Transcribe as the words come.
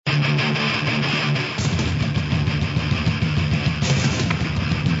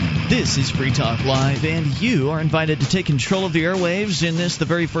This is Free Talk Live, and you are invited to take control of the airwaves in this, the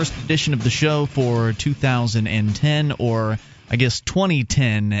very first edition of the show for 2010, or I guess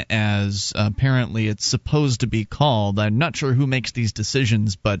 2010, as apparently it's supposed to be called. I'm not sure who makes these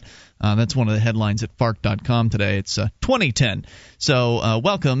decisions, but that's one of the headlines at fark.com today. It's 2010. So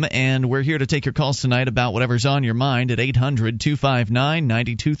welcome, and we're here to take your calls tonight about whatever's on your mind at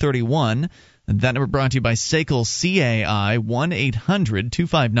 800-259-9231. That number brought to you by SACL CAI,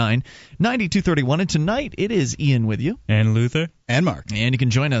 1-800-259-9231. And tonight it is Ian with you. And Luther. And Mark. And you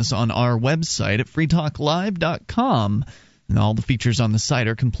can join us on our website at freetalklive.com. And all the features on the site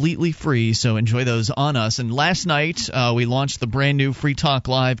are completely free, so enjoy those on us. And last night we launched the brand new Free Talk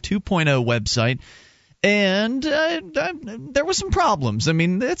Live 2.0 website. And there were some problems. I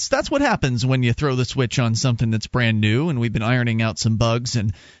mean, that's what happens when you throw the switch on something that's brand new, and we've been ironing out some bugs.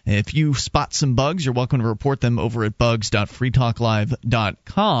 And if you spot some bugs, you're welcome to report them over at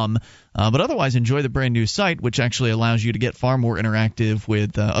bugs.freetalklive.com. But otherwise, enjoy the brand new site, which actually allows you to get far more interactive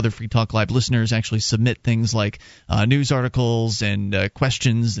with other Free Talk Live listeners. Actually submit things like news articles and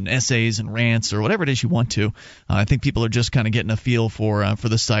questions and essays and rants or whatever it is you want to. I think people are just kind of getting a feel for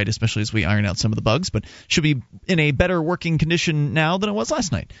the site, especially as we iron out some of the bugs. But should be in a better working condition now than it was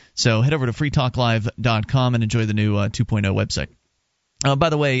last night. So head over to freetalklive.com and enjoy the new 2.0 website. By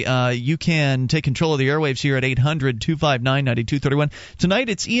the way, you can take control of the airwaves here at 800-259-9231. Tonight,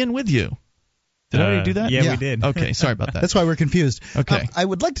 it's Ian with you. Did I already do that? Yeah, we did. Okay, sorry about that. That's why we're confused. Okay. I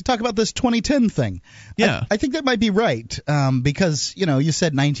would like to talk about this 2010 thing. Yeah. I think that might be right because, you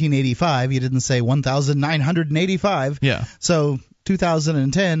said 1985. You didn't say 1985. Yeah. So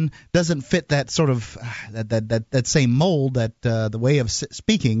 2010 doesn't fit that sort of that same mold, the way of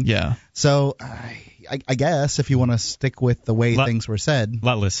speaking. Yeah. So I guess if you want to stick with the way things were said. A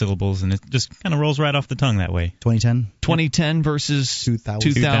lot less syllables, and it just kind of rolls right off the tongue that way. 2010 versus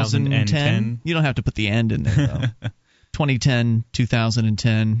 2010. You don't have to put the end in there, though. 2010,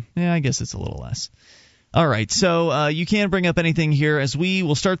 2010. Yeah, I guess it's a little less. All right, so you can bring up anything here as we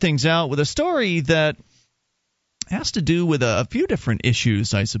will start things out with a story that has to do with a few different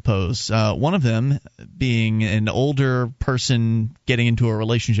issues, I suppose. One of them being an older person getting into a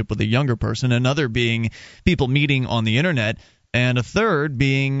relationship with a younger person, another being people meeting on the internet, and a third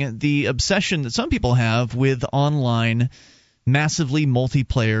being the obsession that some people have with online massively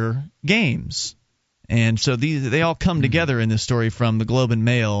multiplayer games. And so they all come together in this story from the Globe and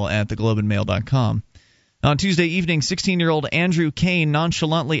Mail at theglobeandmail.com. On Tuesday evening, 16-year-old Andrew Kane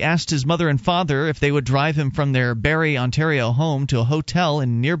nonchalantly asked his mother and father if they would drive him from their Barrie, Ontario home to a hotel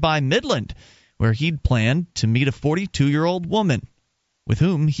in nearby Midland, where he'd planned to meet a 42-year-old woman with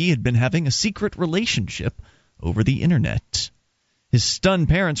whom he had been having a secret relationship over the internet. His stunned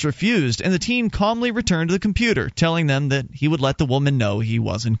parents refused, and the teen calmly returned to the computer, telling them that he would let the woman know he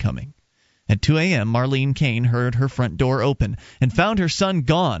wasn't coming. At 2 a.m., Marlene Kane heard her front door open and found her son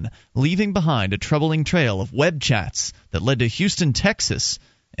gone, leaving behind a troubling trail of web chats that led to Houston, Texas,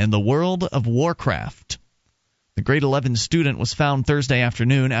 and the world of Warcraft. The grade 11 student was found Thursday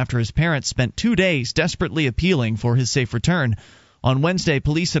afternoon after his parents spent 2 days desperately appealing for his safe return. On Wednesday,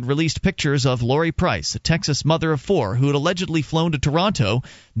 police had released pictures of Lori Price, a Texas mother of four who had allegedly flown to Toronto,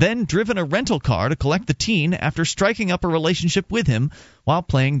 then driven a rental car to collect the teen after striking up a relationship with him while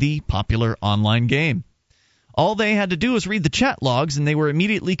playing the popular online game. All they had to do was read the chat logs, and they were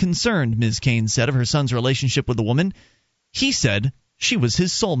immediately concerned, Ms. Kane said of her son's relationship with the woman. He said she was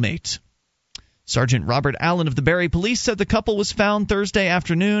his soulmate. Sergeant Robert Allen of the Barrie Police said the couple was found Thursday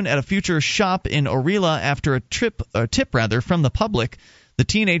afternoon at a future shop in Orilla after a tip from the public. The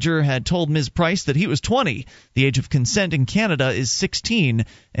teenager had told Ms. Price that he was 20. The age of consent in Canada is 16,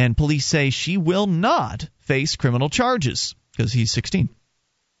 and police say she will not face criminal charges because he's 16.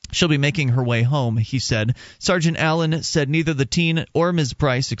 She'll be making her way home, he said. Sergeant Allen said neither the teen or Ms.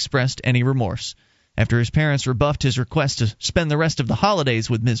 Price expressed any remorse. After his parents rebuffed his request to spend the rest of the holidays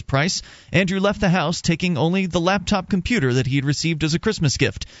with Ms. Price, Andrew left the house, taking only the laptop computer that he had received as a Christmas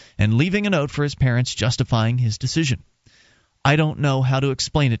gift, and leaving a note for his parents justifying his decision. I don't know how to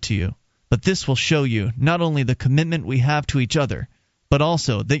explain it to you, but this will show you not only the commitment we have to each other, but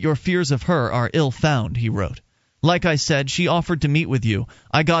also that your fears of her are ill-founded, he wrote. Like I said, she offered to meet with you.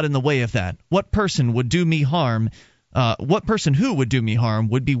 I got in the way of that. What person who would do me harm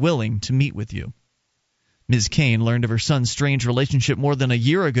would be willing to meet with you? Ms. Kane learned of her son's strange relationship more than a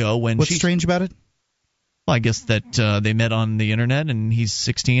year ago when What's strange about it? Well, I guess that they met on the internet and he's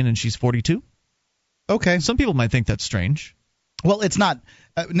 16 and she's 42. Okay. Some people might think that's strange. Well, it's not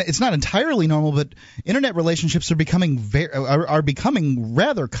entirely normal, but internet relationships are becoming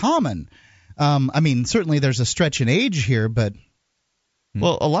rather common. I mean, certainly there's a stretch in age here, but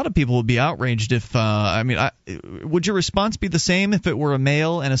Well, a lot of people would be outraged if, would your response be the same if it were a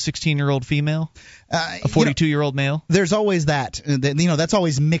male and a 16-year-old female? A 42-year-old male? There's always that. That's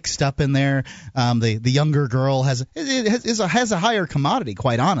always mixed up in there. The younger girl has a higher commodity,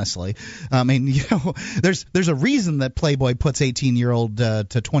 quite honestly. There's a reason that Playboy puts 18-year-old to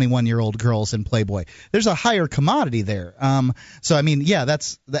 21-year-old girls in Playboy. There's a higher commodity there.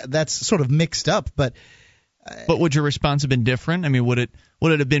 That's sort of mixed up, but would your response have been different? I mean, would it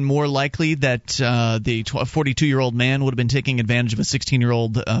have been more likely that the 42-year-old man would have been taking advantage of a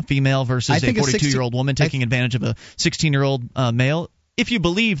 16-year-old female versus a 42-year-old woman taking advantage of a 16-year-old male? If you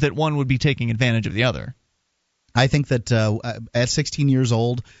believe that one would be taking advantage of the other, I think that at 16 years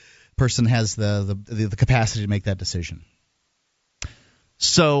old, person has the capacity to make that decision.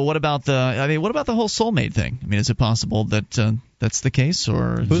 So what about the whole soulmate thing? I mean, is it possible that that's the case,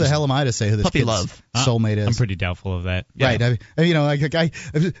 or who the hell am I to say who this kid's soulmate is? I'm pretty doubtful of that. Yeah. Right.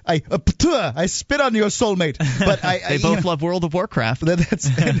 I spit on your soulmate, but they both love World of Warcraft. That's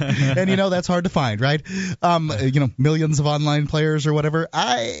that's hard to find, right? Millions of online players or whatever.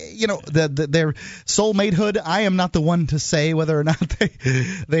 Their soulmatehood. I am not the one to say whether or not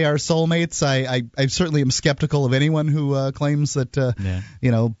they are soulmates. I certainly am skeptical of anyone who claims that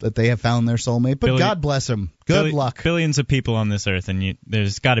that they have found their soulmate. But God bless them. Good luck. Billions of people on this earth, and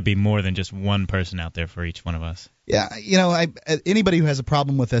there's got to be more than just one person out there for each one of us. Yeah, anybody who has a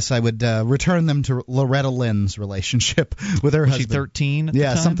problem with this, I would return them to Loretta Lynn's relationship with her husband. Was she 13 at the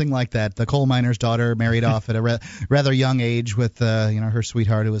time? Something like that. The coal miner's daughter married off at a rather young age with her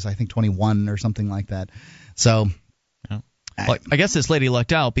sweetheart who was, I think, 21 or something like that. So. Well, I guess this lady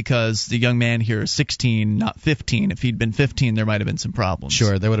lucked out because the young man here is 16, not 15. If he'd been 15, there might have been some problems.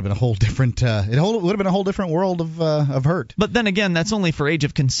 Sure, there would have been a whole different. It would have been a whole different world of hurt. But then again, that's only for age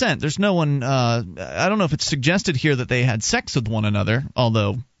of consent. There's no one. I don't know if it's suggested here that they had sex with one another,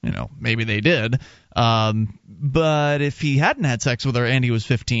 although maybe they did. But if he hadn't had sex with her and he was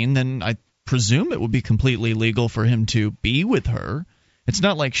 15, then I presume it would be completely legal for him to be with her. It's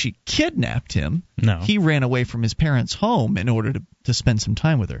not like she kidnapped him. No. He ran away from his parents' home in order to spend some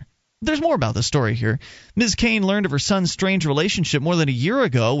time with her. There's more about the story here. Ms. Kane learned of her son's strange relationship more than a year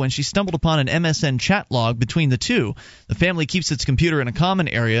ago when she stumbled upon an MSN chat log between the two. The family keeps its computer in a common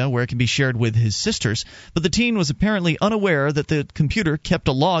area where it can be shared with his sisters, but the teen was apparently unaware that the computer kept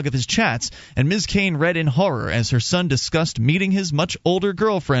a log of his chats, and Ms. Kane read in horror as her son discussed meeting his much older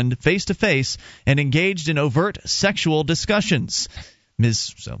girlfriend face-to-face and engaged in overt sexual discussions.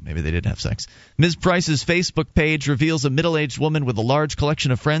 So maybe they did have sex. Ms. Price's Facebook page reveals a middle-aged woman with a large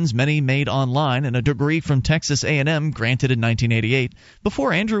collection of friends, many made online, and a degree from Texas A&M granted in 1988,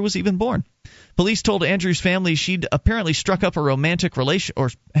 before Andrew was even born. Police told Andrew's family she'd apparently struck up romantic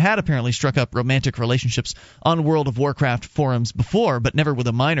relationships on World of Warcraft forums before, but never with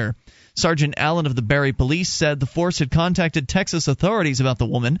a minor. Sergeant Allen of the Barrie Police said the force had contacted Texas authorities about the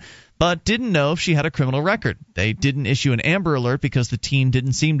woman, but didn't know if she had a criminal record. They didn't issue an Amber Alert because the teen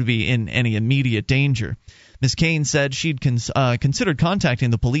didn't seem to be in any immediate danger. Ms. Kane said she'd considered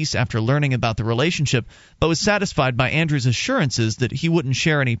contacting the police after learning about the relationship, but was satisfied by Andrew's assurances that he wouldn't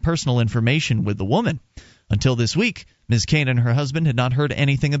share any personal information with the woman. Until this week, Ms. Kane and her husband had not heard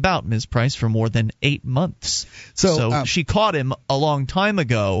anything about Ms. Price for more than 8 months. So she caught him a long time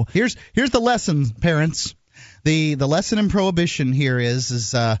ago. Here's the lesson, parents. The lesson in prohibition here is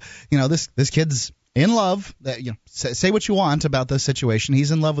this kid's in love. Say what you want about this situation.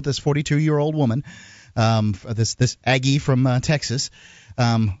 He's in love with this 42-year-old woman, this Aggie from Texas,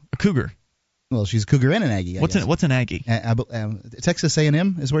 a cougar. Well, she's a cougar and an Aggie. What's an Aggie? Texas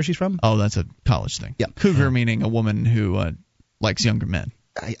A&M is where she's from. Oh, that's a college thing. Yeah, cougar meaning a woman who likes younger men.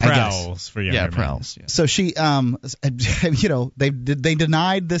 Prowls for younger men. Prowls. Yeah. So she, they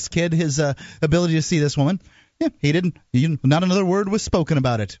denied this kid his ability to see this woman. Yeah, he didn't. Not another word was spoken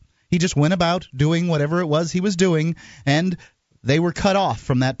about it. He just went about doing whatever it was he was doing, and they were cut off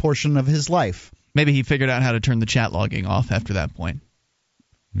from that portion of his life. Maybe he figured out how to turn the chat logging off after that point.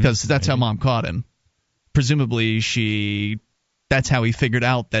 Because that's how Mom caught him. Presumably, that's how he figured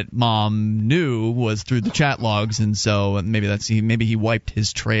out that Mom knew was through the chat logs, and so maybe he wiped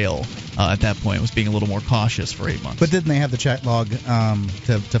his trail at that point. Was being a little more cautious for 8 months. But didn't they have the chat log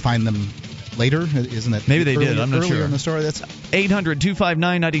to find them later? Isn't it? Maybe they did. I'm not sure. Earlier in the story, that's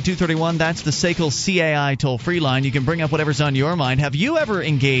 800-259-9231. That's the SACL CAI toll-free line. You can bring up whatever's on your mind. Have you ever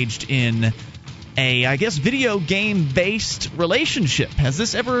engaged in a video game-based relationship?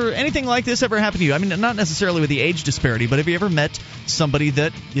 Has anything like this ever happened to you? I mean, not necessarily with the age disparity, but have you ever met somebody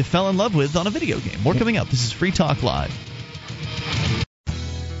that you fell in love with on a video game? More coming up. This is Free Talk Live.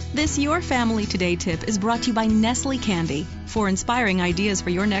 This Your Family Today tip is brought to you by Nestle Candy. For inspiring ideas for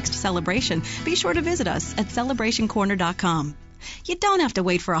your next celebration, be sure to visit us at celebrationcorner.com. You don't have to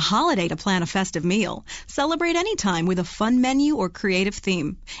wait for a holiday to plan a festive meal. Celebrate anytime with a fun menu or creative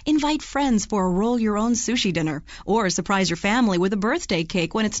theme. Invite friends for a roll-your-own sushi dinner, or surprise your family with a birthday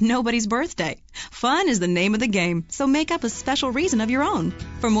cake when it's nobody's birthday. Fun is the name of the game, so make up a special reason of your own.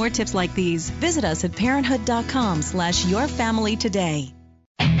 For more tips like these, visit us at parenthood.com/yourfamilytoday.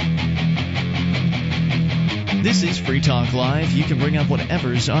 This is Free Talk Live. You can bring up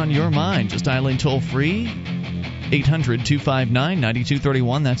whatever's on your mind. Just dial in toll-free.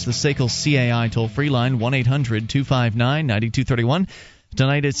 800-259-9231. That's the SACL CAI toll-free line, 1-800-259-9231.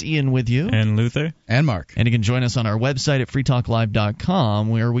 Tonight it's Ian with you. And Luther. And Mark. And you can join us on our website at freetalklive.com,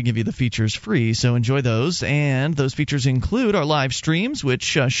 where we give you the features free, so enjoy those. And those features include our live streams, which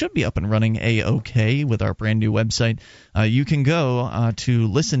should be up and running A-OK with our brand new website. You can go to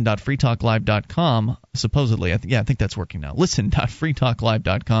listen.freetalklive.com, supposedly. I think that's working now.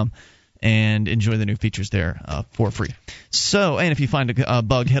 Listen.freetalklive.com. And enjoy the new features there for free. So, and if you find a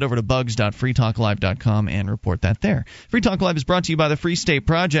bug, head over to bugs.freetalklive.com and report that there. Free Talk Live is brought to you by the Free State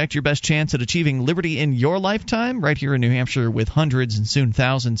Project, your best chance at achieving liberty in your lifetime, right here in New Hampshire, with hundreds and soon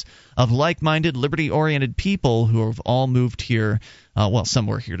thousands of like-minded, liberty-oriented people who have all moved here. Well, some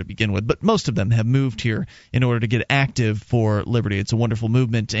were here to begin with, but most of them have moved here in order to get active for liberty. It's a wonderful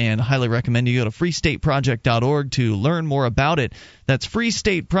movement, and I highly recommend you go to freestateproject.org to learn more about it. That's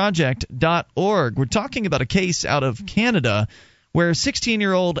freestateproject.org. We're talking about a case out of Canada where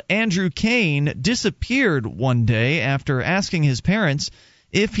 16-year-old Andrew Kane disappeared one day after asking his parents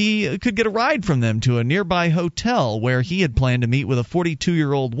if he could get a ride from them to a nearby hotel where he had planned to meet with a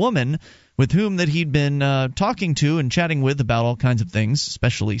 42-year-old woman with whom that he'd been talking to and chatting with about all kinds of things,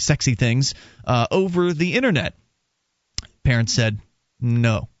 especially sexy things, over the internet. Parents said,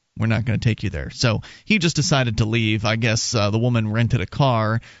 no, we're not going to take you there. So he just decided to leave. I guess the woman rented a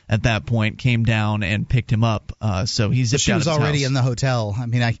car at that point, came down and picked him up. So he zipped out of his house. She was already in the hotel. I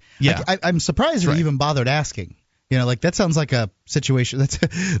mean, I'm surprised he even bothered asking. You know, like that sounds like a situation that's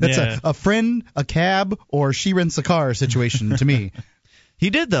a friend, a cab, or she rents a car situation to me. He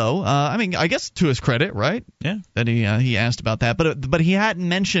did, though. I mean, I guess to his credit, right? Yeah. That he asked about that, but he hadn't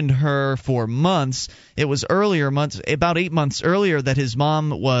mentioned her for months. It was about 8 months earlier, that his mom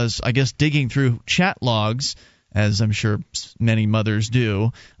was, I guess, digging through chat logs, as I'm sure many mothers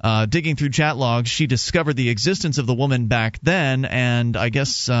do. Digging through chat logs, she discovered the existence of the woman back then, and I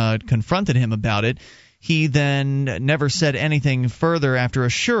guess confronted him about it. He then never said anything further after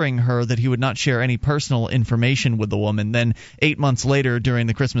assuring her that he would not share any personal information with the woman. Then 8 months later, during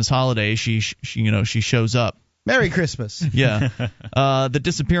the Christmas holiday, she shows up. Merry Christmas. Yeah. The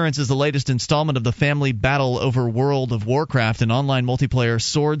disappearance is the latest installment of the family battle over World of Warcraft, an online multiplayer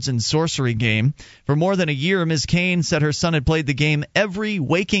swords and sorcery game. For more than a year, Ms. Kane said her son had played the game every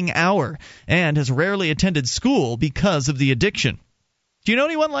waking hour and has rarely attended school because of the addiction. Do you know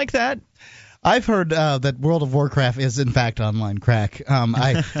anyone like that? I've heard that World of Warcraft is in fact online crack.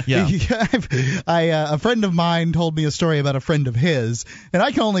 A friend of mine told me a story about a friend of his, and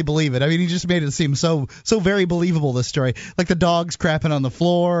I can only believe it. I mean, he just made it seem so very believable, this story. Like the dog's crapping on the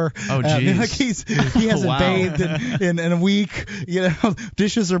floor. Oh, geez. Like he hasn't bathed in a week. You know,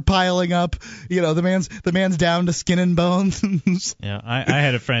 dishes are piling up. You know, the man's down to skin and bones. Yeah, I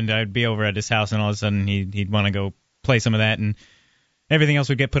had a friend. I'd be over at his house, and all of a sudden he'd want to go play some of that, and everything else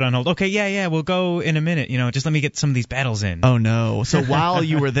would get put on hold. Okay, yeah, we'll go in a minute. You know, just let me get some of these battles in. Oh, no. So while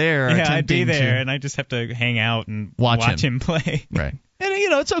you were there, I'd be there, and I just have to hang out and watch him play. Right. And, you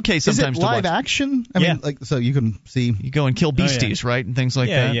know, it's okay sometimes to watch. Is it live action? I mean, like, so you can see. You go and kill beasties, right, and things like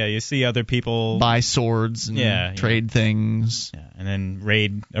that. Yeah, you see other people buy swords and trade things. Yeah, and then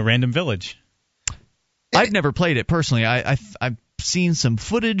raid a random village. I've never played it personally. I've seen some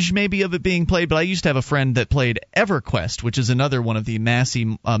footage maybe of it being played, but I used to have a friend that played EverQuest, which is another one of the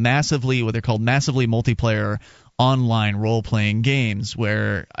massively what they're called massively multiplayer online role-playing games,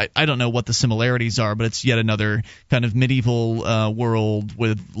 where I don't know what the similarities are, but it's yet another kind of medieval world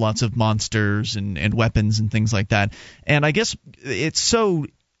with lots of monsters and weapons and things like that. And I guess it's so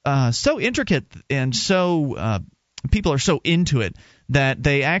intricate, and so people are so into it that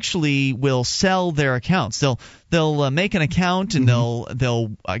they actually will sell their accounts. They'll make an account, and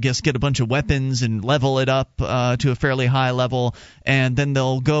they'll I guess get a bunch of weapons and level it up to a fairly high level, and then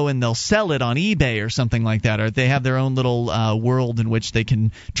they'll go and they'll sell it on eBay or something like that. Or they have their own little world in which they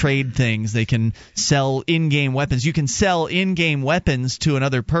can trade things. They can sell in-game weapons. You can sell in-game weapons to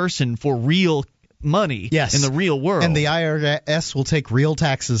another person for real money in the real world. And the IRS will take real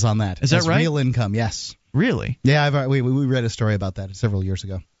taxes on that. Is that right? Real income, yes. Really? Yeah, we read a story about that several years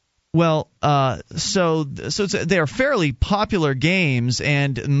ago. Well, so they are fairly popular games,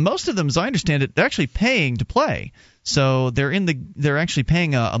 and most of them, as I understand it, they're actually paying to play. So they're actually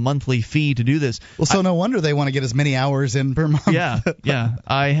paying a monthly fee to do this. Well, so no wonder they want to get as many hours in per month. Yeah.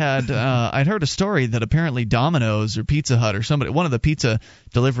 I'd heard a story that apparently Domino's or Pizza Hut or somebody, one of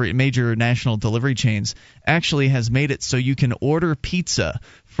the major national delivery chains, actually has made it so you can order pizza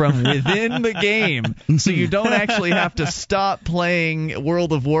from within the game, so you don't actually have to stop playing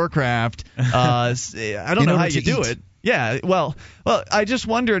World of Warcraft. I don't know how you do it. Yeah, well, I just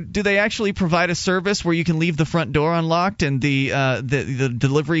wondered, do they actually provide a service where you can leave the front door unlocked and the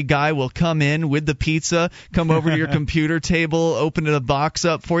delivery guy will come in with the pizza, come over to your computer table, open the box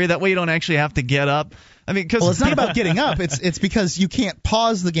up for you? That way you don't actually have to get up. I mean, it's not about getting up. It's because you can't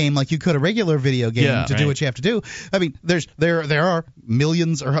pause the game like you could a regular video game do what you have to do. I mean, there are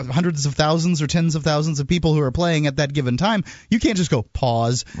millions or hundreds of thousands or tens of thousands of people who are playing at that given time. You can't just go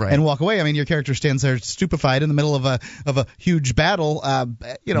pause and walk away. I mean, your character stands there stupefied in the middle of a huge battle.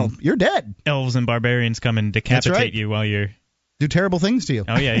 You're dead. Elves and barbarians come and decapitate you while you're do terrible things to you.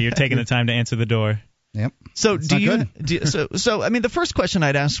 Oh yeah, you're taking the time to answer the door. Yep. So I mean, the first question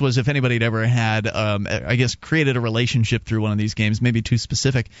I'd asked was if anybody had ever had, created a relationship through one of these games, maybe too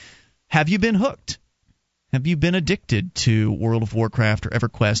specific. Have you been hooked? Have you been addicted to World of Warcraft or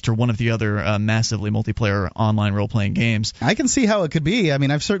EverQuest or one of the other massively multiplayer online role-playing games? I can see how it could be. I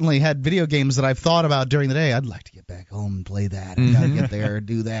mean, I've certainly had video games that I've thought about during the day. I'd like to get back home and play that. I gotta get there and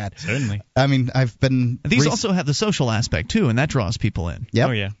do that. Certainly. I mean, I've been. These also have the social aspect too, and that draws people in. Yep.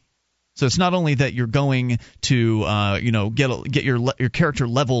 Oh yeah. So it's not only that you're going to get your character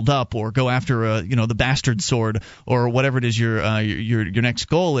leveled up or go after the bastard sword or whatever it is your next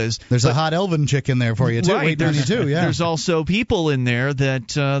goal is. There's a hot elven chick in there for you too. Right. There's also people in there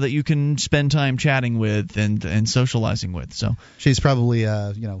that you can spend time chatting with and socializing with. So she's probably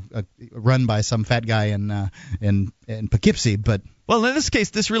run by some fat guy in Poughkeepsie, but well, in this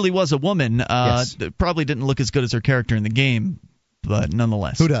case, this really was a woman. Yes. That probably didn't look as good as her character in the game. But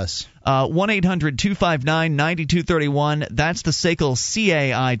nonetheless. Who does? 1-800-259-9231. That's the SACL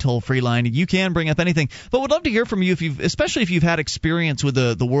CAI toll-free line. You can bring up anything. But we'd love to hear from you, especially if you've had experience with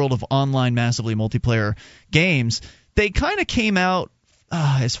the world of online massively multiplayer games. They kind of came out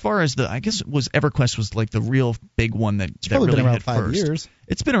as far as I guess it was EverQuest was like the real big one that really been around hit 5 first. years.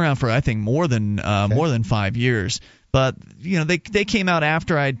 It's been around for, I think, more than 5 years. But they came out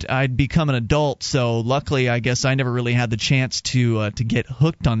after I'd become an adult, so luckily I guess I never really had the chance to get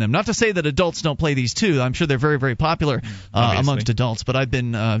hooked on them. Not to say that adults don't play these too. I'm sure they're very, very popular amongst adults. But I've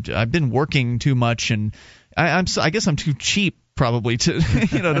been working too much, and I guess I'm too cheap probably to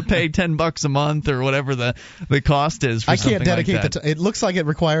to pay $10 a month or whatever the cost is. For I can't dedicate like that. It looks like it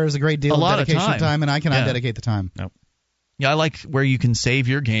requires a great deal of dedication time, and I cannot dedicate the time. Nope. Yeah, I like where you can save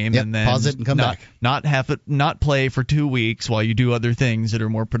your game and then pause it and come back. Not play for 2 weeks while you do other things that are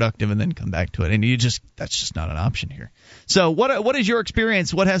more productive and then come back to it. And that's just not an option here. So what is your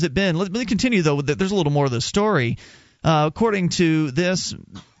experience? What has it been? Let me continue though. There's a little more of the story. According to this,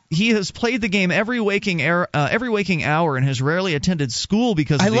 he has played the game every waking hour and has rarely attended school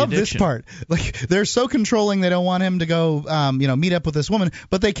because of the addiction. I love this part. Like they're so controlling, they don't want him to go meet up with this woman,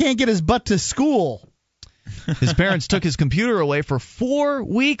 but they can't get his butt to school. His parents took his computer away for 4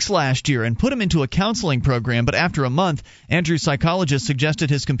 weeks last year and put him into a counseling program, but after a month, Andrew's psychologist suggested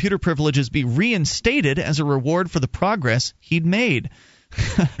his computer privileges be reinstated as a reward for the progress he'd made.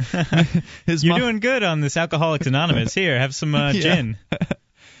 You're doing good on this Alcoholics Anonymous. Here, have some gin.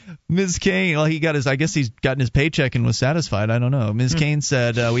 Ms. Kane, well, I guess he's gotten his paycheck and was satisfied. I don't know. Ms. Kane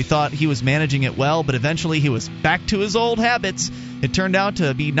said, we thought he was managing it well, but eventually he was back to his old habits. It turned out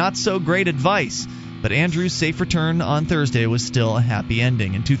to be not so great advice. But Andrew's safe return on Thursday was still a happy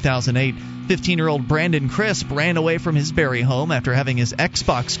ending. In 2008, 15-year-old Brandon Crisp ran away from his Barrie home after having his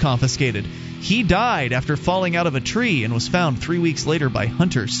Xbox confiscated. He died after falling out of a tree and was found 3 weeks later by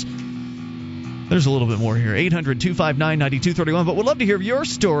hunters. There's a little bit more here. 800-259-9231. But we'd love to hear your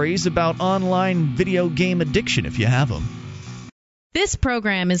stories about online video game addiction if you have them. This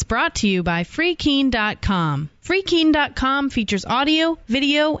program is brought to you by FreeKeen.com. FreeKeen.com features audio,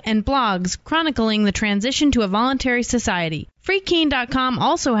 video, and blogs chronicling the transition to a voluntary society. FreeKeen.com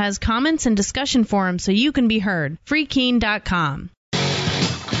also has comments and discussion forums so you can be heard. FreeKeen.com.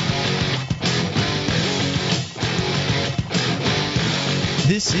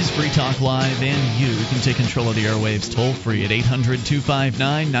 This is Free Talk Live, and you can take control of the airwaves toll-free at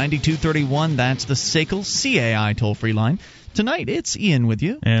 800-259-9231. That's the SACL CAI toll-free line. Tonight, it's Ian with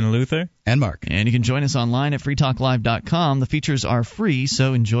you. And Luther. And Mark. And you can join us online at freetalklive.com. The features are free,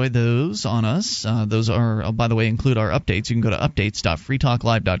 so enjoy those on us. Those are, by the way, include our updates. You can go to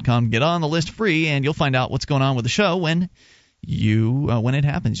updates.freetalklive.com, get on the list free, and you'll find out what's going on with the show when it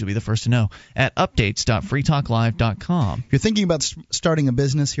happens. You'll be the first to know at updates.freetalklive.com. If you're thinking about starting a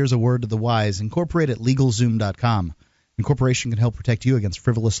business, here's a word to the wise. Incorporate at LegalZoom.com. Incorporation can help protect you against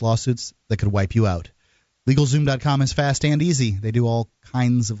frivolous lawsuits that could wipe you out. LegalZoom.com is fast and easy. They do all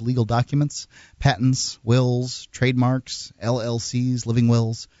kinds of legal documents, patents, wills, trademarks, LLCs, living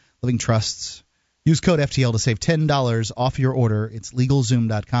wills, living trusts. Use code FTL to save $10 off your order. It's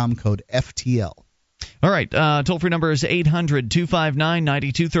LegalZoom.com, code FTL. All right, toll-free number is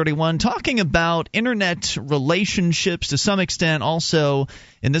 800-259-9231. Talking about Internet relationships to some extent. Also,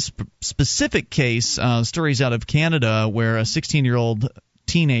 in this specific case, stories out of Canada where a 16-year-old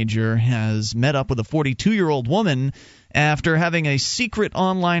teenager has met up with a 42-year-old woman after having a secret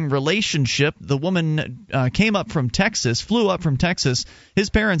online relationship. The woman flew up from Texas. His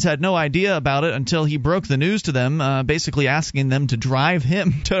parents had no idea about it until he broke the news to them, basically asking them to drive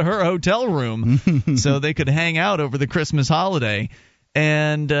him to her hotel room so they could hang out over the Christmas holiday.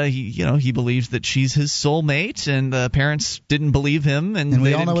 And he believes that she's his soulmate, and the parents didn't believe him, and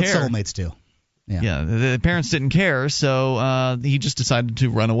we they all know didn't care. What soulmates do. Yeah, the parents didn't care, so he just decided to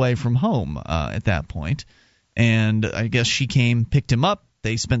run away from home at that point. And I guess she picked him up.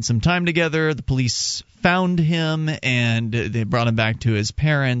 They spent some time together. The police found him, and they brought him back to his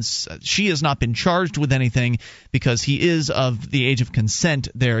parents. She has not been charged with anything because he is of the age of consent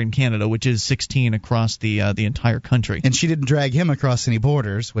there in Canada, which is 16 across the entire country. And she didn't drag him across any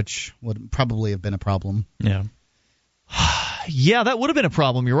borders, which would probably have been a problem. Yeah. Yeah, that would have been a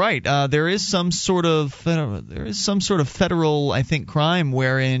problem. You're right. There is some sort of federal, I think, crime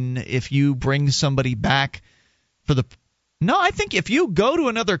wherein if you bring somebody back I think if you go to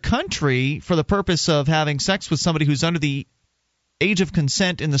another country for the purpose of having sex with somebody who's under the age of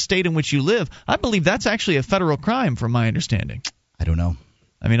consent in the state in which you live, I believe that's actually a federal crime, from my understanding. I don't know.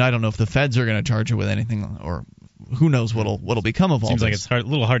 I mean, I don't know if the feds are going to charge her with anything, or who knows what'll become of all this. Seems like it's a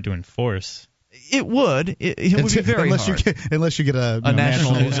little hard to enforce. It would. It would be very hard. Unless you get a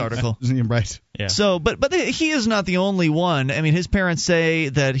national news article. Right. Yeah. So, but he is not the only one. I mean, his parents say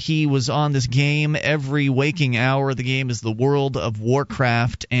that he was on this game every waking hour. The game is the World of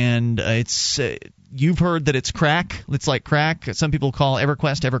Warcraft, and it's you've heard that it's crack. It's like crack. Some people call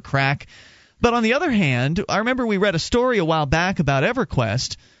EverQuest EverCrack. But on the other hand, I remember we read a story a while back about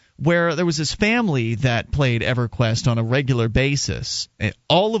EverQuest, where there was this family that played EverQuest on a regular basis.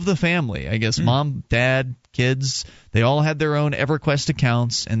 All of the family, I guess, mom, dad, kids, they all had their own EverQuest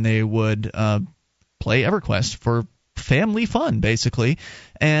accounts, and they would play EverQuest for family fun, basically.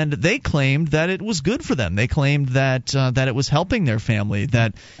 And they claimed that it was good for them. They claimed that it was helping their family.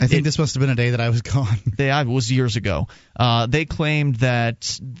 That I think this must have been a day that I was gone. It was years ago. They claimed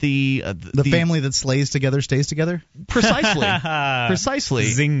that the family that slays together stays together. Precisely.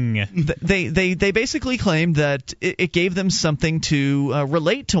 Zing. They basically claimed that it gave them something to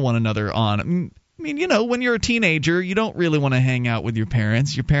relate to one another on. I mean, when you're a teenager, you don't really want to hang out with your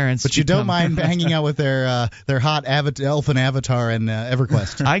parents. But you don't mind hanging out with their hot elfin avatar in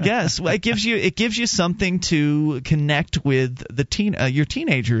EverQuest. I guess it gives you something to connect with your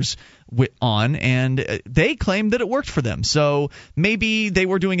teenagers on, and they claimed that it worked for them. So maybe they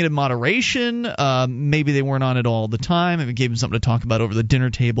were doing it in moderation. Maybe they weren't on it all the time. It gave them something to talk about over the dinner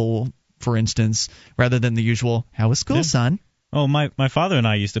table, for instance, rather than the usual "How was school, son?" Oh, my father and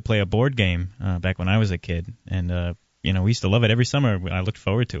I used to play a board game back when I was a kid, and we used to love it every summer. I looked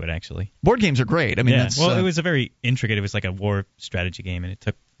forward to it, actually. Board games are great. I mean, it was a very intricate. It was like a war strategy game, and it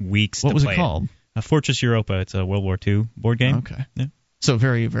took weeks to play. What was it called? Fortress Europa. It's a World War II board game. Okay. Yeah. So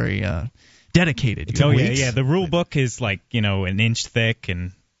very, very dedicated. Yeah. The rule book is like an inch thick,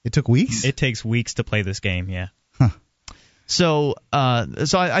 and it took weeks. It takes weeks to play this game. Yeah. So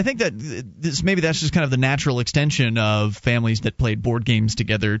I think that maybe that's just kind of the natural extension of families that played board games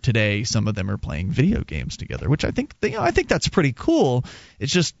together today. Some of them are playing video games together, which I think that's pretty cool.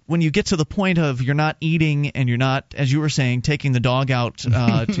 It's just when you get to the point of you're not eating and you're not, as you were saying, taking the dog out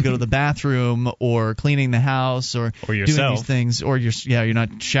to go to the bathroom or cleaning the house or doing these things, or you're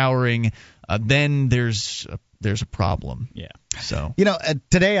not showering, then there's a problem. Yeah. So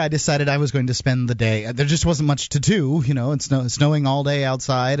today I decided I was going to spend the day. There just wasn't much to do. It's snowing all day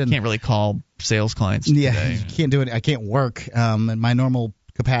outside, and can't really call sales clients. Yeah, can't do it. I can't work in my normal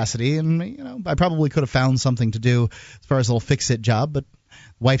capacity, and I probably could have found something to do as far as a little fix-it job, but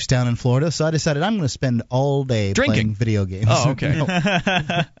wife's down in Florida, so I decided I'm going to spend all day playing video games. Oh, okay.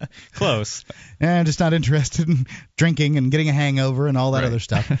 Close. And I'm just not interested in drinking and getting a hangover and all that other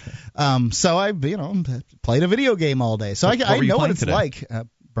stuff. So I, played a video game all day. So I know what it's like.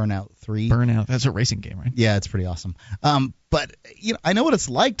 Burnout 3. Burnout. That's a racing game, right? Yeah, it's pretty awesome. But I know what it's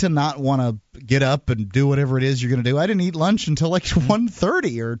like to not want to get up and do whatever it is you're going to do. I didn't eat lunch until like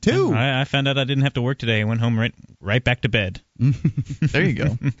 1:30 or 2. I found out I didn't have to work today and went home right back to bed. There you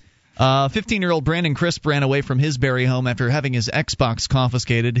go. 15-year-old Brandon Crisp ran away from his Barrie home after having his Xbox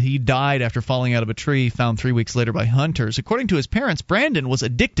confiscated. He died after falling out of a tree found 3 weeks later by hunters. According to his parents, Brandon was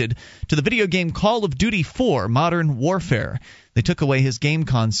addicted to the video game Call of Duty 4 Modern Warfare. They took away his game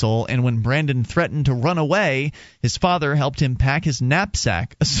console, and when Brandon threatened to run away, his father helped him pack his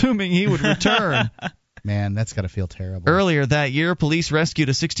knapsack, assuming he would return. Man, that's got to feel terrible. Earlier that year, police rescued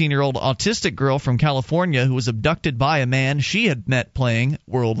a 16-year-old autistic girl from California who was abducted by a man she had met playing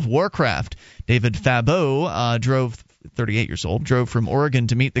World of Warcraft. David Fabo 38 years old, drove from Oregon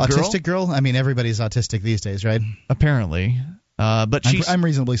to meet the girl. Autistic girl? I mean, everybody's autistic these days, right? Apparently. But I'm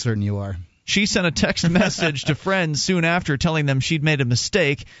reasonably certain you are. She sent a text message to friends soon after telling them she'd made a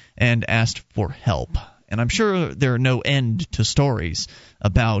mistake and asked for help. And I'm sure there are no end to stories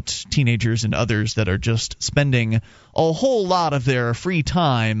about teenagers and others that are just spending a whole lot of their free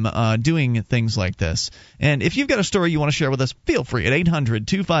time doing things like this. And if you've got a story you want to share with us, feel free at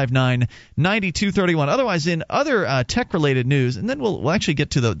 800-259-9231. Otherwise, in other tech-related news, and then we'll actually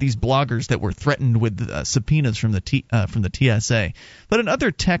get to these bloggers that were threatened with subpoenas from the TSA. But in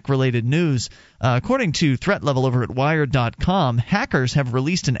other tech-related news, according to threat level over at Wired.com, hackers have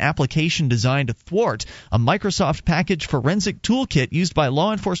released an application designed to thwart a Microsoft package forensic toolkit used by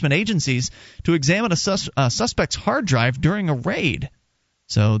law enforcement agencies to examine a suspect's hard drive during a raid.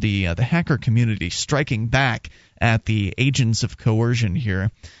 So the hacker community striking back at the agents of coercion here.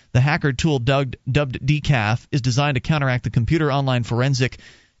 The hacker tool dubbed Decaf is designed to counteract the computer online forensic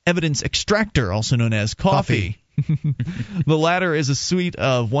evidence extractor, also known as Coffee. The latter is a suite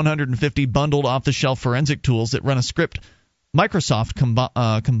of 150 bundled off-the-shelf forensic tools that run a script. Microsoft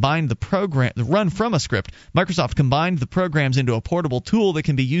combined the program run from a script. Microsoft combined the programs into a portable tool that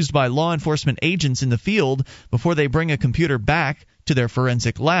can be used by law enforcement agents in the field before they bring a computer back to their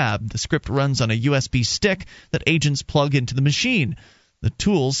forensic lab. The script runs on a USB stick that agents plug into the machine. The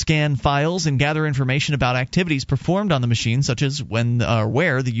tools scan files and gather information about activities performed on the machine, such as when or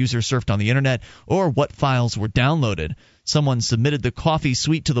where the user surfed on the internet or what files were downloaded. Someone submitted the Coffee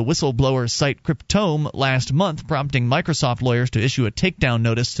suite to the whistleblower site Cryptome last month, prompting Microsoft lawyers to issue a takedown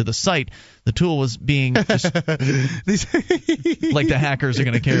notice to the site. The tool was being like the hackers are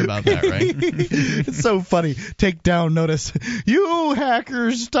going to care about that, right? It's so funny. Takedown notice. You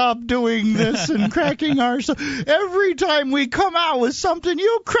hackers, stop doing this and cracking our. Every time we come out with something,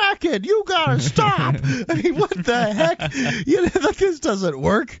 you crack it. You gotta stop. I mean, what the heck? This doesn't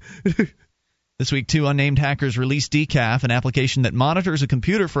work. This week, two unnamed hackers released Decaf, an application that monitors a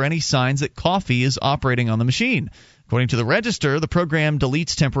computer for any signs that Coffee is operating on the machine. According to the Register, the program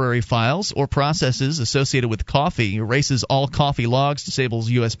deletes temporary files or processes associated with Coffee, erases all Coffee logs,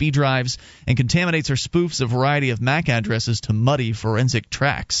 disables USB drives, and contaminates or spoofs a variety of MAC addresses to muddy forensic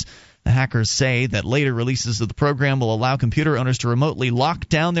tracks. The hackers say that later releases of the program will allow computer owners to remotely lock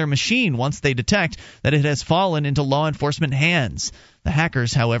down their machine once they detect that it has fallen into law enforcement hands. The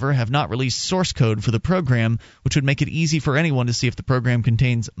hackers, however, have not released source code for the program, which would make it easy for anyone to see if the program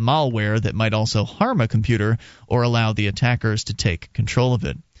contains malware that might also harm a computer or allow the attackers to take control of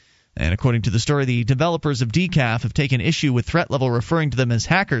it. And according to the story, the developers of Decaf have taken issue with threat level referring to them as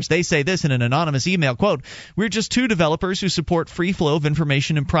hackers. They say this in an anonymous email, quote, "We're just two developers who support free flow of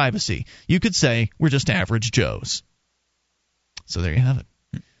information and privacy. You could say we're just average Joes." So there you have it.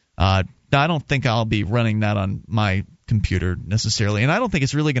 I don't think I'll be running that on my computer necessarily, and I don't think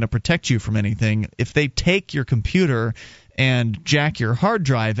it's really going to protect you from anything. If they take your computer and jack your hard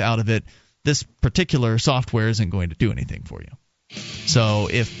drive out of it, this particular software isn't going to do anything for you. So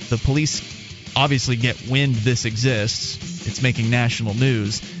if the police obviously get wind this exists, it's making national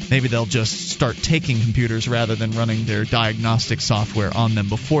news, maybe they'll just start taking computers rather than running their diagnostic software on them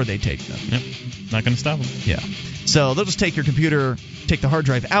before they take them. Yep, not going to stop them. Yeah. So they'll just take your computer, take the hard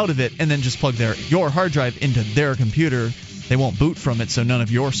drive out of it, and then just plug your hard drive into their computer. They won't boot from it, so none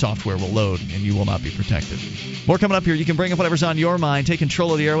of your software will load, and you will not be protected. More coming up here. You can bring up whatever's on your mind. Take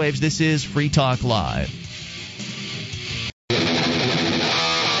control of the airwaves. This is Free Talk Live.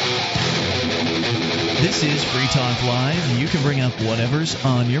 This is Free Talk Live. You can bring up whatever's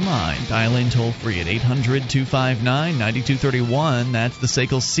on your mind. Dial in toll-free at 800-259-9231. That's the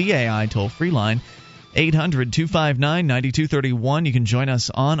SACL CAI toll-free line. 800-259-9231. You can join us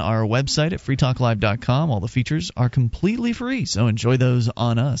on our website at freetalklive.com. All the features are completely free, so enjoy those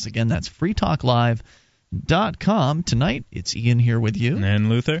on us. Again, that's freetalklive.com. Tonight, it's Ian here with you. And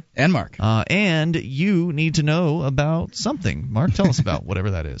Luther. And Mark. And you need to know about something. Mark, tell us about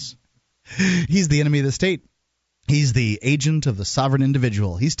whatever that is. He's the enemy of the state. He's the agent of the sovereign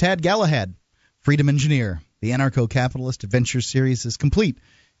individual. He's Tad Galahad, freedom engineer. The Anarcho-Capitalist Adventure series is complete.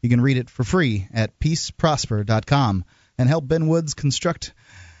 You can read it for free at peaceprosper.com and help Ben Woods construct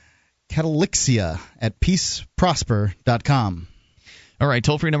Catalixia at peaceprosper.com. All right,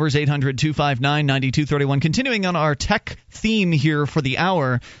 toll-free number is 800-259-9231. Continuing on our tech theme here for the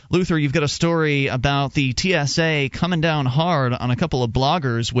hour, Luther, you've got a story about the TSA coming down hard on a couple of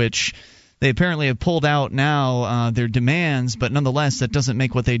bloggers, which they apparently have pulled out now their demands, but nonetheless, that doesn't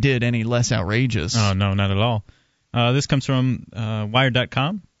make what they did any less outrageous. Oh, no, not at all. This comes from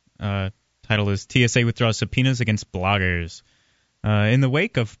Wired.com. Title is TSA withdraws subpoenas against bloggers. In the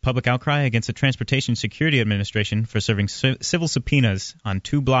wake of public outcry against the Transportation Security Administration for serving civil subpoenas on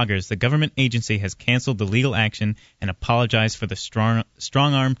two bloggers, the government agency has canceled the legal action and apologized for the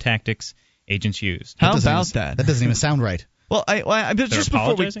strong-arm tactics agents used. How about that? That doesn't even sound right. Well, just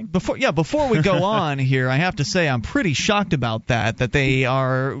before we go on here, I have to say I'm pretty shocked about that they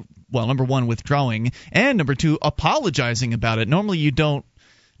are, well, number one, withdrawing, and number two, apologizing about it. Normally,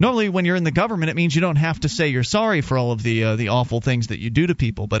 when you're in the government, it means you don't have to say you're sorry for all of the awful things that you do to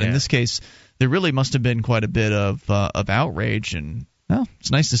people. But in this case, there really must have been quite a bit of outrage, and well,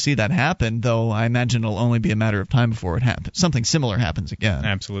 it's nice to see that happen. Though I imagine it'll only be a matter of time before it happens. Something similar happens again.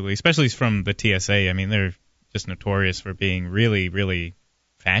 Absolutely, especially from the TSA. I mean, they're just notorious for being really, really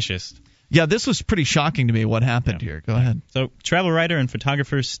fascist. Yeah, this was pretty shocking to me. What happened here? Go ahead. So, travel writer and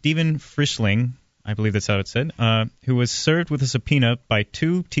photographer Stephen Frischling, I believe that's how it's said, who was served with a subpoena by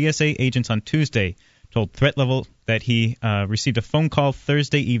two TSA agents on Tuesday, told Threat Level that he received a phone call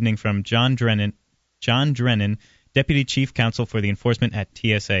Thursday evening from John Drennan, Deputy Chief Counsel for the Enforcement at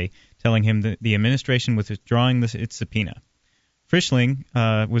TSA, telling him that the administration was withdrawing its subpoena. Frischling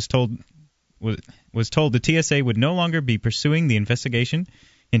was told the TSA would no longer be pursuing the investigation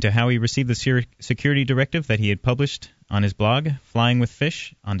into how he received the security directive that he had published on his blog, Flying with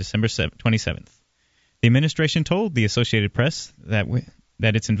Fish, on December 27th. The administration told the Associated Press that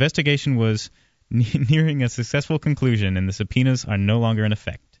its investigation was nearing a successful conclusion and the subpoenas are no longer in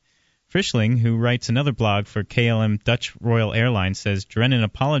effect. Frischling, who writes another blog for KLM Dutch Royal Airlines, says Drennan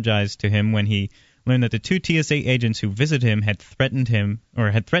apologized to him when he learned that the two TSA agents who visited him had threatened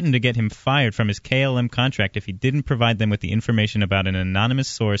to get him fired from his KLM contract if he didn't provide them with the information about an anonymous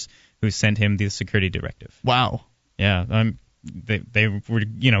source who sent him the security directive. Wow. Yeah, they were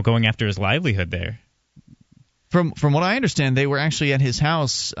going after his livelihood there. From what I understand, they were actually at his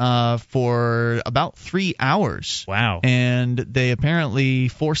house for about 3 hours. Wow. And they apparently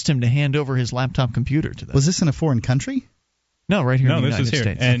forced him to hand over his laptop computer to them. Was this in a foreign country? No, right here in the United States.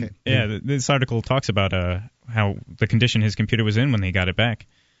 States. And this article talks about how the condition his computer was in when he got it back.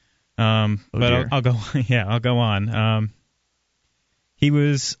 I'll go on. He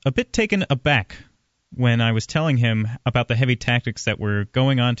was a bit taken aback when I was telling him about the heavy tactics that were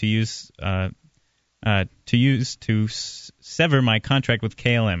going on to sever my contract with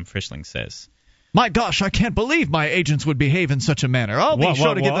KLM, Frischling says. My gosh, I can't believe my agents would behave in such a manner. I'll be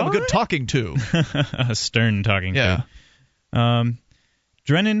sure to give them a good talking to. A stern talking to.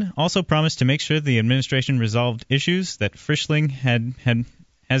 Drennan also promised to make sure the administration resolved issues that Frischling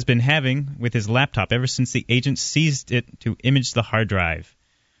has been having with his laptop ever since the agent seized it to image the hard drive.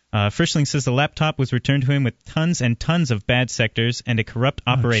 Frischling says the laptop was returned to him with tons and tons of bad sectors and a corrupt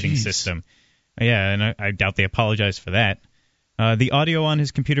operating system. Yeah, and I doubt they apologized for that. The audio on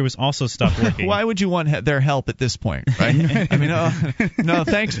his computer was also stopped working. Why would you want their help at this point, right? I mean, no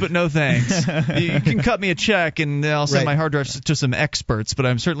thanks, but no thanks. You can cut me a check, and I'll send my hard drive to some experts, but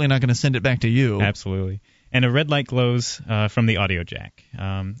I'm certainly not going to send it back to you. Absolutely. And a red light glows from the audio jack.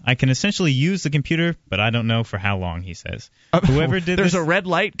 I can essentially use the computer, but I don't know for how long, he says. Whoever did There's a red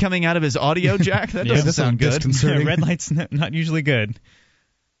light coming out of his audio jack? That doesn't sound good. Yeah, red light's not usually good.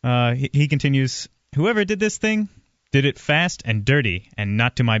 He continues, whoever did this thing did it fast and dirty and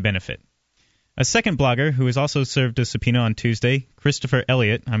not to my benefit. A second blogger who was also served a subpoena on Tuesday, Christopher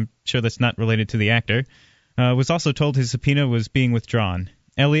Elliott, I'm sure that's not related to the actor, was also told his subpoena was being withdrawn.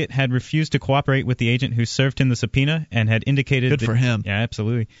 Elliott had refused to cooperate with the agent who served him the subpoena and had indicated... Good for him. Yeah,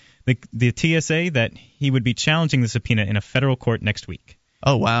 absolutely. The TSA that he would be challenging the subpoena in a federal court next week.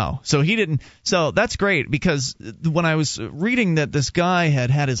 Oh, wow. So he didn't. So that's great, because when I was reading that this guy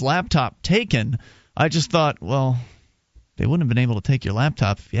had his laptop taken, I just thought, well, they wouldn't have been able to take your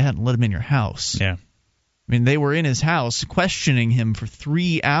laptop if you hadn't let him in your house. Yeah. I mean, they were in his house questioning him for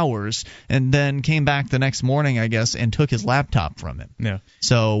 3 hours and then came back the next morning, I guess, and took his laptop from him. Yeah.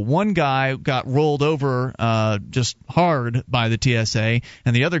 So one guy got rolled over just hard by the TSA,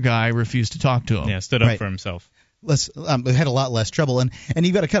 and the other guy refused to talk to him. Yeah, stood up for himself. Had a lot less trouble. And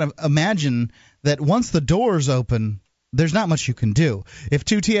you've got to kind of imagine that once the doors open, there's not much you can do. If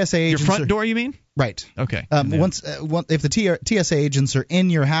two TSA agents... Your front door, you mean? Right. Okay. Once if the TSA agents are in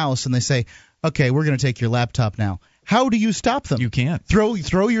your house and they say, okay, we're going to take your laptop now, how do you stop them? You can't. Throw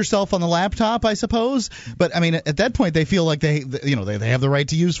yourself on the laptop, I suppose. But I mean, at that point, they feel like they have the right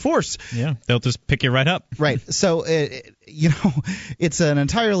to use force. Yeah, they'll just pick you right up. Right. So it's an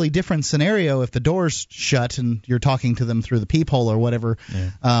entirely different scenario if the door's shut and you're talking to them through the peephole or whatever.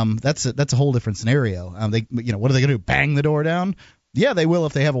 Yeah. That's a whole different scenario. What are they going to do? Bang the door down? Yeah, they will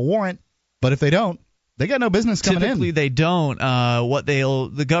if they have a warrant. But if they don't, they got no business coming in. Typically, they don't. What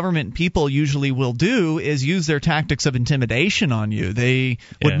the government people usually will do is use their tactics of intimidation on you. They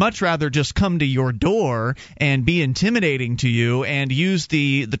would much rather just come to your door and be intimidating to you and use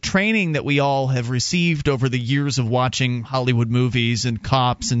the training that we all have received over the years of watching Hollywood movies and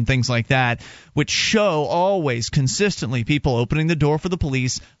cops and things like that, which show always consistently people opening the door for the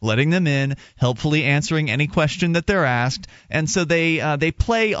police, letting them in, helpfully answering any question that they're asked, and so they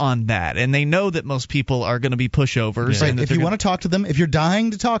play on that, and they know that most people are going to be pushovers. Right. If you want to talk to them, if you're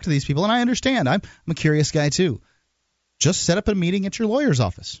dying to talk to these people, and I understand, I'm a curious guy too, just set up a meeting at your lawyer's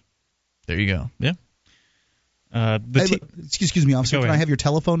office. There you go. Yeah. Excuse me, officer, can I have your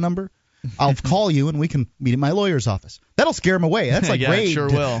telephone number? I'll call you and we can meet at my lawyer's office. That'll scare them away. That's like raid sure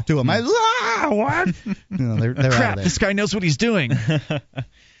will. To them. What? They're crap, out of there. This guy knows what he's doing.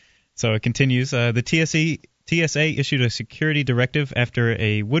 So it continues. The TSA issued a security directive after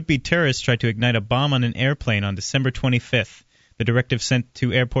a would-be terrorist tried to ignite a bomb on an airplane on December 25th. The directive sent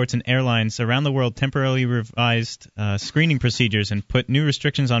to airports and airlines around the world temporarily revised screening procedures and put new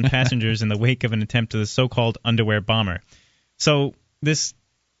restrictions on passengers in the wake of an attempt to the so-called underwear bomber. So this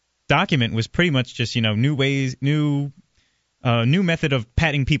document was pretty much just, new method of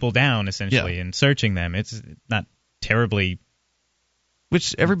patting people down, essentially, and searching them. It's not terribly...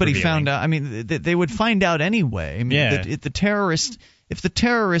 Which everybody found out. I mean, they would find out anyway. I mean, if the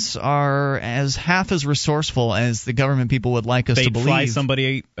terrorists are half as resourceful as the government people would like us to believe, they'd fly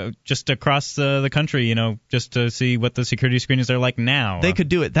somebody just across the country, just to see what the security screenings are like now. They could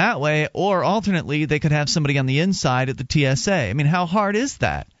do it that way, or alternately, they could have somebody on the inside at the TSA. I mean, how hard is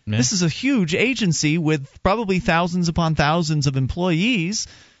that? Yeah. This is a huge agency with probably thousands upon thousands of employees.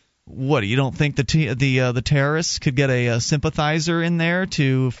 What, you don't think the terrorists could get a sympathizer in there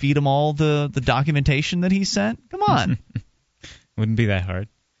to feed them all the documentation that he sent? Come on. Wouldn't be that hard.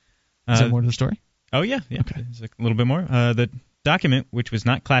 Is there more to the story? Oh, yeah. Okay. There's a little bit more. The document, which was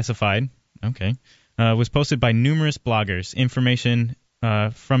not classified, was posted by numerous bloggers. Information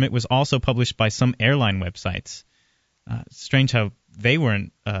from it was also published by some airline websites. Strange how they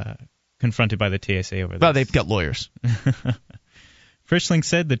weren't confronted by the TSA over this. Well, they've got lawyers. Frischling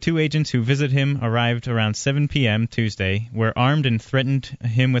said the two agents who visited him arrived around 7 p.m. Tuesday, were armed and threatened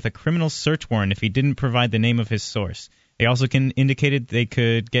him with a criminal search warrant if he didn't provide the name of his source. They also indicated they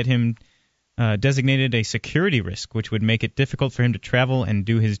could get him designated a security risk, which would make it difficult for him to travel and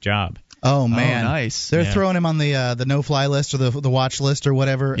do his job. Oh, man. Oh, nice. They're throwing him on the no-fly list or the watch list or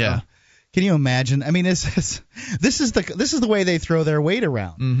whatever. Yeah. Can you imagine? I mean, this is the way they throw their weight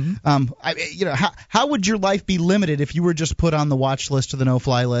around. Mm-hmm. How would your life be limited if you were just put on the watch list or the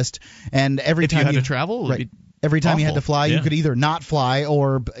no-fly list, and every time you had to travel, right, every time awful. you had to fly, you could either not fly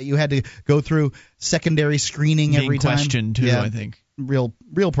or you had to go through secondary screening every time. Questioned too, I think. Real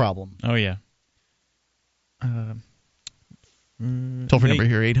problem. Oh yeah. Toll-free number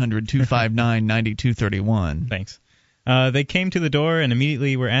here, 800-259-9231. Thanks. They came to the door and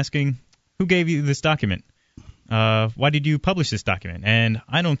immediately were asking, who gave you this document? Why did you publish this document? And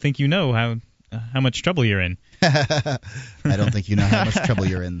I don't think you know how much trouble you're in. I don't think you know how much trouble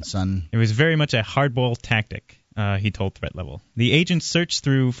you're in, son. It was very much a hardball tactic, he told Threat Level. The agents searched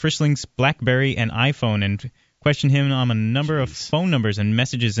through Frischling's BlackBerry and iPhone and questioned him on a number of phone numbers and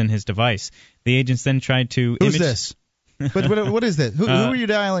messages in his device. The agents then tried to Who's this? What is this? Who are you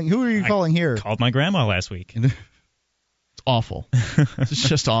dialing? Who are you calling here? I called my grandma last week. Awful. It's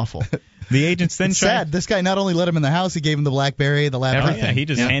just awful. The agents then tried... sad. This guy not only let him in the house, he gave him the BlackBerry, the laptop. Everything. Yeah, he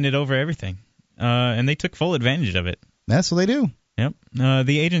just handed over everything. And they took full advantage of it. That's what they do. Yep.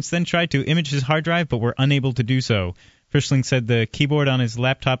 The agents then tried to image his hard drive, but were unable to do so. Frischling said the keyboard on his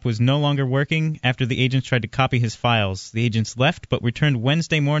laptop was no longer working after the agents tried to copy his files. The agents left, but returned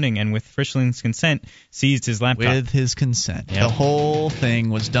Wednesday morning and, with Frischling's consent, seized his laptop. With his consent. Yep. The whole thing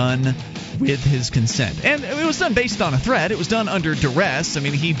was done with his consent. And it was done based on a threat. It was done under duress. I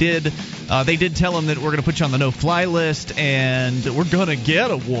mean, they did tell him that we're going to put you on the no-fly list and we're going to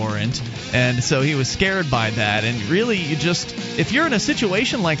get a warrant. And so he was scared by that. And really, if you're in a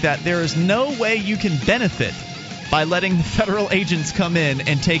situation like that, there is no way you can benefit by letting the federal agents come in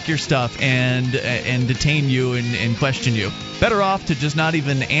and take your stuff and detain you and question you. Better off to just not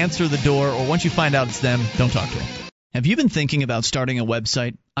even answer the door, or once you find out it's them, don't talk to them. Have you been thinking about starting a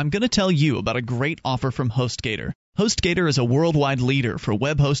website? I'm going to tell you about a great offer from HostGator. HostGator is a worldwide leader for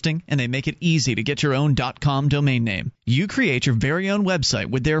web hosting, and they make it easy to get your own .com domain name. You create your very own website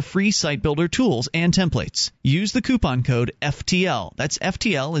with their free site builder tools and templates. Use the coupon code FTL, that's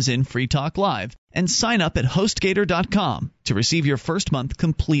FTL as in Free Talk Live, and sign up at HostGator.com to receive your first month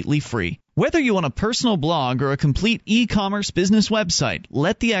completely free. Whether you want a personal blog or a complete e-commerce business website,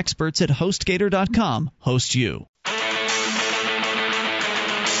 let the experts at HostGator.com host you.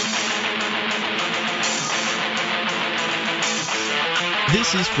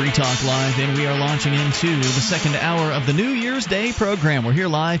 This is Free Talk Live, and we are launching into the second hour of the New Year's Day program. We're here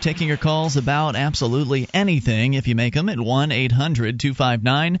live taking your calls about absolutely anything if you make them at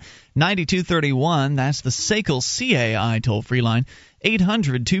 1-800-259-9231. That's the SACL CAI toll-free line.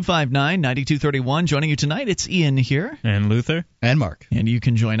 800-259-9231. Joining you tonight, it's Ian here. And Luther. And Mark. And you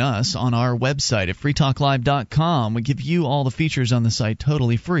can join us on our website at freetalklive.com. We give you all the features on the site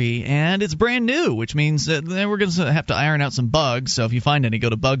totally free, and it's brand new, which means that we're going to have to iron out some bugs. So if you find any,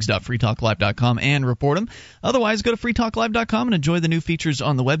 go to bugs.freetalklive.com and report them. Otherwise, go to freetalklive.com and enjoy the new features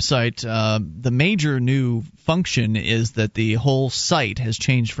on the website. The major new function is that the whole site has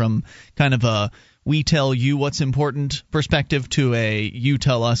changed from kind of a we tell you what's important perspective to a you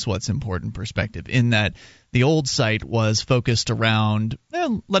tell us what's important perspective, in that the old site was focused around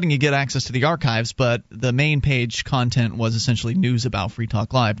letting you get access to the archives, but the main page content was essentially news about Free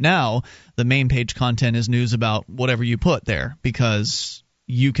Talk Live. Now, the main page content is news about whatever you put there, because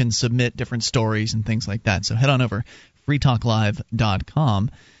you can submit different stories and things like that. So head on over freetalklive.com.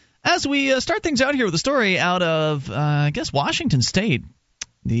 As we start things out here with a story out of, Washington State.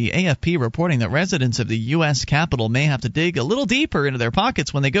 The AFP reporting that residents of the U.S. Capitol may have to dig a little deeper into their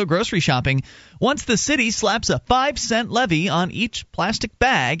pockets when they go grocery shopping once the city slaps a 5-cent levy on each plastic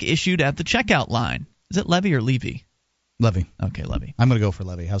bag issued at the checkout line. Is it levy or levy? Levy. Okay, levy. I'm going to go for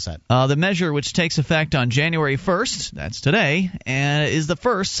levy. How's that? The measure, which takes effect on January 1st, that's today, and is the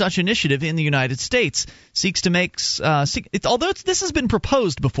first such initiative in the United States, seeks to make although this has been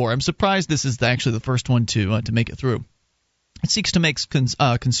proposed before, I'm surprised this is actually the first one to make it through. It seeks to make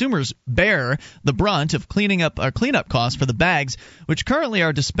consumers bear the brunt of cleanup costs for the bags, which currently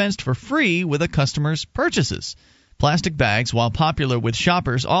are dispensed for free with a customer's purchases. Plastic bags, while popular with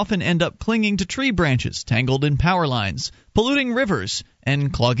shoppers, often end up clinging to tree branches, tangled in power lines, polluting rivers,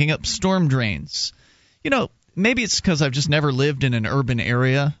 and clogging up storm drains. Maybe it's because I've just never lived in an urban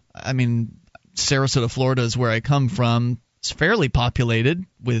area. I mean, Sarasota, Florida is where I come from. It's fairly populated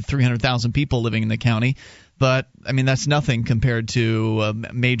with 300,000 people living in the county. But, I mean, that's nothing compared to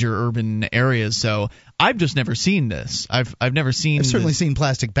major urban areas. So I've just never seen this. I've never seen. I've certainly seen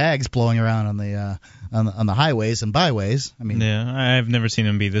plastic bags blowing around on the highways and byways. I mean, yeah, I've never seen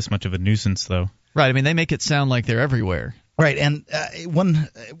them be this much of a nuisance, though. Right. I mean, they make it sound like they're everywhere. Right, and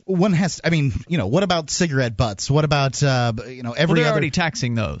one has. I mean, what about cigarette butts? What about every Well, they're already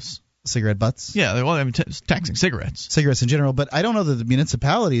taxing those. Cigarette butts? Yeah, taxing cigarettes. Cigarettes in general, but I don't know that the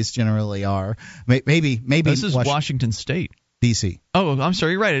municipalities generally are. Maybe this is Washington State. D.C. Oh, I'm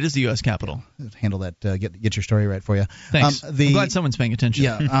sorry. You're right. It is the U.S. Capitol. Handle that. Get your story right for you. Thanks. I'm glad someone's paying attention.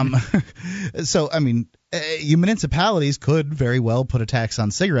 Yeah. So, I mean, municipalities could very well put a tax on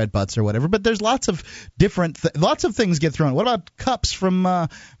cigarette butts or whatever, but there's lots of lots of things get thrown. What about cups from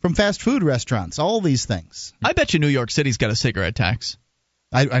fast food restaurants? All these things. I bet you New York City's got a cigarette tax.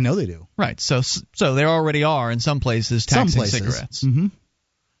 I know they do. Right. So there already are in some places taxing cigarettes. Mm-hmm.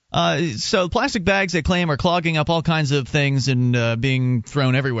 So plastic bags, they claim, are clogging up all kinds of things and being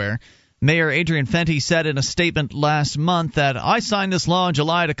thrown everywhere. Mayor Adrian Fenty said in a statement last month that I signed this law in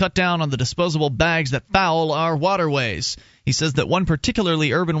July to cut down on the disposable bags that foul our waterways. He says that one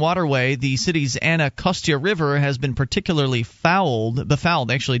particularly urban waterway, the city's Anacostia River, has been particularly befouled.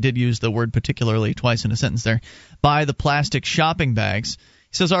 They actually did use the word particularly twice in a sentence there, by the plastic shopping bags.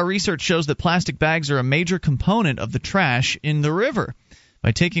 He says our research shows that plastic bags are a major component of the trash in the river.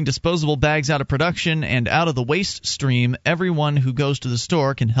 By taking disposable bags out of production and out of the waste stream, everyone who goes to the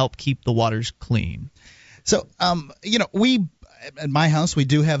store can help keep the waters clean. So, we at my house we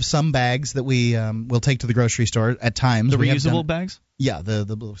do have some bags that we will take to the grocery store at times. The reusable bags? Yeah,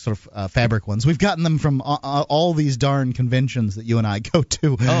 the sort of fabric ones. We've gotten them from all these darn conventions that you and I go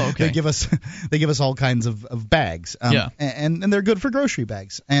to. Oh, okay. They give us all kinds of bags. And they're good for grocery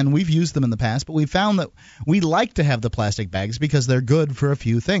bags. And we've used them in the past, but we found that we like to have the plastic bags because they're good for a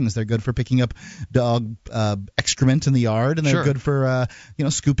few things. They're good for picking up dog excrement in the yard, and they're good for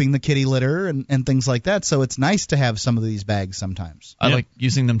scooping the kitty litter and things like that. So it's nice to have some of these bags sometimes. I like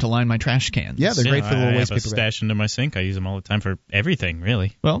using them to line my trash cans. Yeah, they're great for the little waste paper. I have a stash under my sink. I use them all the time for everything,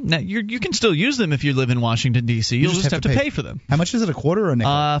 really. Well, now you can still use them if you live in Washington, D.C. You'll just have to pay for them. How much is it, a quarter or a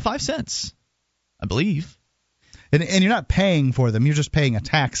nickel? 5 cents, I believe. And you're not paying for them. You're just paying a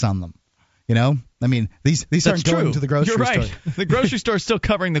tax on them. I mean, these aren't going to the grocery store. You're right. The grocery store is still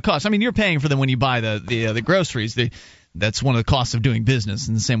covering the cost. I mean, you're paying for them when you buy the groceries. That's one of the costs of doing business,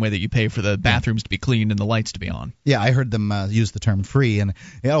 in the same way that you pay for the bathrooms to be cleaned and the lights to be on. Yeah, I heard them use the term free, and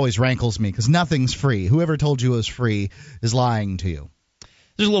it always rankles me because nothing's free. Whoever told you it was free is lying to you.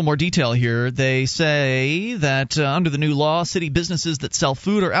 There's a little more detail here. They say that under the new law, city businesses that sell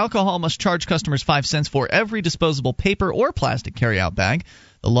food or alcohol must charge customers 5 cents for every disposable paper or plastic carry-out bag.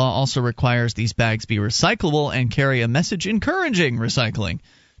 The law also requires these bags be recyclable and carry a message encouraging recycling.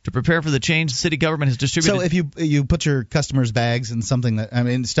 To prepare for the change, the city government has distributed... So if you put your customers' bags in stuff in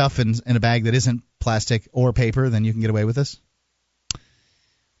a bag that isn't plastic or paper, then you can get away with this?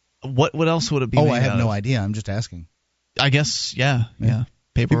 What else would it be made I have out no of? idea. I'm just asking. I guess, yeah.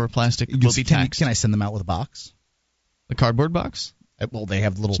 Paper or plastic will be taxed. Can I send them out with a box? A cardboard box? Well, they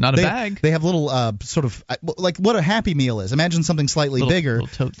have little... It's not a bag. They have little sort of... like what a Happy Meal is. Imagine something slightly bigger. Little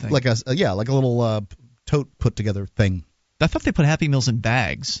tote thing. Like a little tote put-together thing. I thought they put Happy Meals in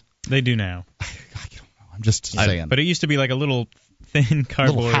bags. They do now. I don't know. I'm just saying. But it used to be like a little thin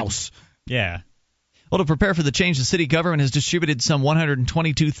cardboard... little house. Yeah. Well, to prepare for the change, the city government has distributed some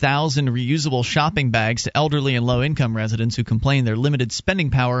 122,000 reusable shopping bags to elderly and low-income residents who complain their limited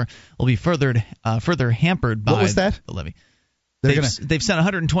spending power will be further hampered by the levy. They've sent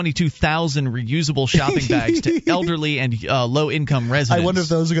 122,000 reusable shopping bags to elderly and low-income residents. I wonder if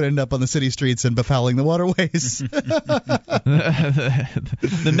those are going to end up on the city streets and befouling the waterways.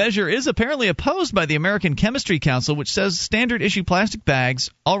 The measure is apparently opposed by the American Chemistry Council, which says standard-issue plastic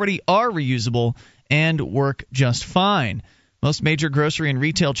bags already are reusable and work just fine. Most major grocery and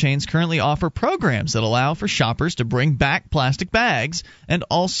retail chains currently offer programs that allow for shoppers to bring back plastic bags and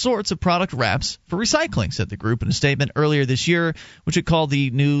all sorts of product wraps for recycling, said the group in a statement earlier this year, which it called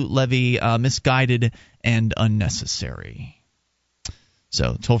the new levy misguided and unnecessary.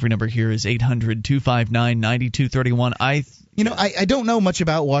 So the toll-free number here is 800-259-9231. I don't know much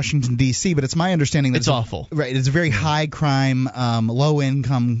about Washington, D.C., but it's my understanding that it's awful. Right, it's a very high-crime,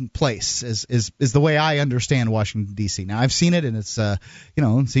 low-income place, is the way I understand Washington, D.C. Now, I've seen it, and it's, it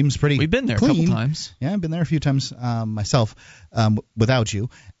seems pretty We've been there clean. A couple times. Yeah, I've been there a few times myself without you.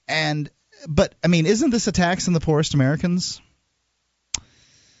 But, isn't this a tax on the poorest Americans?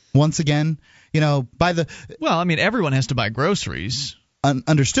 Once again, everyone has to buy groceries.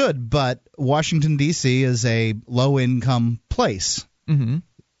 Understood, but Washington, D.C. is a low-income place. Mm-hmm.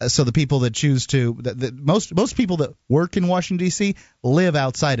 So the people that choose to most people that work in Washington, D.C. live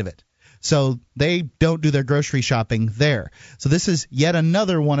outside of it. So they don't do their grocery shopping there. So this is yet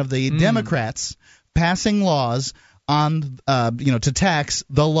another one of the Democrats passing laws on to tax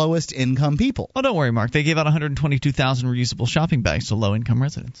the lowest income people. Oh, don't worry, Mark. They gave out 122,000 reusable shopping bags to low-income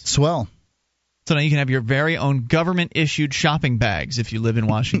residents. Swell. So now you can have your very own government-issued shopping bags if you live in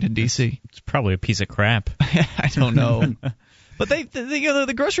Washington, D.C. It's probably a piece of crap. I don't know. But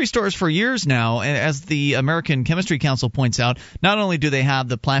the grocery stores for years now, as the American Chemistry Council points out, not only do they have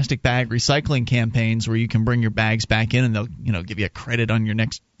the plastic bag recycling campaigns where you can bring your bags back in and they'll give you a credit on your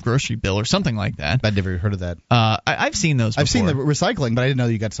next grocery bill or something like that. I've never heard of that. I've seen those before. I've seen the recycling, but I didn't know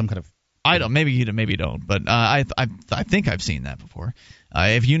you got some kind of... I don't. Maybe you don't. But I think I've seen that before.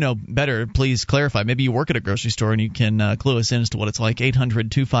 If you know better, please clarify. Maybe you work at a grocery store and you can clue us in as to what it's like.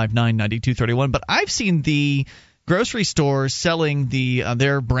 800-259-9231. But I've seen the grocery stores selling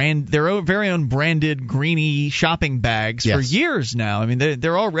their very own branded greeny shopping bags for years now. I mean,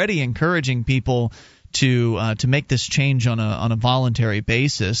 they're already encouraging people to make this change on a voluntary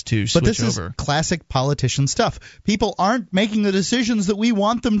basis to switch over. But this is classic politician stuff. People aren't making the decisions that we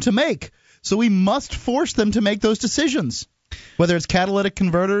want them to make, so we must force them to make those decisions. Whether it's catalytic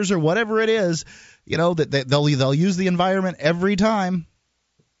converters or whatever it is, they'll use the environment every time.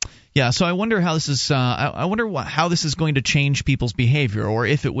 Yeah, so I wonder how this is. How this is going to change people's behavior, or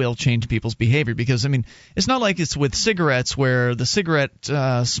if it will change people's behavior. Because I mean, it's not like it's with cigarettes where the cigarette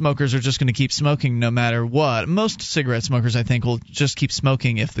smokers are just going to keep smoking no matter what. Most cigarette smokers, I think, will just keep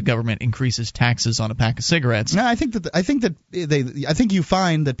smoking if the government increases taxes on a pack of cigarettes. No, I think you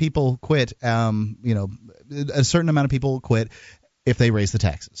find that people quit. A certain amount of people quit if they raise the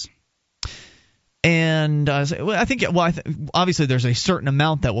taxes. And obviously there's a certain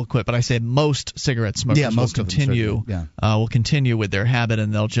amount that will quit, but I say most cigarette smokers will continue with their habit,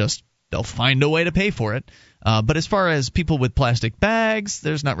 and they'll find a way to pay for it. But as far as people with plastic bags,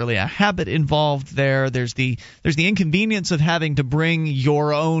 there's not really a habit involved there. There's the inconvenience of having to bring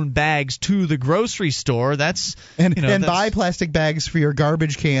your own bags to the grocery store. And buy plastic bags for your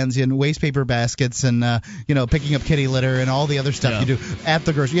garbage cans and waste paper baskets and picking up kitty litter and all the other stuff you do at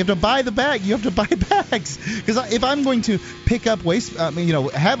the grocery. You have to buy the bag. You have to buy bags because if I'm going to pick up waste,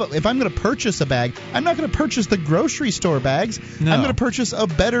 if I'm going to purchase a bag, I'm not going to purchase the grocery store bags. No. I'm going to purchase a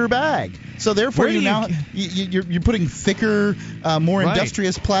better bag. So therefore, you're putting thicker, more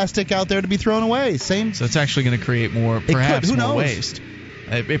industrious plastic out there to be thrown away. So it's actually going to create more waste.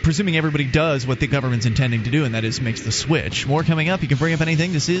 Presuming everybody does what the government's intending to do, and that is makes the switch. More coming up. You can bring up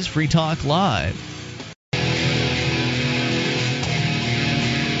anything. This is Free Talk Live.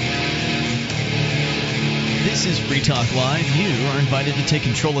 This is Free Talk Live. You are invited to take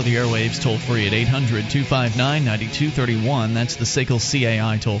control of the airwaves toll-free at 800-259-9231. That's the SACL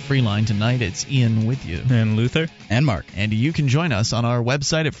CAI toll-free line. Tonight it's Ian with you. And Luther. And Mark. And you can join us on our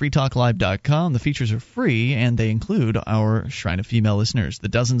website at freetalklive.com. The features are free, and they include our Shrine of Female Listeners. The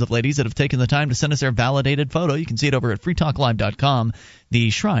dozens of ladies that have taken the time to send us their validated photo. You can see it over at freetalklive.com.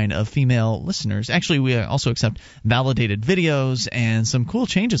 The Shrine of Female Listeners. Actually, we also accept validated videos, and some cool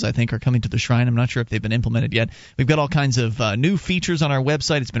changes, I think, are coming to the Shrine. I'm not sure if they've been implemented yet. We've got all kinds of new features on our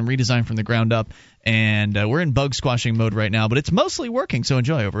website. It's been redesigned from the ground up, and we're in bug squashing mode right now, but it's mostly working, so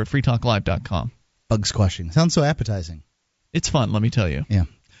enjoy over at freetalklive.com. Bug squashing. Sounds so appetizing. It's fun, let me tell you. Yeah.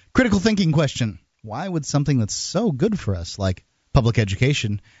 Critical thinking question. Why would something that's so good for us, like public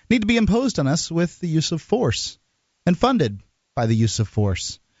education, need to be imposed on us with the use of force and funded by the use of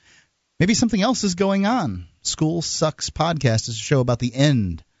force? Maybe something else is going on. School Sucks Podcast is a show about the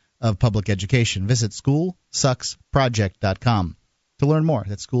end of public education. Visit schoolsucksproject.com to learn more.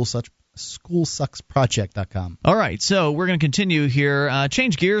 That's schoolsucksproject.com. All right, so we're going to continue here.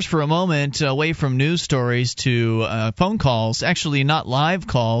 Change gears for a moment away from news stories to phone calls. Actually, not live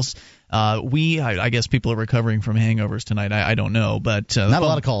calls. I guess people are recovering from hangovers tonight. I don't know, but not a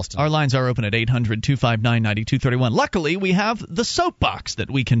lot of calls tonight. Our lines are open at 800-259-9231. Luckily, we have the soapbox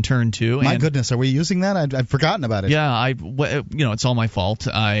that we can turn to. My goodness, are we using that? I've forgotten about it. Yeah, it's all my fault.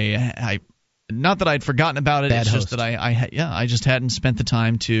 Not that I'd forgotten about it. Bad it's host. Just that I just hadn't spent the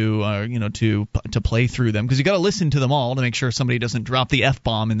time to play through them, because you got to listen to them all to make sure somebody doesn't drop the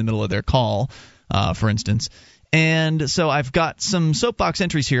F-bomb in the middle of their call, for instance. And so I've got some soapbox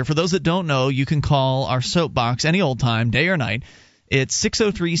entries here. For those that don't know, you can call our soapbox any old time, day or night. It's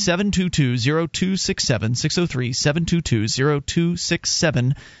 603-722-0267,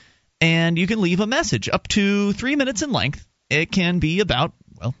 603-722-0267, and you can leave a message up to 3 minutes in length. It can be about,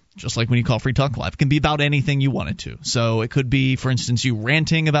 well, just like when you call Free Talk Live, it can be about anything you want it to. So it could be, for instance, you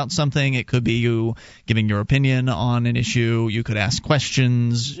ranting about something. It could be you giving your opinion on an issue. You could ask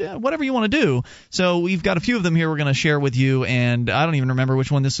questions, whatever you want to do. So we've got a few of them here we're going to share with you, and I don't even remember which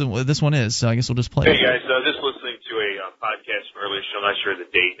one this one is, so I guess we'll just play it. Hey, guys, just listening to a podcast from earlier show. I'm not sure the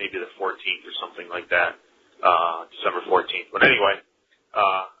date, maybe the 14th or something like that, December 14th. But anyway,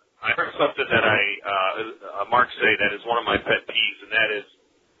 I heard something that Mark say that is one of my pet peeves, and that is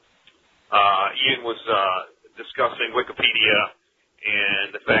Ian was discussing Wikipedia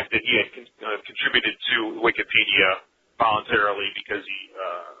and the fact that he had contributed to Wikipedia voluntarily because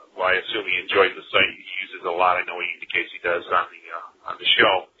I assume he enjoys the site. He uses a lot. I know he indicates he does on the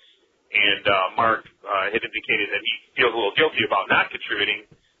show. And Mark had indicated that he feels a little guilty about not contributing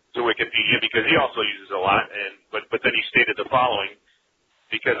to Wikipedia because he also uses a lot. But then he stated the following: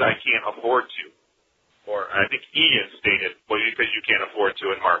 because I can't afford to. Or I think Ian stated, well, because you can't afford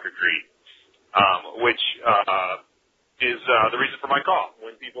to, and Mark agreed. Which is the reason for my call.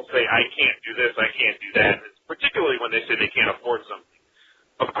 When people say, I can't do this, I can't do that, it's particularly when they say they can't afford something.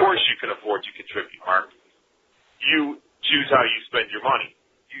 Of course you can afford to contribute, Mark. You choose how you spend your money.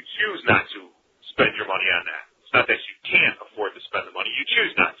 You choose not to spend your money on that. It's not that you can't afford to spend the money. You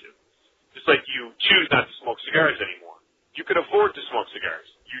choose not to. Just like you choose not to smoke cigars anymore. You can afford to smoke cigars.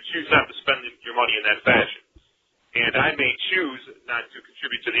 You choose not to spend your money in that fashion. And I may choose not to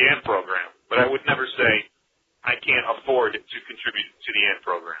contribute to the AND program, but I would never say I can't afford to contribute to the AND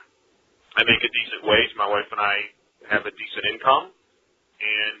program. I make a decent wage. My wife and I have a decent income,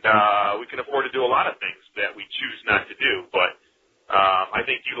 and we can afford to do a lot of things that we choose not to do. But I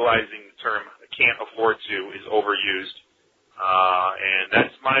think utilizing the term "can't afford to" is overused, and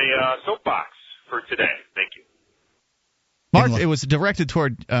that's my soapbox for today. Thank you. Mark, it was directed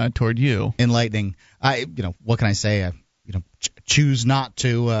toward you. Enlightening. What can I say? Choose not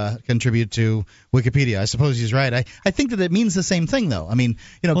to contribute to Wikipedia. I suppose he's right. I think that it means the same thing, though. I mean,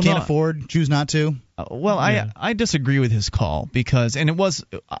 can't afford, choose not to. I disagree with his call because, and it was,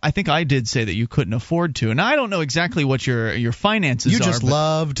 I think I did say that you couldn't afford to, and I don't know exactly what your finances are. You just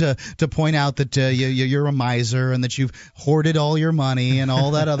love to point out that you're a miser and that you've hoarded all your money and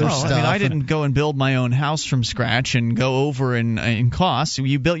all that other stuff. I mean, I didn't go and build my own house from scratch and go over in costs.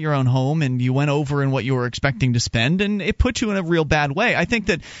 You built your own home and you went over in what you were expecting to spend, and it put you in a real bad way. I think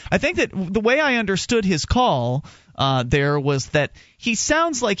that the way I understood his call there was that he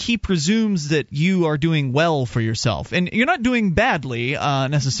sounds like he presumes that you are doing well for yourself. And you're not doing badly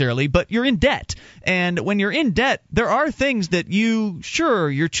necessarily, but you're in debt. And when you're in debt, there are things that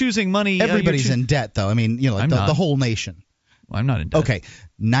you're choosing money. Everybody's in debt, though. I mean, the whole nation. Well, I'm not in debt. Okay,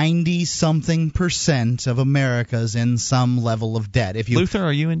 90-something% of America's in some level of debt. Luther,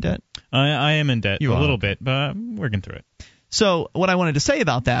 are you in debt? I am in debt a little bit, but I'm working through it. So what I wanted to say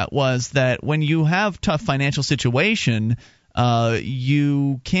about that was that when you have tough financial situation,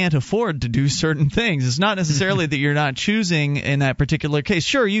 you can't afford to do certain things. It's not necessarily that you're not choosing in that particular case.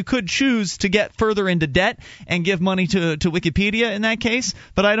 Sure, you could choose to get further into debt and give money to Wikipedia in that case,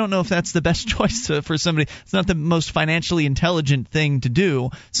 but I don't know if that's the best choice for somebody. It's not the most financially intelligent thing to do.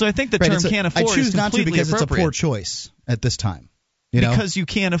 So I think the term "can't afford" I choose is not to because it's a poor choice at this time. Because you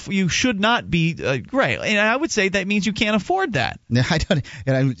can't, you should not be right, and I would say that means you can't afford that. I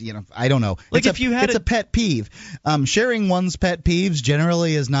don't know. Like it's a pet peeve. Sharing one's pet peeves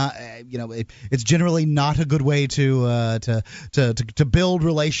generally is not, it's generally not a good way to build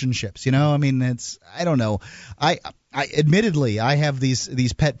relationships. I mean, I don't know. I admittedly I have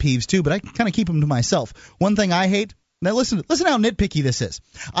these pet peeves too, but I kind of keep them to myself. One thing I hate. Now listen how nitpicky this is.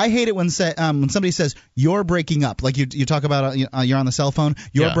 I hate it when somebody says you're breaking up, like you talk about you're on the cell phone,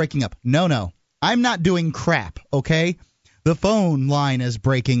 you're breaking up. No, I'm not doing crap. Okay, the phone line is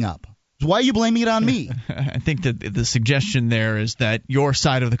breaking up. Why are you blaming it on me? I think that the suggestion there is that your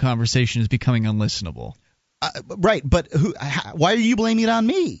side of the conversation is becoming unlistenable. Right, but why are you blaming it on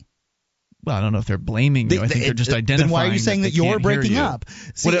me? Well, I don't know if they're blaming you. I think they're just identifying. Then why are you saying that you're breaking up?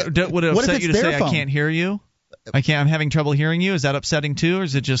 See, would it upset you to say I can't hear you? I'm having trouble hearing you. Is that upsetting too, or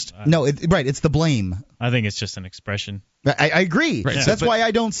is it just no? It's the blame. I think it's just an expression. I agree. Right, that's why I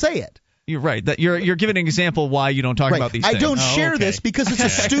don't say it. You're right. That you're giving an example why you don't talk about these things. I don't share this because it's a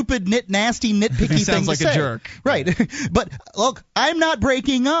stupid, nasty, nitpicky thing to say. Sounds like a jerk. Right. But look, I'm not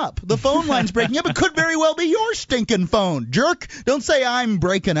breaking up. The phone line's breaking up. It could very well be your stinking phone, jerk. Don't say I'm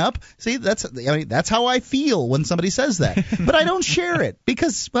breaking up. See, that's how I feel when somebody says that. But I don't share it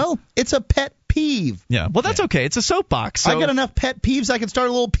because, well, it's a pet peeve. Yeah. Well, that's okay. It's a soapbox. So. I got enough pet peeves. I can start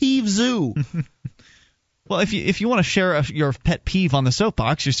a little peeve zoo. Well, if you want to share your pet peeve on the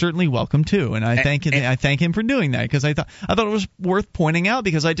soapbox, you're certainly welcome to, and I thank him for doing that because I thought it was worth pointing out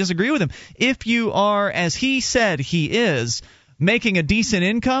because I disagree with him. If you are, as he said he is, making a decent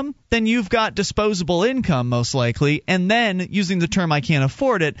income, then you've got disposable income most likely, and then using the term "I can't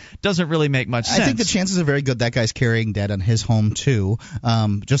afford it" doesn't really make much sense. I think the chances are very good that guy's carrying debt on his home too,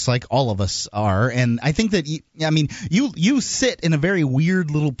 just like all of us are, and I think that you sit in a very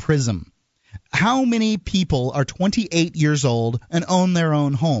weird little prism. How many people are 28 years old and own their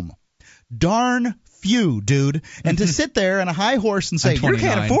own home? Darn few, dude. And to sit there on a high horse and say you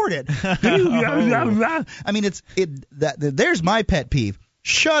can't afford it. I mean, there's my pet peeve.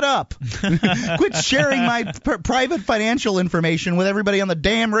 Shut up. Quit sharing my private financial information with everybody on the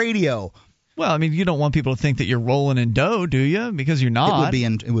damn radio. Well, I mean, you don't want people to think that you're rolling in dough, do you? Because you're not.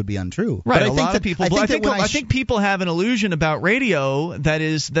 It would be untrue. Right. But I think people have an illusion about radio that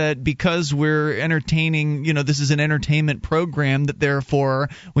is that because we're entertaining, this is an entertainment program that therefore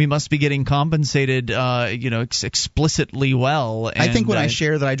we must be getting compensated, explicitly well. And I think when I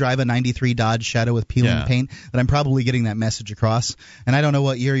share that I drive a '93 Dodge Shadow with peeling paint, that I'm probably getting that message across. And I don't know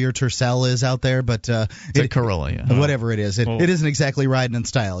what year your Tercel is out there, but it's a Corolla, yeah. Whatever it is, it isn't exactly riding in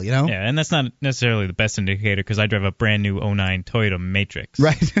style, Yeah, and that's not necessarily the best indicator because I drive a brand new 09 Toyota Matrix.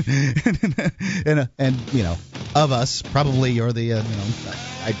 Right. and of us, probably you're the I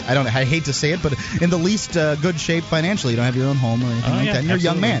hate to say it, but in the least good shape financially. You don't have your own home or anything like that. And you're a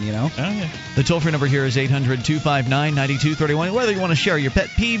young man, Oh, yeah. The toll-free number here is 800-259-9231. Whether you want to share your pet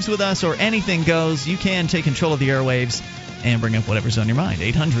peeves with us or anything goes, you can take control of the airwaves. and bring up whatever's on your mind.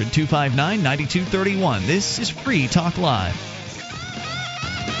 800-259-9231. This is Free Talk Live.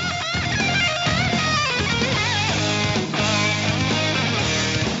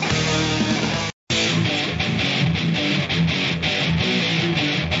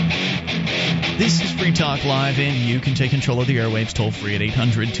 This is Free Talk Live, and you can take control of the airwaves toll-free at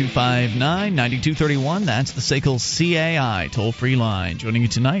 800-259-9231. That's the SACL CAI toll-free line. Joining you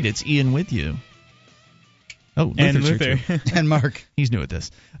tonight, it's Ian with you. Oh, Luther. And Mark. He's new at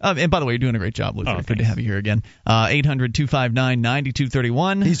this. And by the way, you're doing a great job, Luther. Good to have you here again.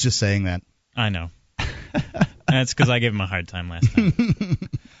 800-259-9231. He's just saying that. I know. That's because I gave him a hard time last time.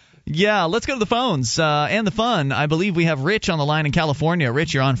 Yeah, let's go to the phones and the fun. I believe we have Rich on the line in California.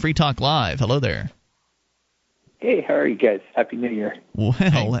 Rich, you're on Free Talk Live. Hello there. Hey, how are you guys? Happy New Year. Well,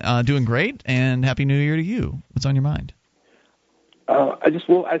 doing great, and Happy New Year to you. What's on your mind? I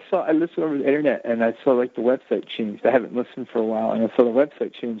listened over the internet, and I saw like the website changed. I haven't listened for a while, and I saw the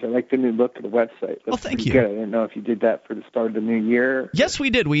website change. I like the new look of the website. Well, thank you. Good. I didn't know if you did that for the start of the new year. Yes, we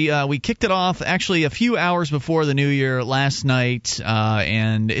did. We kicked it off actually a few hours before the new year last night,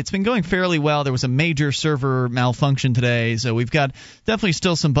 and it's been going fairly well. There was a major server malfunction today, so we've got definitely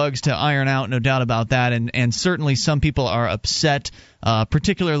still some bugs to iron out, no doubt about that, and certainly some people are upset.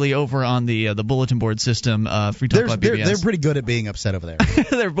 Particularly over on the bulletin board system, Free Talk Live BBS. They're pretty good at being upset over there.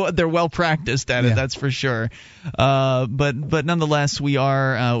 they're well practiced at it, that's for sure. But nonetheless,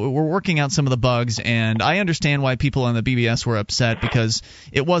 we're working out some of the bugs, and I understand why people on the BBS were upset because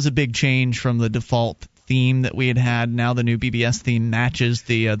it was a big change from the default theme that we had. Now the new BBS theme matches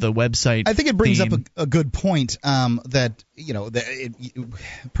the website. I think it brings theme. up a good point that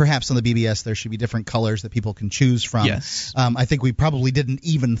perhaps on the BBS there should be different colors that people can choose from. Yes. I think we probably didn't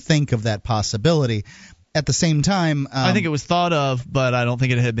even think of that possibility. At the same time, I think it was thought of, but I don't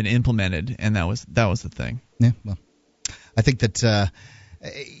think it had been implemented, and that was the thing. Yeah. Well, I think that.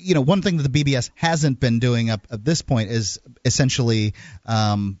 One thing that the BBS hasn't been doing up at this point is essentially,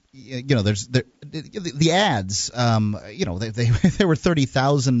 there's the ads. There were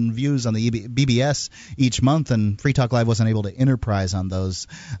 30,000 views on the BBS each month, and Free Talk Live wasn't able to enterprise on those.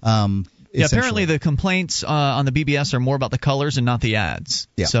 Yeah, apparently the complaints on the BBS are more about the colors and not the ads.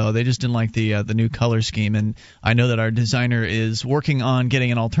 Yeah. So they just didn't like the new color scheme, and I know that our designer is working on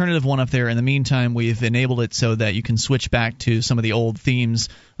getting an alternative one up there. In the meantime, we've enabled it so that you can switch back to some of the old themes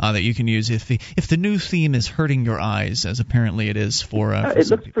that you can use if the new theme is hurting your eyes, as apparently it is for it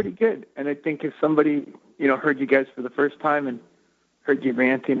looks pretty good, and I think if somebody heard you guys for the first time and heard you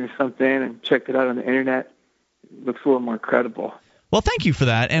ranting or something and checked it out on the internet, it looks a little more credible. Well, thank you for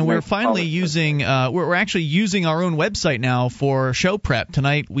that, and we're finally using we're actually using our own website now for show prep.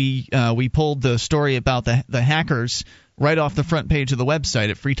 Tonight we pulled the story about the hackers right off the front page of the website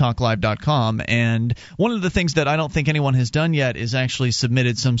at freetalklive.com, and one of the things that I don't think anyone has done yet is actually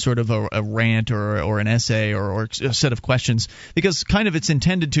submitted some sort of a rant or an essay or a set of questions, because kind of it's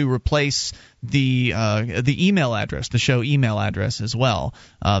intended to replace the email address, the show email address as well.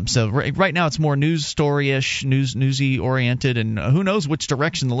 So right now it's more news story-ish, newsy oriented, and who knows which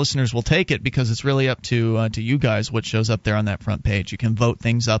direction the listeners will take it, because it's really up to you guys what shows up there on that front page. You can vote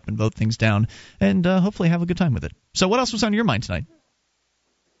things up and vote things down, and hopefully have a good time with it. So what else was on your mind tonight?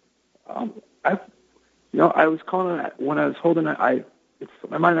 I was calling when I was holding it.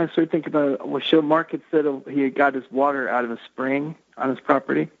 My mind. I started thinking about what show Mark had said he had got his water out of a spring on his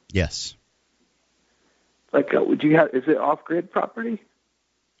property. Yes. Like, would you have? Is it off-grid property?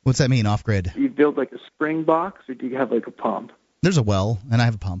 What's that mean, off-grid? Do you build like a spring box, or do you have like a pump? There's a well, and I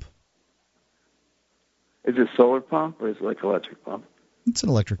have a pump. Is it a solar pump, or is it like an electric pump? It's an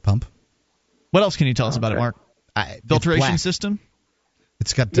electric pump. What else can you tell us about it, Mark? Filtration system?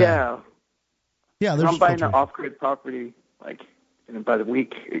 It's got yeah. There's I'm buying an off-grid property. Like, by the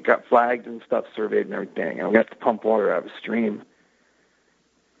week, it got flagged and stuff, surveyed and everything, and we have to pump water out of a stream.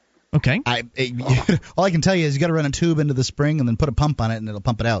 Okay. All I can tell you is you got to run a tube into the spring and then put a pump on it, and it'll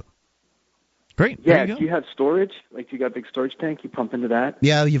pump it out. Great. Yeah. Do you have storage? Like, you got a big storage tank? You pump into that?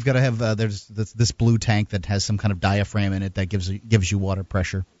 Yeah, you've got to have. There's this blue tank that has some kind of diaphragm in it that gives you water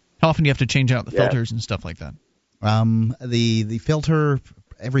pressure. How often do you have to change out the filters and stuff like that? The filter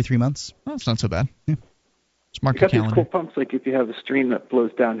every 3 months. Oh, that's not so bad. Yeah. Just mark your calendar. These cool pumps, like if you have a stream that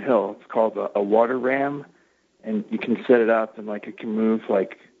flows downhill, it's called a water ram, and you can set it up and like it can move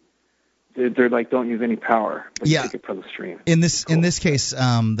like. They're like don't use any power. But take it from the stream. In this case,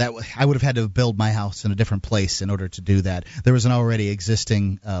 that I would have had to build my house in a different place in order to do that. There was an already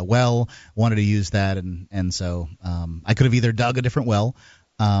existing well. Wanted to use that, and so I could have either dug a different well,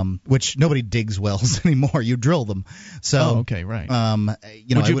 which nobody digs wells anymore. You drill them. So okay, right. Would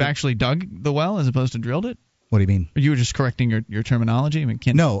you have actually dug the well as opposed to drilled it? What do you mean? You were just correcting your terminology? I mean,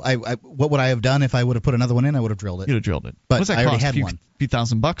 no, what would I have done if I would have put another one in? I would have drilled it. You'd have drilled it. But I already had one. A few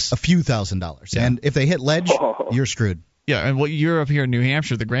 $1,000? A few $1,000. Yeah. And if they hit ledge, you're screwed. Yeah, and you're up here in New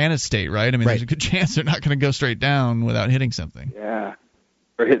Hampshire, the granite state, right? I mean, there's a good chance they're not going to go straight down without hitting something. Yeah,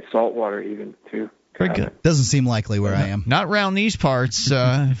 or hit salt water even, too. Very good. Doesn't seem likely where I am. Not around these parts.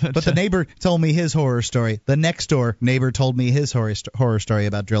 But the neighbor told me his horror story. The next door neighbor told me his horror story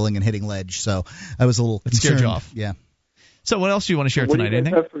about drilling and hitting ledge. So I was a little concerned. Scared you off. Yeah. So what else do you want to share tonight? What do you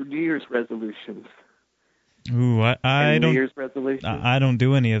guys have for New Year's resolutions? Ooh, I don't. New Year's resolutions? I don't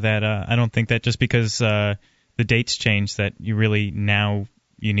do any of that. I don't think that just because the dates change that you really now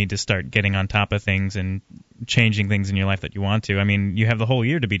you need to start getting on top of things and changing things in your life that you want to. I mean, you have the whole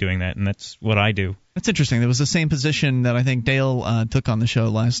year to be doing that, and that's what I do. That's interesting. There was the same position that I think Dale took on the show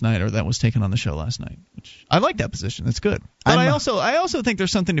last night, or that was taken on the show last night. Which I like that position. That's good. But I also think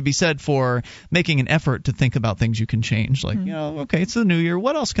there's something to be said for making an effort to think about things you can change. Like, okay, it's the new year.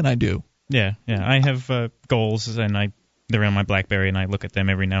 What else can I do? Yeah. I have goals, and they're on my BlackBerry, and I look at them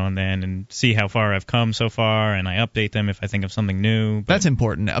every now and then and see how far I've come so far, and I update them if I think of something new. That's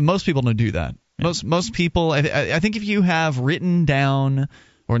important. Most people don't do that. Yeah. Most people, I think if you have written down,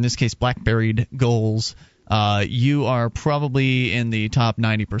 or in this case BlackBerried goals, you are probably in the top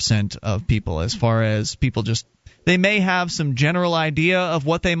 90% of people as far as people just they may have some general idea of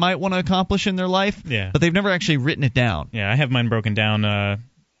what they might want to accomplish in their life, but they've never actually written it down. Yeah, I have mine broken down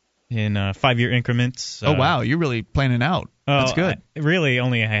in 5-year increments. Oh, wow. You're really planning out. That's good. Really,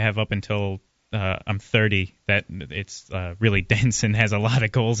 only I have up until I'm 30 that it's really dense and has a lot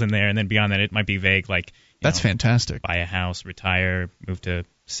of goals in there. And then beyond that, it might be vague, like that's fantastic. Buy a house, retire, move to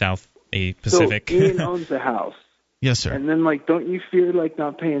South Pacific. So Ian owns a house. Yes, sir. And then, don't you fear,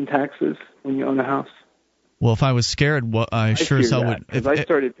 not paying taxes when you own a house? Well, if I was scared, I sure as hell would. Because I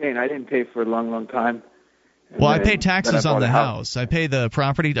started paying. I didn't pay for a long, long time. Well, I pay taxes on the house. I pay the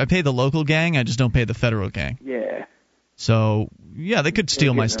property. I pay the local gang. I just don't pay the federal gang. Yeah. So, yeah, they could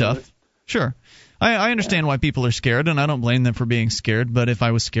steal my stuff. Sure. I understand why people are scared, and I don't blame them for being scared. But if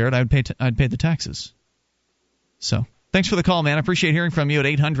I was scared, I'd pay the taxes. So, thanks for the call, man. I appreciate hearing from you at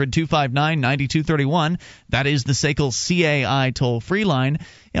 800-259-9231. That is the SACL CAI toll-free line.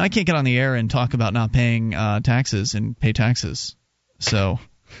 I can't get on the air and talk about not paying taxes and pay taxes. So,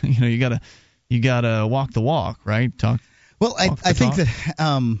 you gotta walk the walk, right? Well, I think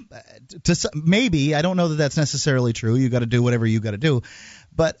that maybe I don't know that that's necessarily true. You got to do whatever you got to do,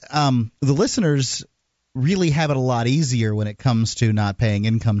 but the listeners really have it a lot easier when it comes to not paying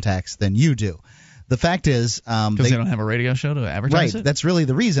income tax than you do. The fact is, because they don't have a radio show to advertise it. Right, that's really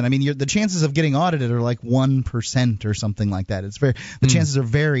the reason. I mean, the chances of getting audited are like 1% or something like that. The chances are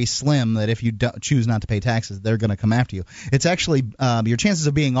very slim that if you choose not to pay taxes, they're going to come after you. It's actually your chances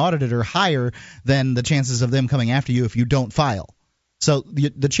of being audited are higher than the chances of them coming after you if you don't file. So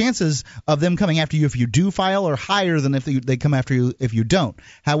the chances of them coming after you if you do file are higher than if they come after you if you don't.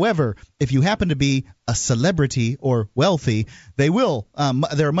 However, if you happen to be a celebrity or wealthy,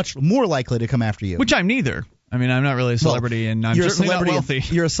 they're much more likely to come after you. Which I'm neither. I mean, I'm not really a celebrity, and I'm certainly not wealthy.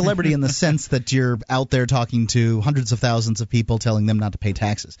 You're a celebrity in the sense that you're out there talking to hundreds of thousands of people telling them not to pay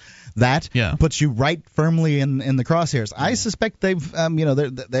taxes. That puts you right firmly in the crosshairs. I suspect they've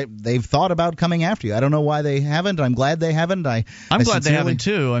thought about coming after you. I don't know why they haven't. I'm glad they haven't. I'm glad they haven't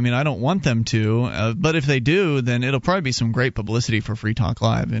too. I mean, I don't want them to, but if they do, then it'll probably be some great publicity for Free Talk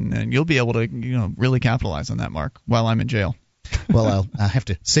Live, and you'll be able to really capitalize on that, Mark, while I'm in jail. Well, I'll have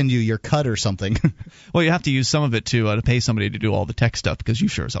to send you your cut or something. Well, you have to use some of it to pay somebody to do all the tech stuff because you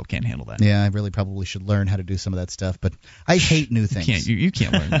sure as hell can't handle that. Yeah, I really probably should learn how to do some of that stuff, but I hate new things. You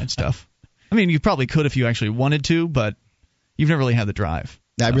can't learn that stuff. I mean, you probably could if you actually wanted to, but you've never really had the drive.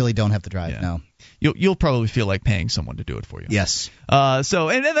 I really don't have the drive, no. You'll probably feel like paying someone to do it for you. Yes. And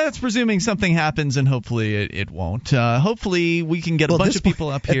that's presuming something happens, and hopefully it won't. Hopefully we can get a bunch of people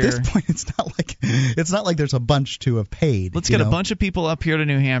up here. At this point, it's not like there's a bunch to have paid. Let's get a bunch of people up here to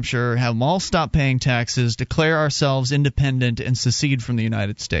New Hampshire, have them all stop paying taxes, declare ourselves independent, and secede from the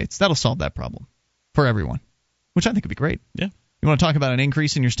United States. That'll solve that problem for everyone, which I think would be great. Yeah. You want to talk about an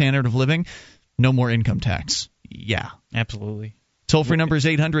increase in your standard of living? No more income tax. Yeah. Absolutely. Toll-free number is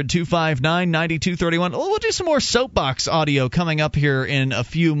 800-259-9231. We'll do some more soapbox audio coming up here in a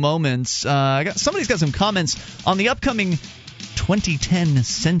few moments. Somebody's got some comments on the upcoming 2010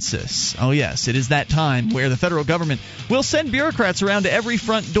 census. Oh, yes, it is that time where the federal government will send bureaucrats around to every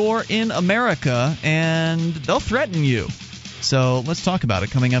front door in America, and they'll threaten you. So let's talk about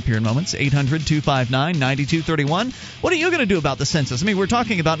it coming up here in moments. 800-259-9231. What are you going to do about the census? I mean, we're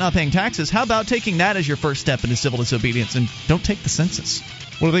talking about not paying taxes. How about taking that as your first step into civil disobedience and don't take the census?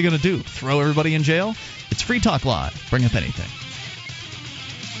 What are they going to do? Throw everybody in jail? It's Free Talk Live. Bring up anything.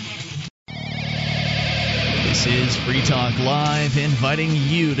 This is Free Talk Live, inviting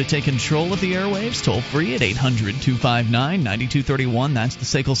you to take control of the airwaves, toll free at 800-259-9231. That's the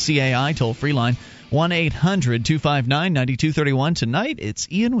SACL CAI toll free line. 1-800-259-9231. Tonight,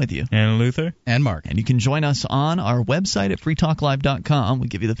 it's Ian with you. And Luther. And Mark. And you can join us on our website at freetalklive.com. We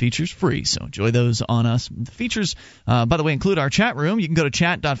give you the features free, so enjoy those on us. The features, by the way, include our chat room. You can go to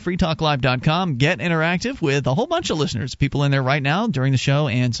chat.freetalklive.com, get interactive with a whole bunch of listeners, people in there right now during the show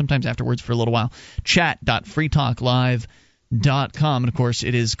and sometimes afterwards for a little while. Chat.freetalklive.com. And of course,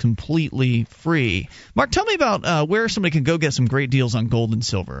 it is completely free. Mark, tell me about where somebody can go get some great deals on gold and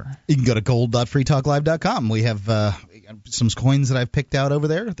silver. You can go to gold.freetalklive.com. We have some coins that I've picked out over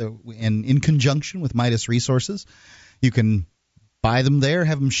there, and in conjunction with Midas Resources. You can buy them there,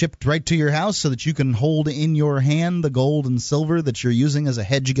 have them shipped right to your house so that you can hold in your hand the gold and silver that you're using as a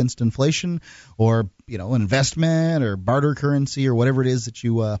hedge against inflation, or an investment or barter currency or whatever it is that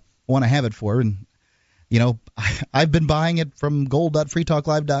you want to have it for. And I've been buying it from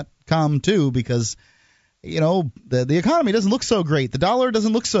gold.freetalklive.com too, because the economy doesn't look so great. The dollar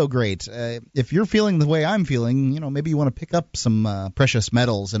doesn't look so great. If you're feeling the way I'm feeling, maybe you want to pick up some precious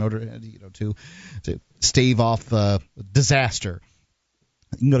metals in order to stave off disaster.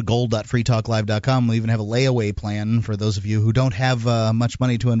 You can go to gold.freetalklive.com. We even have a layaway plan for those of you who don't have much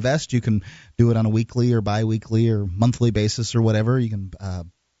money to invest. You can do it on a weekly or biweekly or monthly basis or whatever. You can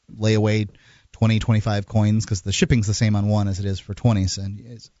lay away 20, 25 coins, because the shipping's the same on one as it is for 20. So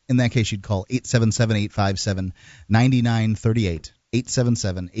in that case, you'd call 877-857-9938.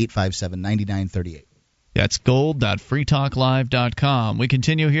 877-857-9938. That's gold.freetalklive.com. We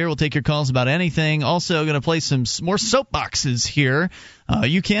continue here. We'll take your calls about anything. Also going to play some more soapboxes here.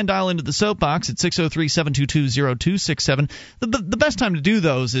 You can dial into the soapbox at 603-722-0267. The best time to do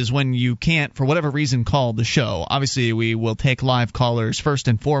those is when you can't, for whatever reason, call the show. Obviously, we will take live callers first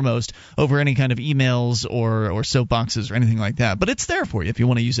and foremost over any kind of emails or soapboxes or anything like that. But it's there for you if you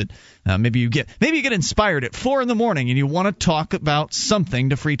want to use it. Maybe you get inspired at 4 in the morning and you want to talk about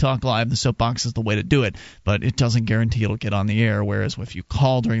something to Free Talk Live. The soapbox is the way to do it. But it doesn't guarantee it'll get on the air, whereas if you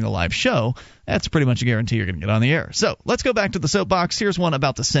call during the live show, that's pretty much a guarantee you're going to get on the air. So let's go back to the soapbox. Here's one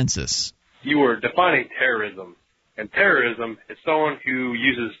about the census. You were defining terrorism, and terrorism is someone who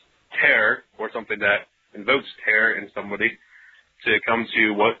uses terror, or something that invokes terror in somebody, to come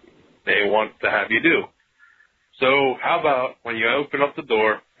to what they want to have you do. So how about when you open up the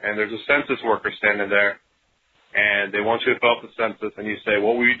door and there's a census worker standing there, and they want you to fill out the census, and you say,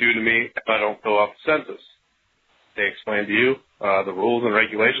 what will you do to me if I don't fill out the census? They explain to you the rules and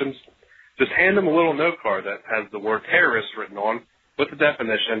regulations. Just hand them a little note card that has the word terrorist written on, with the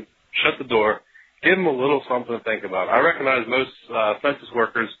definition, shut the door, give them a little something to think about. I recognize most census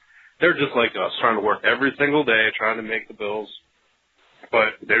workers, they're just like us, trying to work every single day, trying to make the bills,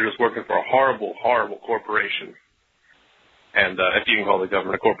 but they're just working for a horrible, horrible corporation. And if you can call the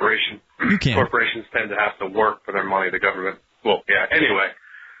government a corporation, corporations tend to have to work for their money, the government. Well, yeah, anyway.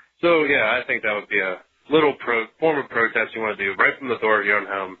 So, yeah, I think that would be a little form of protest you want to do right from the door of your own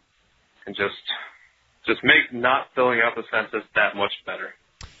home, and just make not filling out the census that much better.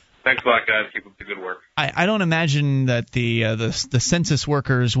 Thanks a lot, guys. Keep up the good work. I don't imagine that the census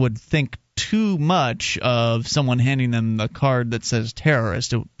workers would think too much of someone handing them the card that says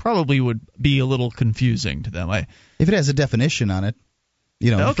terrorist. It probably would be a little confusing to them. If it has a definition on it.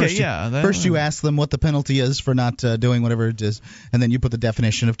 First you ask them what the penalty is for not doing whatever it is, and then you put the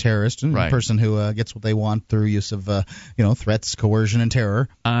definition of terrorist, and the person who gets what they want through use of threats, coercion, and terror.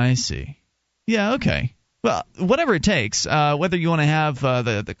 I see. Yeah, okay. Well, whatever it takes, whether you want to have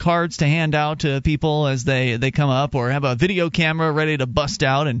the cards to hand out to people as they come up, or have a video camera ready to bust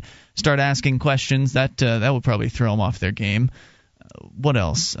out and start asking questions, that would probably throw them off their game. What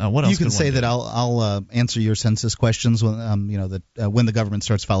else? What else? You can say that I'll answer your census questions when when the government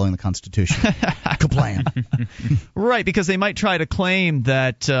starts following the Constitution. Kablam. Right, because they might try to claim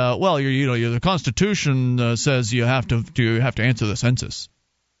that the Constitution says you have to answer the census.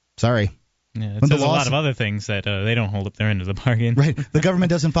 Sorry. Yeah, it says a lot of other things that they don't hold up their end of the bargain. Right. The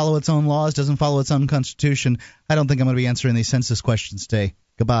government doesn't follow its own laws, doesn't follow its own Constitution. I don't think I'm going to be answering these census questions today.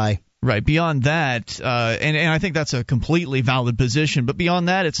 Goodbye. Right. Beyond that, and I think that's a completely valid position, but beyond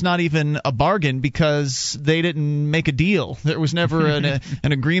that, it's not even a bargain because they didn't make a deal. There was never an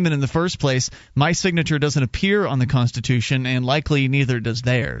agreement in the first place. My signature doesn't appear on the Constitution, and likely neither does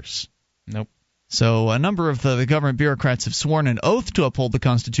theirs. Nope. So a number of the government bureaucrats have sworn an oath to uphold the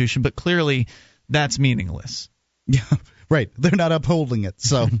Constitution, but clearly that's meaningless. Yeah, right. They're not upholding it.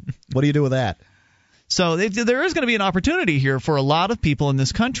 So what do you do with that? So there is going to be an opportunity here for a lot of people in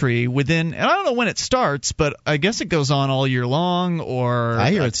this country and I don't know when it starts, but I guess it goes on all year long, or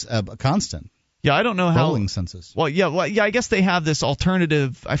I hear it's constant. Yeah, I don't know how. Rolling census. Well, I guess they have this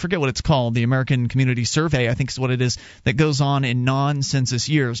alternative. I forget what it's called. The American Community Survey, I think is what it is, that goes on in non-census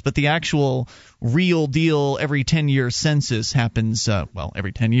years. But the actual real deal every 10-year census happens,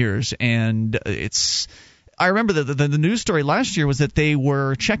 every 10 years, and it's. I remember the news story last year was that they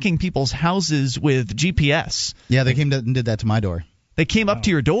were checking people's houses with GPS. Yeah, they came and did that to my door. They came up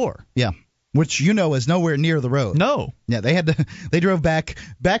to your door. Yeah. Which is nowhere near the road. No. Yeah, they drove back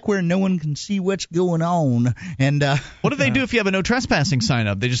where no one can see what's going on. And what do they do if you have a no trespassing sign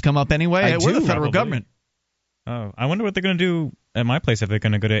up? They just come up anyway. We're the federal government. Oh, I wonder what they're going to do at my place. If they're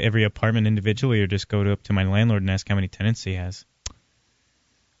going to go to every apartment individually, or just go up to my landlord and ask how many tenants he has.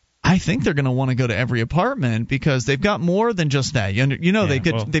 I think they're going to want to go to every apartment because they've got more than just that.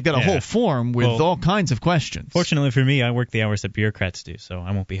 They've got a whole form with all kinds of questions. Fortunately for me, I work the hours that bureaucrats do, so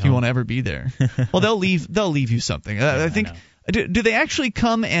I won't be home. You won't ever be there. Well, they'll leave you something. I think. Do they actually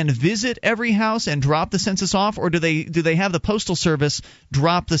come and visit every house and drop the census off, or do they have the Postal Service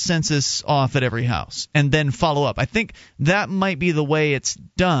drop the census off at every house and then follow up? I think that might be the way it's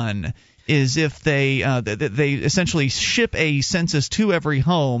done. Is if they essentially ship a census to every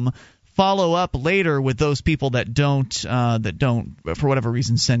home, follow up later with those people that don't for whatever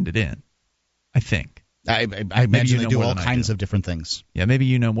reason send it in. I think. I imagine they do all kinds of different things. Yeah, maybe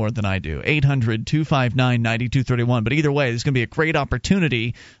you know more than I do. 800-259-9231. But either way, there's going to be a great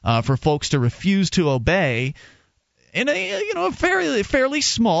opportunity for folks to refuse to obey in a fairly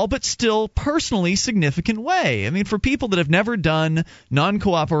small but still personally significant way. I mean, for people that have never done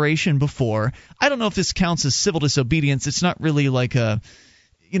non-cooperation before, I don't know if this counts as civil disobedience. It's not really like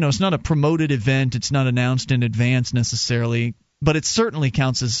it's not a promoted event. It's not announced in advance necessarily, but it certainly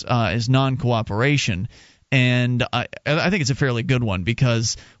counts as non-cooperation. And I think it's a fairly good one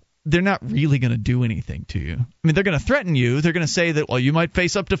because they're not really going to do anything to you. I mean, they're going to threaten you. They're going to say that, well, you might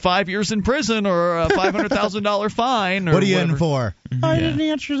face up to 5 years in prison or a $500,000 fine. Or what are you whatever. in for? I didn't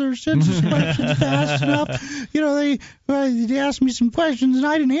answer their census questions fast enough. They asked me some questions and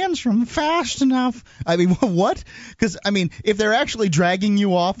I didn't answer them fast enough. I mean, what? Because, if they're actually dragging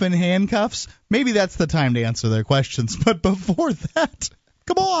you off in handcuffs, maybe that's the time to answer their questions. But before that...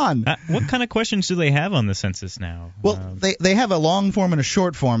 Come on. What kind of questions do they have on the census now? Well, they have a long form and a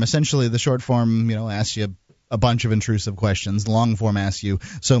short form. Essentially, the short form, asks you a bunch of intrusive questions. The long form asks you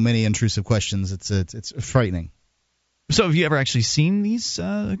so many intrusive questions. It's frightening. So, have you ever actually seen these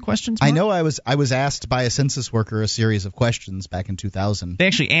questions, Mark? I know I was asked by a census worker a series of questions back in 2000. They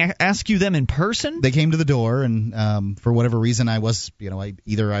actually ask you them in person? They came to the door, and for whatever reason, I was,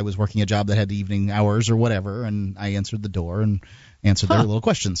 either I was working a job that had evening hours or whatever, and I answered the door and answered their little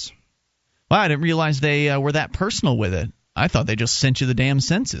questions. Well, I didn't realize they were that personal with it. I thought they just sent you the damn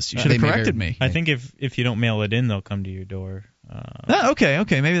census. You should have corrected me. I think if you don't mail it in, they'll come to your door.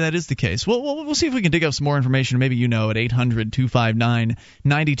 Okay, maybe that is the case. Well, we'll see if we can dig up some more information. Maybe at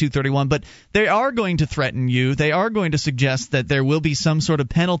 800-259-9231. But they are going to threaten you. They are going to suggest that there will be some sort of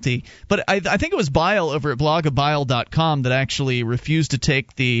penalty. But I think it was Bile over at blogofbile.com that actually refused to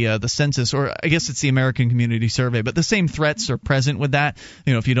take the census, or I guess it's the American Community Survey. But the same threats are present with that.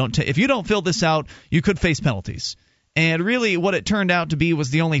 If you don't fill this out, you could face penalties. And really, what it turned out to be was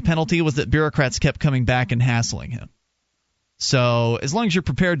the only penalty was that bureaucrats kept coming back and hassling him. So as long as you're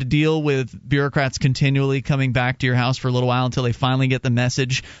prepared to deal with bureaucrats continually coming back to your house for a little while until they finally get the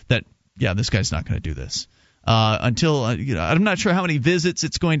message that, yeah, this guy's not going to do this. Until I'm not sure how many visits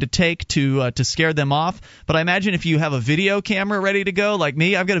it's going to take to scare them off, but I imagine if you have a video camera ready to go, like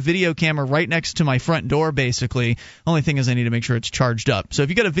me, I've got a video camera right next to my front door, basically. Only thing is I need to make sure it's charged up. So if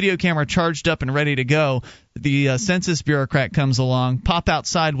you got a video camera charged up and ready to go, the census bureaucrat comes along, pop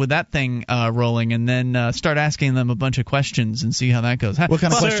outside with that thing rolling, and then start asking them a bunch of questions and see how that goes. What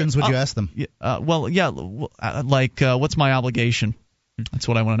kind of questions would you ask them? What's my obligation? That's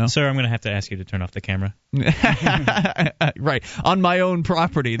what I want to know. Sir, I'm going to have to ask you to turn off the camera. Right. On my own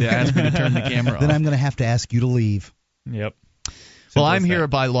property, they ask me to turn the camera off. Then I'm going to have to ask you to leave. Yep. Well, I'm here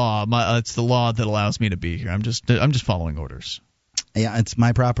by law. It's the law that allows me to be here. I'm just following orders. Yeah, it's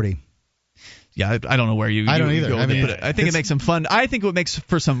my property. Yeah, I don't know where you. I don't either. Go I think it makes some fun. I think it makes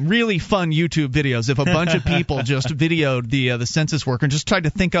for some really fun YouTube videos if a bunch of people just videoed the census worker and just tried to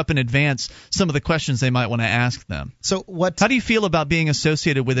think up in advance some of the questions they might want to ask them. So what? How do you feel about being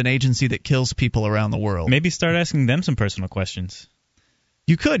associated with an agency that kills people around the world? Maybe start asking them some personal questions.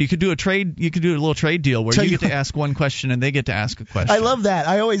 You could do a trade. You could do a little trade deal where you get to ask one question and they get to ask a question. I love that.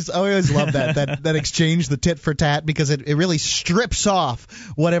 I always love that exchange, the tit for tat, because it really strips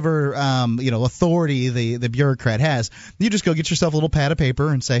off whatever authority the bureaucrat has. You just go get yourself a little pad of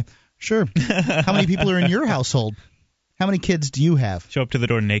paper and say, sure. How many people are in your household? How many kids do you have? Show up to the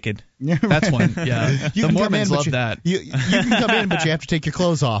door naked. Yeah, right. That's one. Yeah, the Mormons love that. You can come in, but you have to take your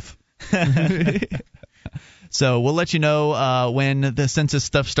clothes off. So we'll let you know when the census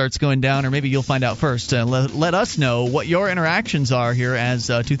stuff starts going down, or maybe you'll find out first. Let us know what your interactions are here as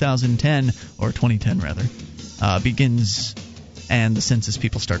 2010, or 2010 rather, begins and the census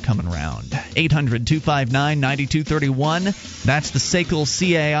people start coming around. 800-259-9231. That's the SACL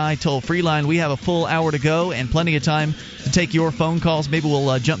CAI toll-free line. We have a full hour to go and plenty of time to take your phone calls. Maybe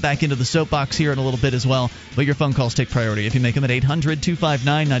we'll jump back into the soapbox here in a little bit as well, but your phone calls take priority if you make them at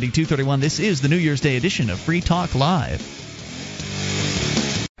 800-259-9231. This is the New Year's Day edition of Free Talk Live.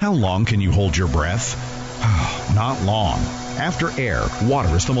 How long can you hold your breath? Not long. After air,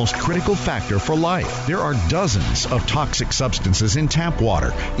 water is the most critical factor for life. There are dozens of toxic substances in tap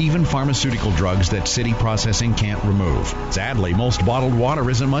water, even pharmaceutical drugs that city processing can't remove. Sadly, most bottled water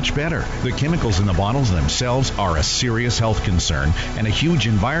isn't much better. The chemicals in the bottles themselves are a serious health concern and a huge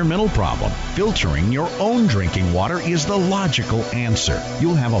environmental problem. Filtering your own drinking water is the logical answer.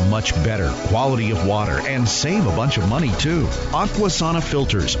 You'll have a much better quality of water and save a bunch of money too. Aquasana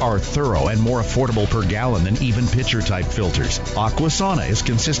filters are thorough and more affordable per gallon than even pitcher-type filters. Aquasana is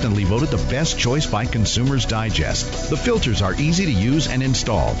consistently voted the best choice by Consumers Digest. The filters are easy to use and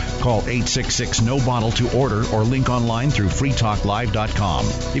install. Call 866-NO-BOTTLE to order or link online through freetalklive.com.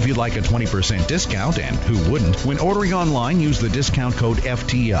 If you'd like a 20% discount, and who wouldn't, when ordering online, use the discount code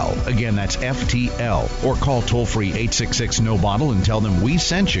FTL. Again, that's FTL. Or call toll-free 866-NO-BOTTLE and tell them we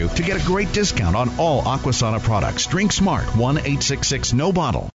sent you to get a great discount on all Aquasana products. Drink smart.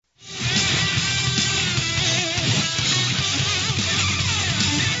 1-866-NO-BOTTLE.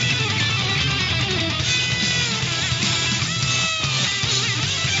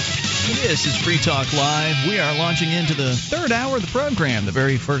 This is Free Talk Live. We are launching into the third hour of the program, the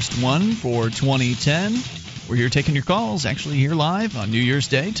very first one for 2010. We're here taking your calls, actually here live on New Year's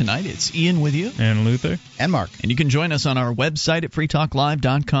Day. Tonight it's Ian with you. And Luther. And Mark. And you can join us on our website at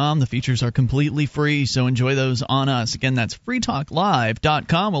freetalklive.com. The features are completely free, so enjoy those on us. Again, that's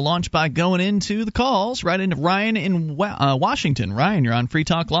freetalklive.com. We'll launch by going into the calls right into Ryan in Washington. Ryan, you're on Free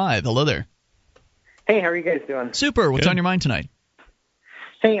Talk Live. Hello there. Hey, how are you guys doing? Super. What's on your mind tonight?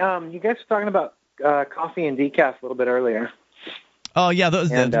 Hey, you guys were talking about coffee and decaf a little bit earlier. Oh, yeah.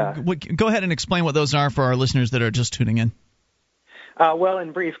 Go ahead and explain what those are for our listeners that are just tuning in. Well,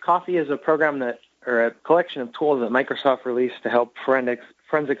 in brief, coffee is a program or a collection of tools that Microsoft released to help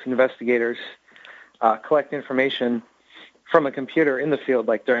forensics investigators collect information from a computer in the field,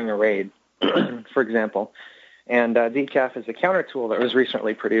 like during a raid, for example. And decaf is a counter tool that was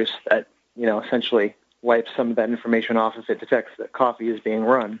recently produced that, essentially wipe some of that information off if it detects that coffee is being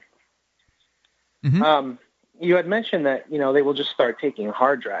run. Mm-hmm. You had mentioned that, they will just start taking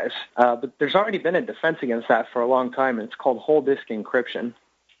hard drives, but there's already been a defense against that for a long time, and it's called whole disk encryption.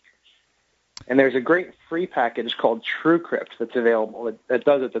 And there's a great free package called TrueCrypt that's available that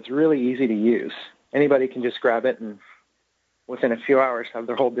does it, that's really easy to use. Anybody can just grab it and within a few hours have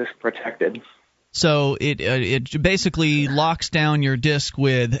their whole disk protected. So it basically locks down your disk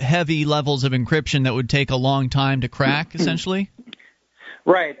with heavy levels of encryption that would take a long time to crack, essentially?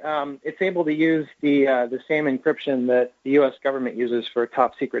 Right. It's able to use the same encryption that the U.S. government uses for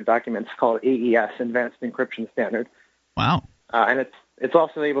top secret documents called AES, Advanced Encryption Standard. Wow. And it's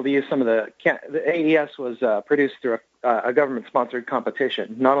also able to use some of the AES was produced through a government-sponsored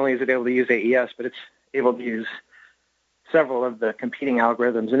competition. Not only is it able to use AES, but it's able to use several of the competing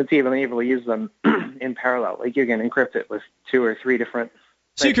algorithms, and it's even able to use them in parallel. Like you can encrypt it with 2 or 3 different.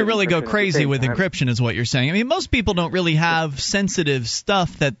 So you could really go crazy with encryption is what you're saying. I mean, most people don't really have sensitive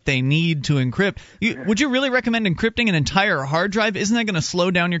stuff that they need to encrypt. Would you really recommend encrypting an entire hard drive? Isn't that going to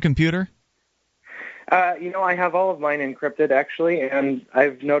slow down your computer? I have all of mine encrypted, actually, and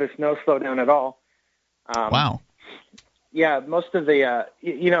I've noticed no slowdown at all. Wow. Yeah, most of the,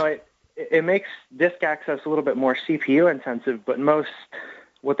 it makes disk access a little bit more CPU intensive, but most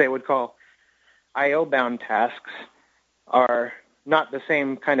what they would call I/O-bound tasks are not the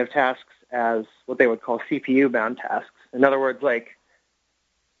same kind of tasks as what they would call CPU-bound tasks. In other words, like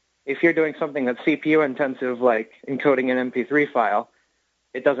if you're doing something that's CPU intensive, like encoding an MP3 file,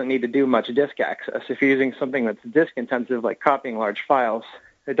 it doesn't need to do much disk access. If you're using something that's disk intensive, like copying large files,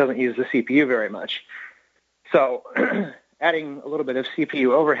 it doesn't use the CPU very much. So adding a little bit of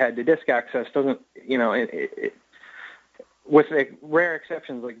CPU overhead to disk access doesn't, with rare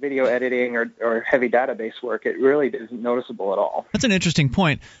exceptions like video editing or heavy database work, it really isn't noticeable at all. That's an interesting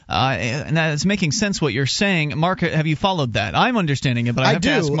point, and that's making sense what you're saying. Mark, have you followed that? I'm understanding it, but I have to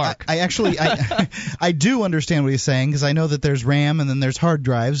ask Mark. I do understand what he's saying, because I know that there's RAM and then there's hard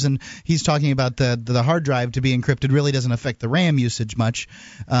drives, and he's talking about the hard drive to be encrypted really doesn't affect the RAM usage much.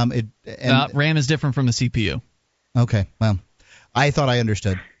 RAM is different from the CPU. Okay, well, I thought I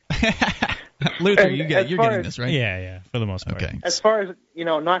understood. Luther, you're getting this, right? Yeah, for the most part. Okay. As far as,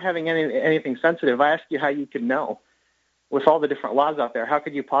 not having anything sensitive, I asked you how you could know. With all the different laws out there, how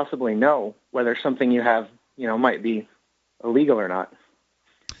could you possibly know whether something you have, might be illegal or not?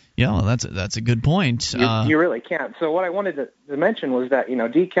 Yeah, well, that's a good point. You really can't. So what I wanted to mention was that,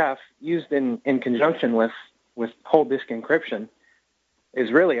 decaf used in conjunction with whole disk encryption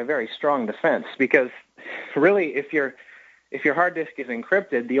is really a very strong defense, because really if your hard disk is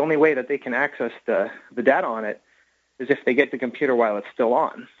encrypted, the only way that they can access the data on it is if they get the computer while it's still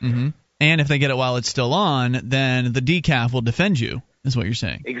on. Mm-hmm. And if they get it while it's still on, then the decaf will defend you, is what you're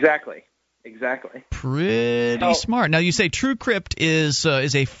saying. Exactly. Pretty smart. Now, you say TrueCrypt is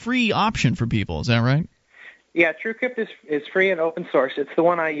a free option for people. Is that right? Yeah, TrueCrypt is free and open source. It's the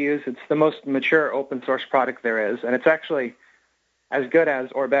one I use. It's the most mature open source product there is, and it's actually as good as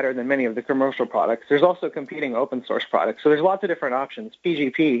or better than many of the commercial products. There's also competing open source products. So there's lots of different options.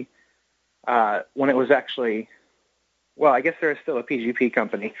 PGP, when it was actually, well, I guess there is still a PGP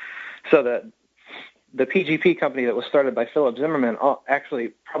company. So the PGP company that was started by Philip Zimmermann actually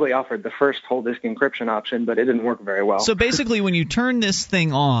probably offered the first whole disk encryption option, but it didn't work very well. So basically, when you turn this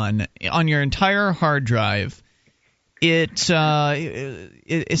thing on your entire hard drive, it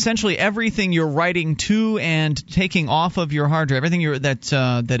essentially everything you're writing to and taking off of your hard drive, everything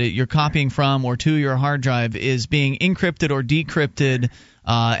you're copying from or to your hard drive is being encrypted or decrypted.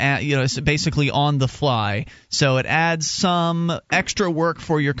 It's basically on the fly. So it adds some extra work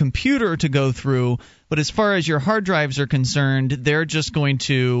for your computer to go through. But as far as your hard drives are concerned, they're just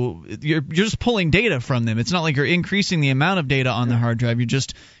you're just pulling data from them. It's not like you're increasing the amount of data on the hard drive. You're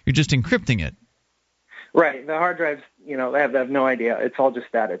just encrypting it. Right. The hard drives, they have no idea. It's all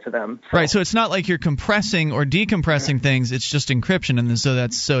just data to them. So. Right. So it's not like you're compressing or decompressing things. It's just encryption, and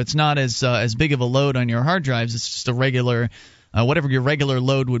so it's not as big of a load on your hard drives. It's just a regular, whatever your regular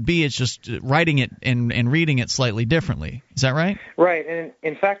load would be. It's just writing it and reading it slightly differently. Is that right? Right. And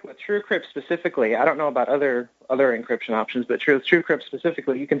in fact, with TrueCrypt specifically, I don't know about other encryption options, but TrueCrypt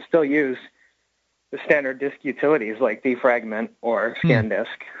specifically, you can still use the standard disk utilities like defragment or ScanDisk.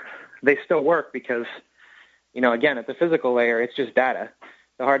 They still work because, again, at the physical layer, it's just data.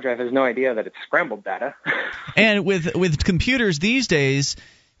 The hard drive has no idea that it's scrambled data. And with computers these days,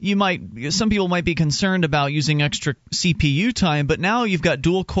 some people might be concerned about using extra CPU time, but now you've got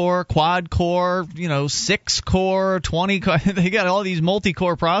dual core, quad core, 6 core, 20 core. They got all these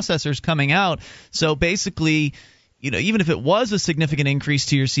multi-core processors coming out. So basically, even if it was a significant increase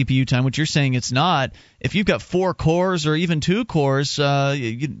to your CPU time, which you're saying it's not, if you've got 4 cores or even 2 cores,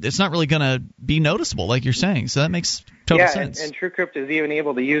 it's not really going to be noticeable, like you're saying. So that makes total sense. Yeah, and TrueCrypt is even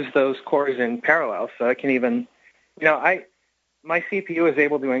able to use those cores in parallel, so it can even, my CPU is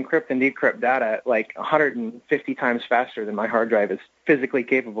able to encrypt and decrypt data like 150 times faster than my hard drive is physically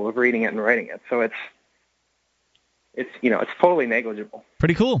capable of reading it and writing it. So it's totally negligible.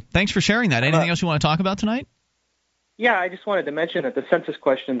 Pretty cool. Thanks for sharing that. Anything else you want to talk about tonight? Yeah, I just wanted to mention that the census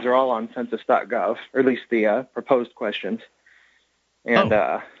questions are all on census.gov, or at least the proposed questions. And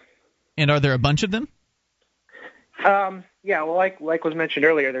and are there a bunch of them? Yeah, well, like was mentioned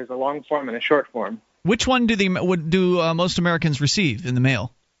earlier, there's a long form and a short form. Which one do most Americans receive in the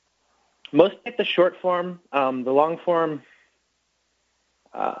mail? Most get the short form. The long form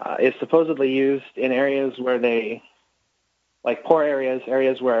is supposedly used in areas where like poor areas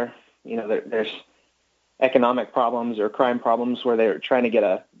where there's economic problems or crime problems, where they're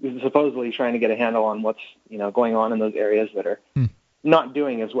supposedly trying to get a handle on what's going on in those areas that are not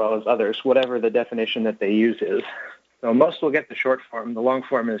doing as well as others, whatever the definition that they use is. So most will get the short form. The long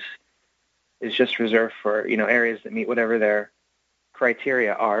form is just reserved for areas that meet whatever their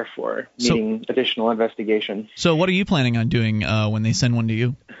criteria are for meeting additional investigation. So what are you planning on doing when they send one to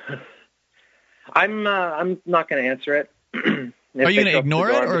you? I'm not going to answer it. Are you going to ignore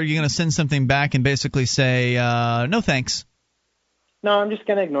it, or are you going to send something back and basically say no thanks? No, I'm just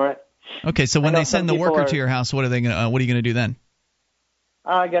going to ignore it. Okay, so when they send the worker to your house, what are you going to do then?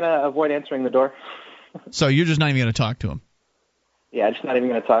 I'm going to avoid answering the door. So you're just not even going to talk to them? Yeah, just not even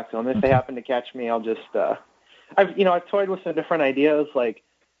going to talk to them. If they happen to catch me, I'll just I've toyed with some different ideas, like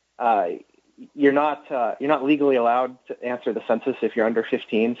you're not legally allowed to answer the census if you're under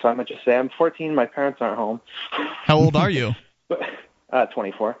 15. So I'm gonna just say I'm 14. My parents aren't home. How old are you?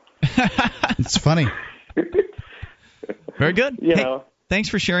 24. It's funny. Very good. You hey, know. Thanks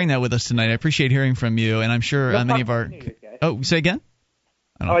for sharing that with us tonight. I appreciate hearing from you, and I'm sure many of our. Oh, say again.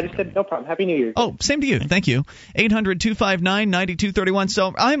 I just said no problem. Happy New Year. Oh, same to you. Thank you. 800-259-9231.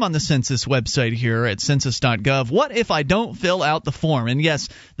 So I'm on the census website here at census.gov. What if I don't fill out the form? And yes,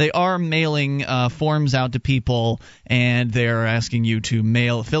 they are mailing forms out to people, and they're asking you to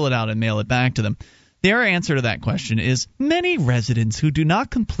fill it out and mail it back to them. Their answer to that question is many residents who do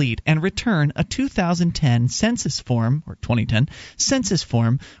not complete and return a 2010 census form or 2010 census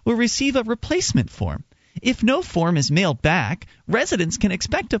form will receive a replacement form. If no form is mailed back, residents can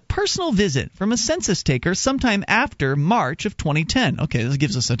expect a personal visit from a census taker sometime after March of 2010. Okay, this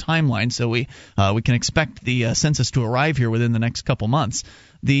gives us a timeline, so we can expect the census to arrive here within the next couple months.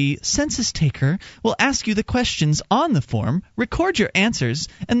 The census taker will ask you the questions on the form, record your answers,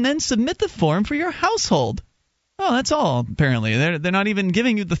 and then submit the form for your household. Oh, that's all, apparently. They're not even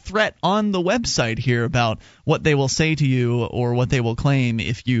giving you the threat on the website here about what they will say to you or what they will claim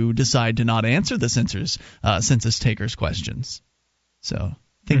if you decide to not answer the census taker's questions. So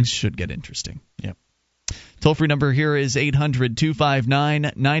things should get interesting. Yep. Toll-free number here is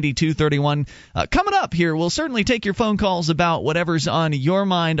 800-259-9231. Coming up here, we'll certainly take your phone calls about whatever's on your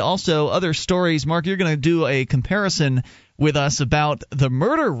mind. Also, other stories. Mark, you're going to do a comparison with us about the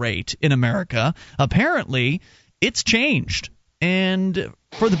murder rate in America. Apparently, it's changed, and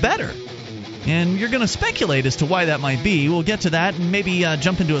for the better. And you're going to speculate as to why that might be. We'll get to that and maybe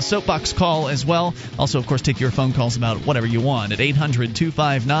jump into a soapbox call as well. Also, of course, take your phone calls about whatever you want at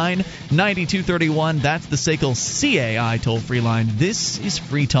 800-259-9231. That's the SACL CAI toll-free line. This is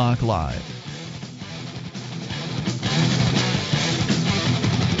Free Talk Live.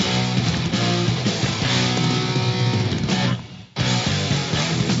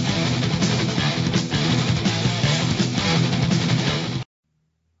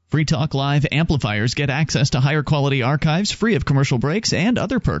 Free Talk Live amplifiers get access to higher quality archives free of commercial breaks and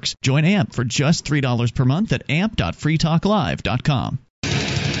other perks. Join AMP for just $3 per month at amp.freetalklive.com.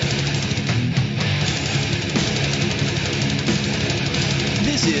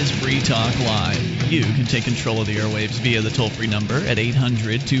 This is Free Talk Live. You can take control of the airwaves via the toll-free number at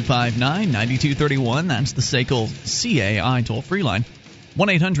 800-259-9231. That's the SACL CAI toll-free line.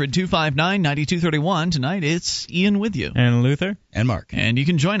 1-800-259-9231. Tonight, it's Ian with you. And Luther. And Mark. And you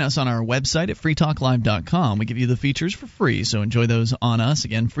can join us on our website at freetalklive.com. We give you the features for free, so enjoy those on us.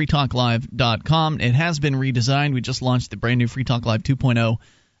 Again, freetalklive.com. It has been redesigned. We just launched the brand new Free Talk Live 2.0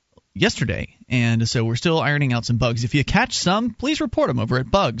 yesterday, and so we're still ironing out some bugs. If you catch some, please report them over at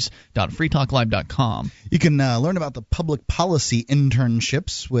bugs.freetalklive.com. You can learn about the public policy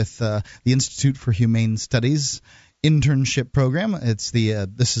internships with the Institute for Humane Studies internship program. It's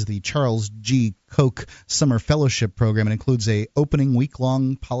this is the Charles G. Koch Summer Fellowship Program. It includes a opening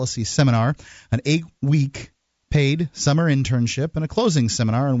week-long policy seminar, an 8-week paid summer internship, and a closing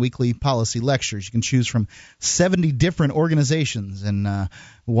seminar and weekly policy lectures. You can choose from 70 different organizations in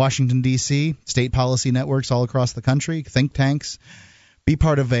Washington, D.C., state policy networks all across the country, think tanks. Be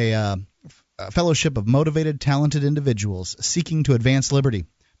part of a fellowship of motivated, talented individuals seeking to advance liberty. The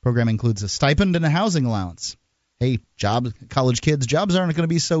program includes a stipend and a housing allowance. Hey, college kids, jobs aren't going to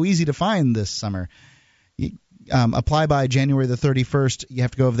be so easy to find this summer. Apply by January the 31st. You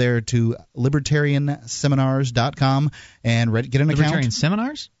have to go over there to libertarianseminars.com and get an account. Libertarian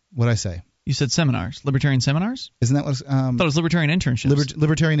seminars? What did I say? You said seminars. Libertarian seminars? Isn't that what I thought it was libertarian internships.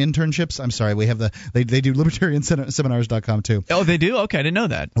 Libertarian internships? I'm sorry. We have they do libertarianseminars.com too. Oh, they do? Okay, I didn't know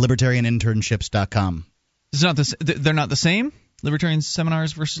that. Libertarianinternships.com. They're not the same? Libertarian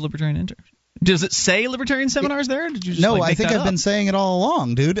seminars versus libertarian internships? Does it say libertarian seminars there? Did you just no, I think I've been saying it all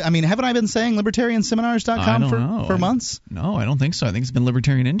along, dude. I mean, haven't I been saying libertarianseminars.com for months? No, I don't think so. I think it's been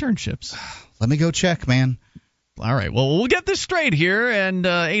libertarian internships. Let me go check, man. All right. Well, we'll get this straight here. And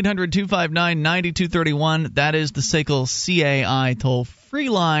 800-259-9231. That is the SACL CAI toll-free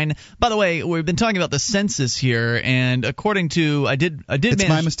line. By the way, we've been talking about the census here, and according to I did. It's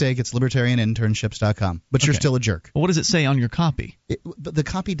my mistake. It's libertarianinternships.com. But you're still a jerk. Well, what does it say on your copy? The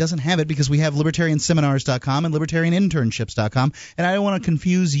copy doesn't have it because we have libertarianseminars.com and libertarianinternships.com, and I don't want to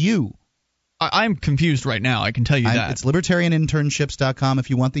confuse you. I'm confused right now. I can tell you that. It's libertarianinternships.com if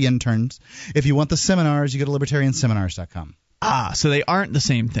you want the interns. If you want the seminars, you go to libertarianseminars.com. So they aren't the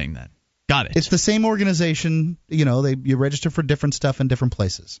same thing then. Got it. It's the same organization. You register for different stuff in different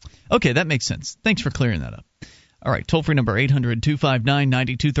places. Okay, that makes sense. Thanks for clearing that up. All right, toll-free number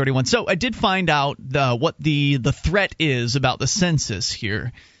 800-259-9231. So I did find out what the threat is about the census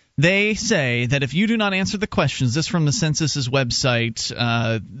here. They say that if you do not answer the questions, this from the census's website,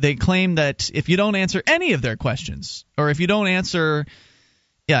 they claim that if you don't answer any of their questions, or if you don't answer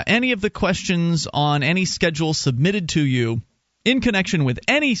any of the questions on any schedule submitted to you in connection with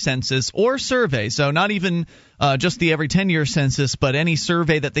any census or survey, so not even just the every 10-year census, but any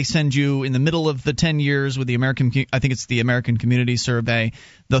survey that they send you in the middle of the 10 years with the I think it's the American Community Survey,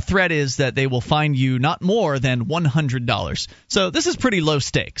 the threat is that they will fine you not more than $100. So this is pretty low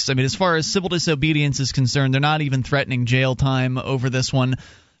stakes. I mean, as far as civil disobedience is concerned, they're not even threatening jail time over this one.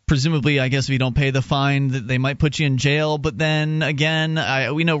 Presumably, I guess if you don't pay the fine, they might put you in jail. But then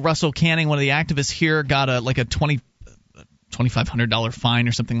again, we know Russell Canning, one of the activists here, got a $2,500 fine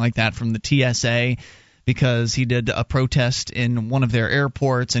or something like that from the TSA because he did a protest in one of their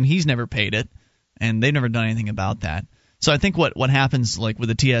airports, and he's never paid it, and they've never done anything about that. So I think what happens like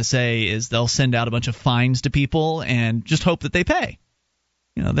with the TSA is they'll send out a bunch of fines to people and just hope that they pay.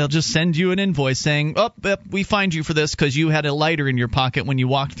 You know, they'll just send you an invoice saying, we fined you for this because you had a lighter in your pocket when you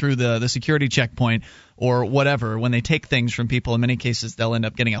walked through the security checkpoint or whatever. When they take things from people, in many cases, they'll end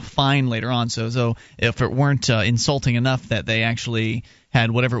up getting a fine later on. So if it weren't insulting enough that they actually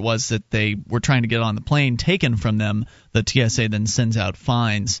had whatever it was that they were trying to get on the plane taken from them, the TSA then sends out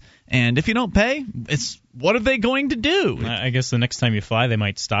fines. And if you don't pay, what are they going to do? I guess the next time you fly, they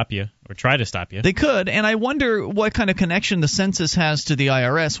might stop you or try to stop you. They could, and I wonder what kind of connection the census has to the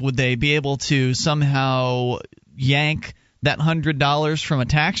IRS. Would they be able to somehow yank that $100 from a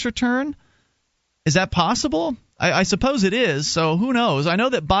tax return? Is that possible? I suppose it is, so who knows? I know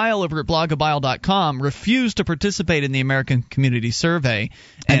that Bile over at blogabile.com refused to participate in the American Community Survey.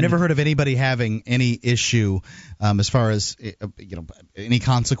 I've never heard of anybody having any issue as far as any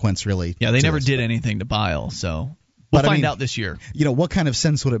consequence, really. Yeah, they never did anything to Bile, so we'll find out this year. What kind of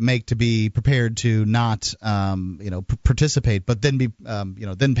sense would it make to be prepared to not participate, but then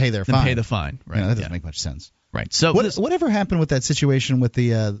then pay their fine? Then pay the fine, right? That doesn't make much sense. Right. So whatever happened with that situation with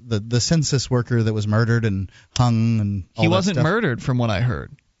the census worker that was murdered and hung and all he wasn't that stuff? murdered, from what I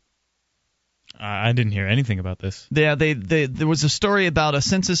heard. I didn't hear anything about this. Yeah, there was a story about a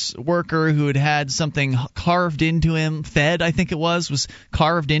census worker who had something carved into him. Fed, I think it was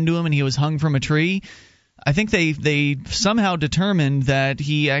carved into him, and he was hung from a tree. I think they somehow determined that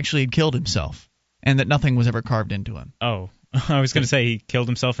he actually had killed himself, and that nothing was ever carved into him. Oh. I was going to say he killed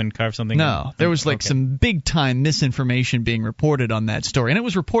himself and carved something. No, there was some big-time misinformation being reported on that story. And it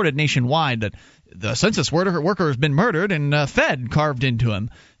was reported nationwide that the census worker has been murdered and Fed carved into him.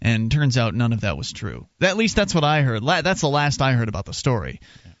 And turns out none of that was true. At least that's what I heard. That's the last I heard about the story.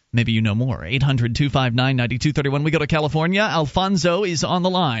 Yeah. Maybe you know more. 800-259-9231. We go to California. Alfonso is on the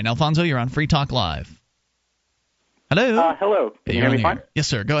line. Alfonso, you're on Free Talk Live. Hello. Hello. Can you hear me fine? Yes,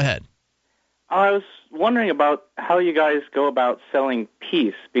 sir. Go ahead. I was wondering about how you guys go about selling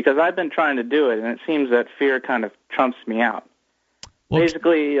peace, because I've been trying to do it, and it seems that fear kind of trumps me out. Well,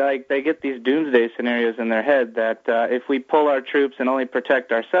 basically, like, they get these doomsday scenarios in their head that if we pull our troops and only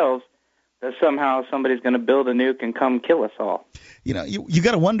protect ourselves, that somehow somebody's going to build a nuke and come kill us all. You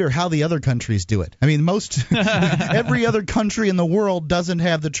got to wonder how the other countries do it. I mean, every other country in the world doesn't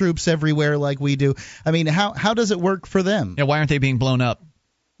have the troops everywhere like we do. I mean, how does it work for them? Yeah, why aren't they being blown up?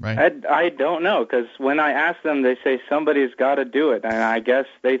 Right. I don't know, because when I ask them, they say somebody's got to do it, and I guess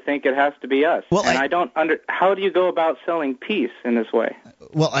they think it has to be us. Well, and I don't how do you go about selling peace in this way?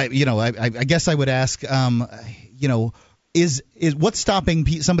 Well, I guess I would ask, is what's stopping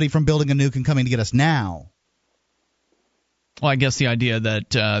somebody from building a nuke and coming to get us now? Well, I guess the idea that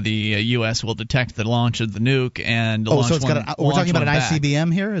the U.S. will detect the launch of the nuke and launch so it's one, we're talking about an back.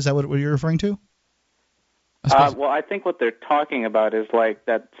 ICBM here? Is that what you're referring to? Well, I think what they're talking about is like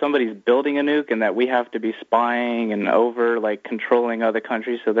that somebody's building a nuke and that we have to be spying and controlling other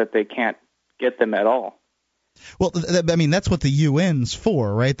countries so that they can't get them at all. Well, I mean, that's what the UN's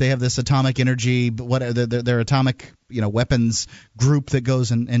for, right? They have this atomic energy, their atomic weapons group that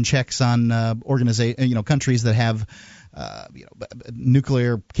goes and checks on countries that have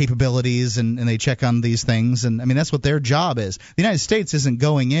nuclear capabilities, and they check on these things. And I mean, that's what their job is. The United States isn't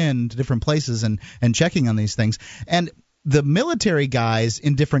going in to different places and checking on these things. And the military guys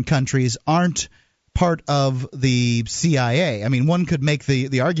in different countries aren't part of the CIA. I mean, one could make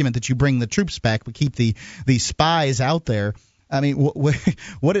the argument that you bring the troops back but keep the spies out there. I mean,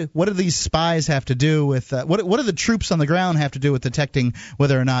 what do these spies have to do with what do the troops on the ground have to do with detecting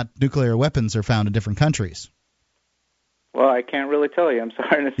whether or not nuclear weapons are found in different countries? Well, I can't really tell you. I'm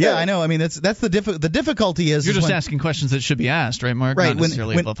sorry to say. Yeah, I know. I mean, that's the difficulty is. You're just asking questions that should be asked, right, Mark? Right. Not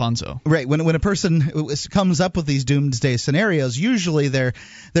necessarily of Alfonso. Right. When a person comes up with these doomsday scenarios, usually they're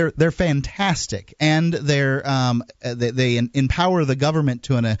fantastic, and they empower the government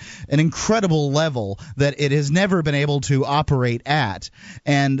to an incredible level that it has never been able to operate at.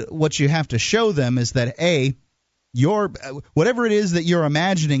 And what you have to show them is that whatever it is that you're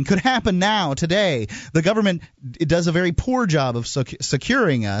imagining could happen now, today. The government does a very poor job of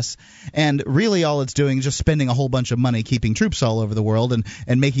securing us, and really all it's doing is just spending a whole bunch of money keeping troops all over the world and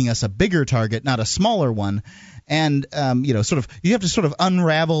making us a bigger target, not a smaller one. And you have to sort of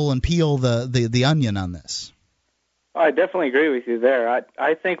unravel and peel the onion on this. I definitely agree with you there.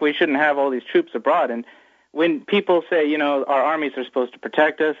 I think we shouldn't have all these troops abroad. And when people say, our armies are supposed to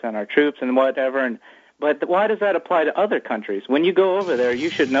protect us and our troops and whatever, but why does that apply to other countries? When you go over there, you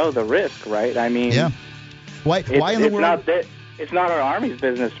should know the risk, right? I mean, yeah. Why in the world? It's not our army's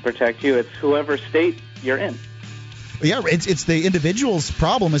business to protect you. It's whoever state you're in. Yeah, it's the individual's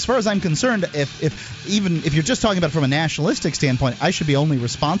problem. As far as I'm concerned, if you're just talking about it from a nationalistic standpoint, I should be only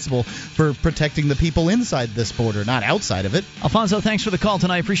responsible for protecting the people inside this border, not outside of it. Alfonso, thanks for the call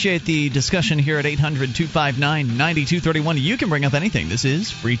tonight. I appreciate the discussion here at 800-259-9231. You can bring up anything. This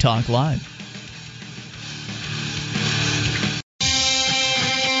is Free Talk Live.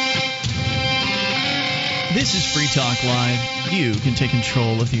 This is Free Talk Live. You can take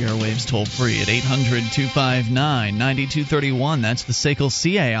control of the airwaves toll-free at 800-259-9231. That's the SACL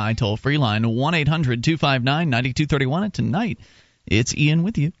CAI toll-free line, 1-800-259-9231. And tonight, it's Ian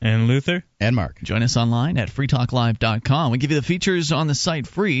with you. And Luther. And Mark. Join us online at freetalklive.com. We give you the features on the site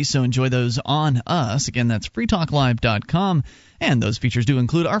free, so enjoy those on us. Again, that's freetalklive.com. And those features do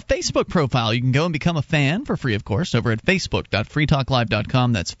include our Facebook profile. You can go and become a fan for free, of course, over at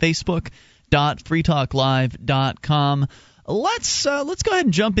facebook.freetalklive.com. That's facebook.freetalklive.com. Let's go ahead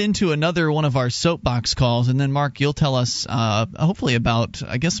and jump into another one of our soapbox calls, and then, Mark, you'll tell us hopefully about,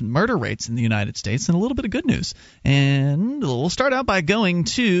 I guess, murder rates in the United States and a little bit of good news. And we'll start out by going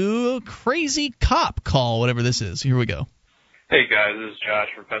to Crazy Cop Call, whatever this is. Here we go. Hey, guys, this is Josh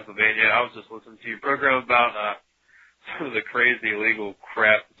from Pennsylvania. I was just listening to your program about some of the crazy illegal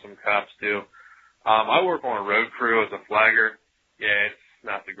crap that some cops do. I work on a road crew as a flagger. Yeah, it's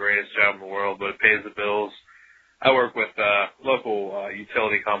not the greatest job in the world, but it pays the bills. I work with local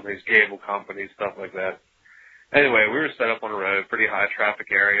utility companies, cable companies, stuff like that. Anyway, we were set up on a road, pretty high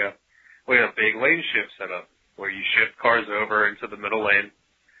traffic area. We had a big lane shift set up where you shift cars over into the middle lane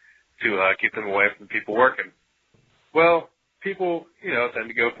to keep them away from people working. Well, people, tend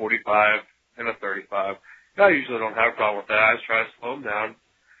to go 45 and a 35. I usually don't have a problem with that. I just try to slow them down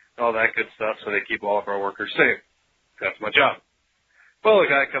and all that good stuff so they keep all of our workers safe. That's my job. Well, a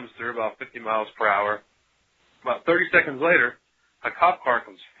guy comes through about 50 miles per hour. About 30 seconds later, a cop car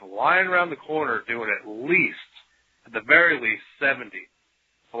comes flying around the corner doing at the very least, 70.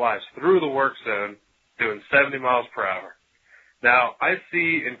 Flies through the work zone doing 70 miles per hour. Now, I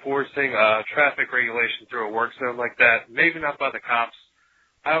see enforcing traffic regulation through a work zone like that, maybe not by the cops.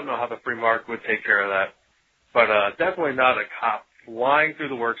 I don't know how the free market would take care of that. But definitely not a cop flying through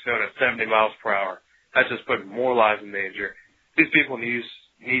the work zone at 70 miles per hour. That's just putting more lives in danger. These people need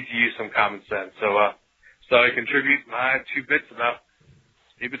to use some common sense. So I contribute my 2 bits about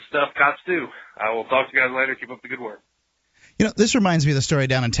stupid stuff cops do. I will talk to you guys later. Keep up the good work. This reminds me of the story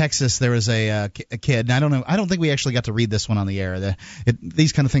down in Texas. There was a kid, and I don't think we actually got to read this one on the air.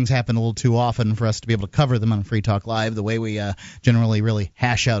 These kind of things happen a little too often for us to be able to cover them on Free Talk Live the way we generally really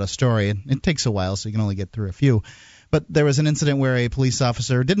hash out a story. It takes a while, so you can only get through a few. But there was an incident where a police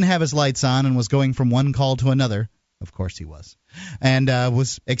officer didn't have his lights on and was going from one call to another. Of course he was. And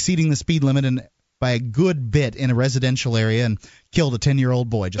was exceeding the speed limit by a good bit in a residential area and killed a 10-year-old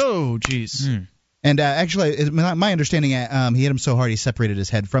boy. Oh, jeez. And actually, my understanding, he hit him so hard he separated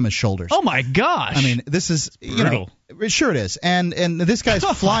his head from his shoulders. Oh, my gosh. I mean, this is, sure it is. And this guy's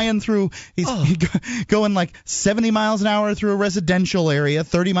flying through, he's going like 70 miles an hour through a residential area,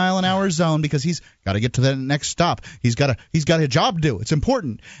 30-mile-an-hour zone, because he's got to get to the next stop. He's got a job to do. It's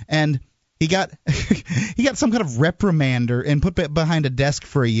important. And he got some kind of reprimander and put behind a desk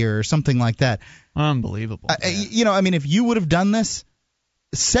for a year or something like that. Unbelievable. If you would have done this,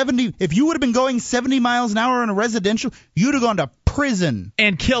 if you would have been going 70 miles an hour in a residential, you'd have gone to prison.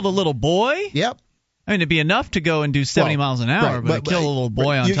 And killed a little boy? Yep. I mean, it'd be enough to go and do 70 miles an hour, but kill a little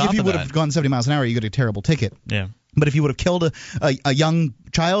boy on top of that. If you would have gone 70 miles an hour, you get a terrible ticket. Yeah. But if you would have killed a young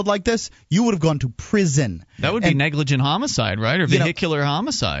child like this, you would have gone to prison. That would be negligent homicide, right? Or vehicular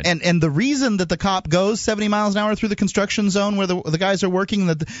homicide. And the reason that the cop goes 70 miles an hour through the construction zone where the guys are working,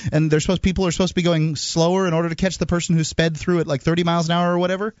 and people are supposed to be going slower in order to catch the person who sped through at like 30 miles an hour or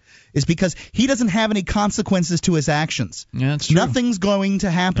whatever, is because he doesn't have any consequences to his actions. Yeah, that's true. Nothing's going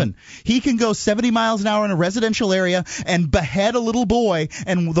to happen. He can go 70 miles an hour in a residential area and behead a little boy,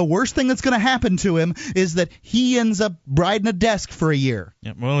 and the worst thing that's going to happen to him is that he ends up riding a desk for a year.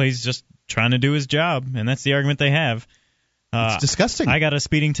 Yeah, well, he's just trying to do his job, and that's the argument they have. It's disgusting. I got a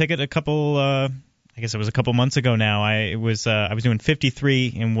speeding ticket a couple months ago now. I was doing 53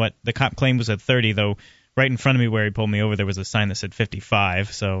 in what the cop claimed was a 30, though right in front of me where he pulled me over there was a sign that said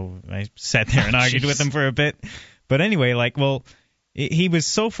 55, so I sat there and argued with him for a bit. But anyway, he was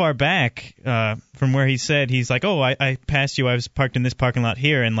so far back from where he said, he's like, oh, I passed you, I was parked in this parking lot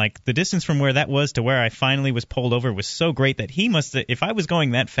here, and the distance from where that was to where I finally was pulled over was so great that he must have, if I was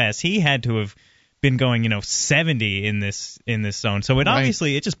going that fast, he had to have been going 70 in this zone. So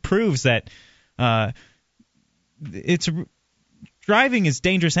obviously it just proves that driving is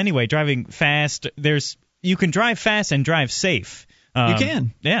dangerous anyway. Driving fast, you can drive fast and drive safe. You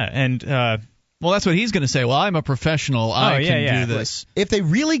can. Yeah, and well, that's what he's going to say. Well, I'm a professional. I can do this. If they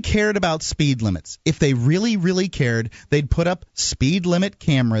really cared about speed limits, if they really, really cared, they'd put up speed limit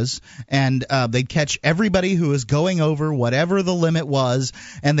cameras, and they'd catch everybody who is going over whatever the limit was,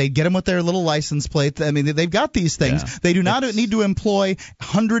 and they'd get them with their little license plate. I mean, they've got these things. Yeah. They do not need to employ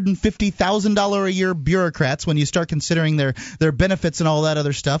 $150,000 a year bureaucrats when you start considering their benefits and all that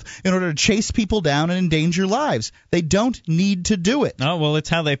other stuff in order to chase people down and endanger lives. They don't need to do it. Oh, well, it's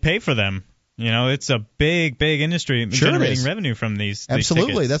how they pay for them. It's a big industry generating revenue from these.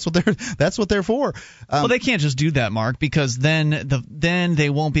 Absolutely, these that's what they're for. Well, they can't just do that, Mark, because then they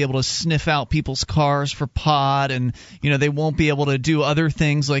won't be able to sniff out people's cars for pot, and they won't be able to do other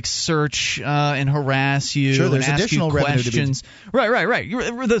things like search and harass you. Sure, there's and ask additional you questions. Right.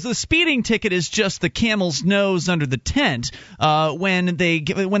 The speeding ticket is just the camel's nose under the tent. When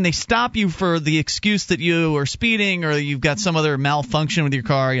they stop you for the excuse that you are speeding or you've got some other malfunction with your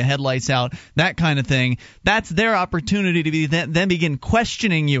car, your headlights out, that kind of thing, that's their opportunity to then begin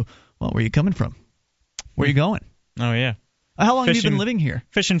questioning you. Well, where are you coming from? Where are you going? Oh, yeah. How long have you been living here?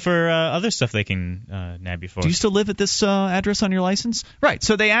 Fishing for other stuff they can nab you for. Do you still live at this address on your license? Right,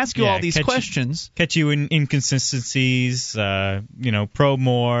 so they ask you all these questions. Catch you in inconsistencies, probe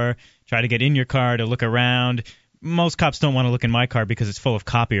more, try to get in your car to look around. Most cops don't want to look in my car because it's full of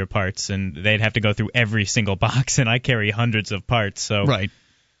copier parts, and they'd have to go through every single box, and I carry hundreds of parts. So right.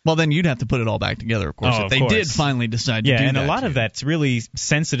 Well, then you'd have to put it all back together, of course, if they did finally decide to do that. Yeah, and a lot of that's really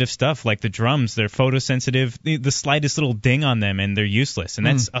sensitive stuff, like the drums. They're photosensitive. The slightest little ding on them, and they're useless. And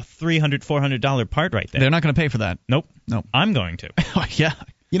that's a $300, $400 part right there. They're not going to pay for that. Nope. I'm going to. Yeah.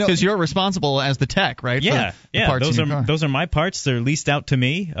 Because you're responsible as the tech, right? Yeah, for the parts those are my parts. They're leased out to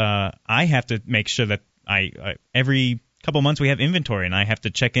me. I have to make sure that every couple months we have inventory, and I have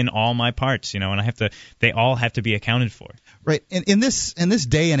to check in all my parts, and they all have to be accounted for. Right. In this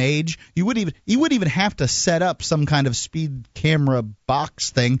day and age, you wouldn't even have to set up some kind of speed camera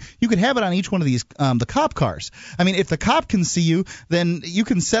box thing. You could have it on each one of these the cop cars. I mean, if the cop can see you, then you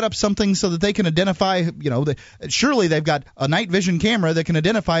can set up something so that they can identify. Surely they've got a night vision camera that can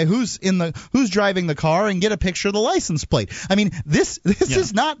identify who's driving the car and get a picture of the license plate. I mean, this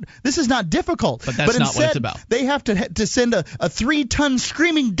is not difficult. But that's not what it's about. They have to send a 3-ton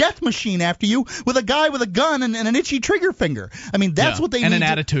screaming death machine after you with a guy with a gun and an itchy trigger finger. I mean, that's what they need. And an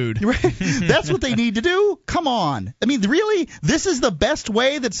attitude. Right? That's what they need to do? Come on. I mean, really? This is the best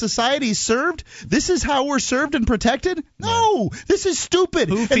way that society's served? This is how we're served and protected? No. This is stupid.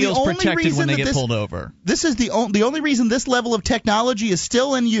 Who feels protected when they get pulled over? This is the only reason this level of technology is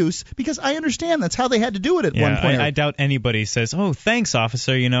still in use, because I understand that's how they had to do it at one point. I doubt anybody says, oh, thanks,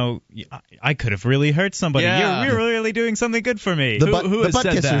 officer. I could have really hurt somebody. Yeah. You're really doing something good for me. The butt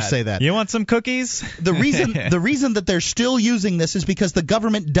kissers that? Say that. You want some cookies? The reason that they're still using this is because the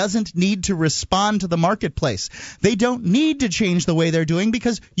government doesn't need to respond to the marketplace. They don't need to change the way they're doing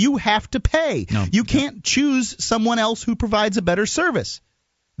because you have to pay. No. You can't choose someone else who provides a better service.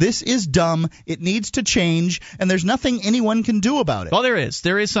 This is dumb. It needs to change, and there's nothing anyone can do about it. Well, there is.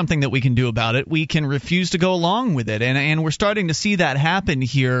 There is something that we can do about it. We can refuse to go along with it, and we're starting to see that happen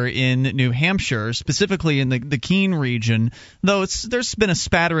here in New Hampshire, specifically in the Keene region, though there's been a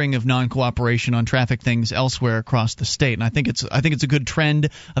spattering of non-cooperation on traffic things elsewhere across the state, and I think it's a good trend.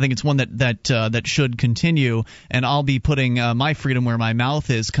 I think it's one that should continue, and I'll be putting my freedom where my mouth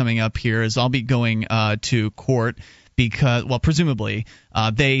is coming up here, as I'll be going to court because, well, presumably,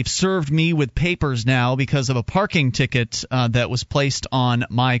 they've served me with papers now because of a parking ticket that was placed on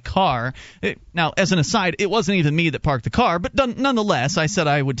my car. Now, as an aside, it wasn't even me that parked the car, but nonetheless, I said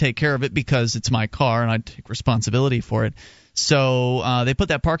I would take care of it because it's my car and I'd take responsibility for it. So they put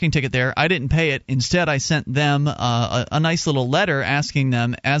that parking ticket there. I didn't pay it. Instead, I sent them a nice little letter asking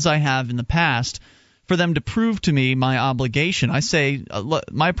them, as I have in the past, for them to prove to me my obligation. I say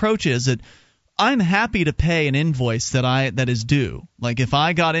my approach is that I'm happy to pay an invoice that is due. Like if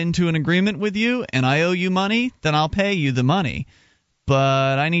I got into an agreement with you and I owe you money, then I'll pay you the money.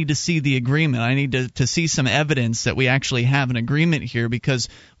 But I need to see the agreement. I need to see some evidence that we actually have an agreement here because,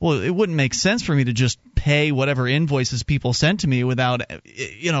 well, it wouldn't make sense for me to just pay whatever invoices people sent to me without,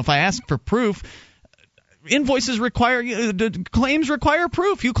 if I ask for proof, invoices claims require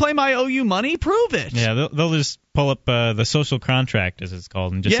proof. You claim I owe you money, prove it. Yeah, they'll just pull up the social contract, as it's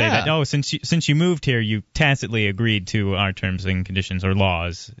called, and just say that, oh, since you moved here, you tacitly agreed to our terms and conditions, or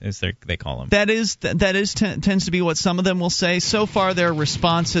laws, as they call them. That tends to be what some of them will say. So far, their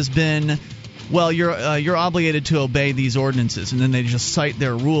response has been, well, you're obligated to obey these ordinances, and then they just cite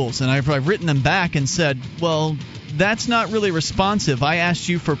their rules. And I've written them back and said, well, that's not really responsive. I asked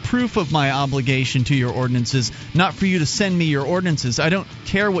you for proof of my obligation to your ordinances, not for you to send me your ordinances. I don't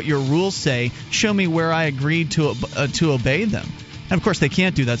care what your rules say. Show me where I agreed to obey them. And, of course, they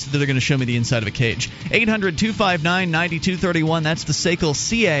can't do that, so they're going to show me the inside of a cage. 800-259-9231. That's the SACL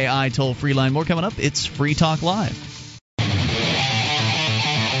CAI toll-free line. More coming up. It's Free Talk Live.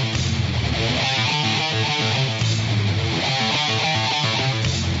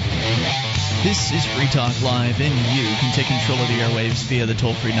 This is Free Talk Live, and you can take control of the airwaves via the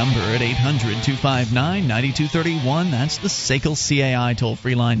toll-free number at 800-259-9231. That's the SACL CAI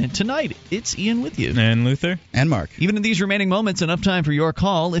toll-free line. And tonight, it's Ian with you. And Luther. And Mark. Even in these remaining moments, enough time for your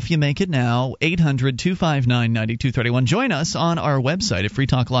call. If you make it now, 800-259-9231. Join us on our website at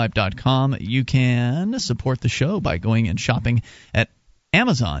freetalklive.com. You can support the show by going and shopping at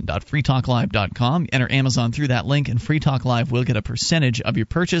Amazon.freetalklive.com. Enter Amazon through that link, and Free Talk Live will get a percentage of your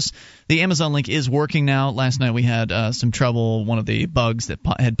purchase. The Amazon link is working now. Last night we had some trouble. One of the bugs that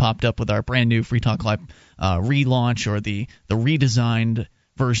had popped up with our brand new Free Talk Live relaunch, or the redesigned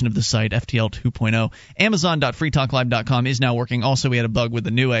version of the site, FTL 2.0. Amazon.freetalklive.com is now working. Also, we had a bug with the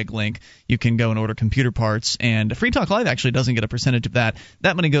Newegg link. You can go and order computer parts, and Free Talk Live actually doesn't get a percentage of that.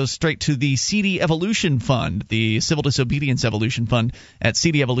 That money goes straight to the CD Evolution Fund, the Civil Disobedience Evolution Fund at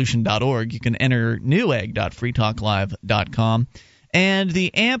cdevolution.org. You can enter newegg.freetalklive.com. And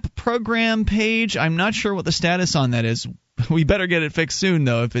the AMP program page, I'm not sure what the status on that is. We better get it fixed soon,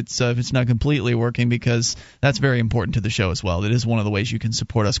 though, if it's not completely working, because that's very important to the show as well. It is one of the ways you can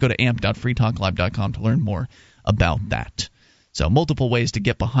support us. Go to amp.freetalklive.com to learn more about that. So multiple ways to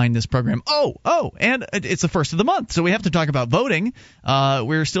get behind this program. Oh, and it's the first of the month, so we have to talk about voting.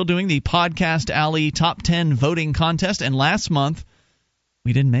 We're still doing the Podcast Alley Top 10 voting contest, and last month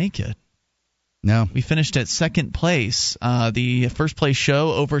we didn't make it. No. We finished at second place. The first place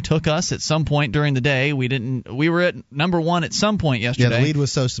show overtook us at some point during the day. We were at number one at some point yesterday. Yeah, the lead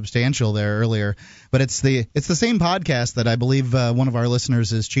was so substantial there earlier. But it's the same podcast that I believe one of our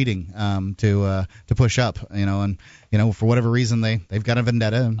listeners is cheating to push up, and for whatever reason they've got a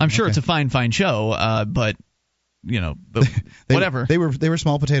vendetta. I'm sure it's a fine show, but whatever. They were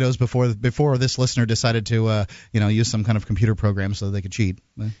small potatoes before this listener decided to use some kind of computer program so they could cheat.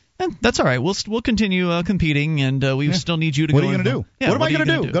 That's all right. We'll continue competing, and we still need you to go. What are you going to do? Yeah, what am I going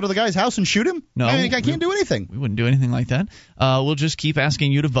to do? Go to the guy's house and shoot him? No. I can't do anything. We wouldn't do anything like that. We'll just keep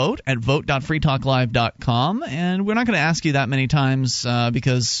asking you to vote at vote.freetalklive.com, and we're not going to ask you that many times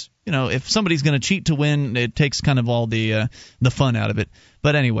because if somebody's going to cheat to win, it takes kind of all the fun out of it.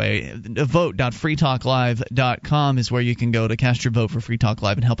 But anyway, vote.freetalklive.com is where you can go to cast your vote for Free Talk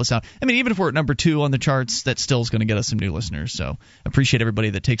Live and help us out. I mean, even if we're at number 2 on the charts, that still is going to get us some new listeners. So appreciate everybody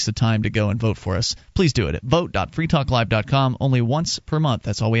that takes the time to go and vote for us. Please do it at vote.freetalklive.com. Only once per month.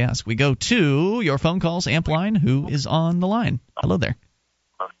 That's all we ask. We go to your phone calls. Amp line. Who is on the line? Hello there.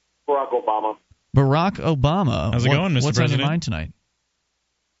 Barack Obama. Barack Obama. How's it going, Mr. What's President? on your mind tonight?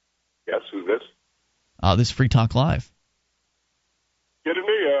 Yes, who's this? This is Free Talk Live. Kidding me?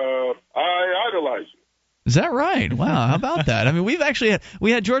 I idolize you. Is that right? Wow, how about that? I mean, we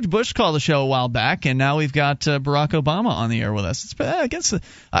had George Bush call the show a while back, and now we've got Barack Obama on the air with us.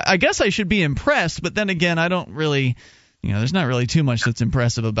 I guess I should be impressed, but then again, I don't really, there's not really too much that's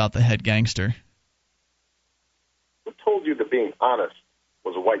impressive about the head gangster. Who told you that being honest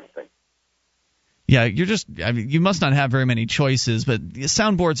was a white thing? Yeah, you must not have very many choices, but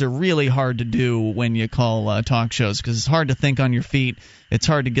soundboards are really hard to do when you call talk shows because it's hard to think on your feet. It's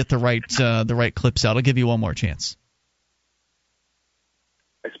hard to get the right clips out. I'll give you one more chance.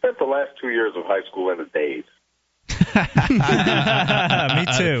 last 2 years of high school in a daze. Me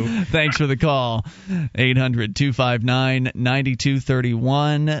too. Thanks for the call.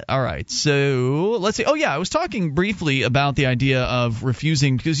 800-259-9231. All right, so let's see. Oh, yeah, I was talking briefly about the idea of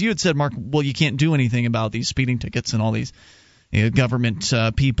refusing, because you had said, Mark, well, you can't do anything about these speeding tickets and all these government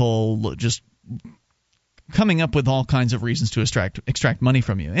people just coming up with all kinds of reasons to extract money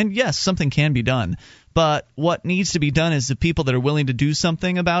from you. And yes, something can be done. But what needs to be done is the people that are willing to do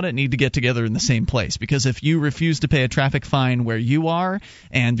something about it need to get together in the same place. Because if you refuse to pay a traffic fine where you are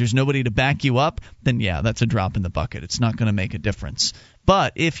and there's nobody to back you up, then yeah, that's a drop in the bucket. It's not going to make a difference.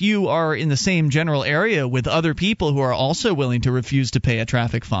 But if you are in the same general area with other people who are also willing to refuse to pay a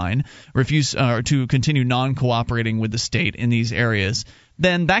traffic fine, refuse to continue non-cooperating with the state in these areas,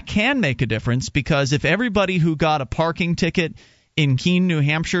 then that can make a difference, because if everybody who got a parking ticket in Keene, New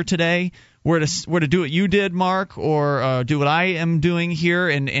Hampshire today were to do what you did, Mark, or do what I am doing here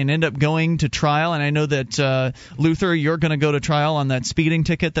and end up going to trial, and I know that, Luther, you're going to go to trial on that speeding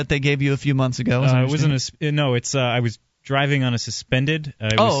ticket that they gave you a few months ago. I was driving on a suspended.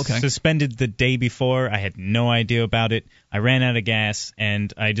 I was suspended the day before. I had no idea about it. I ran out of gas,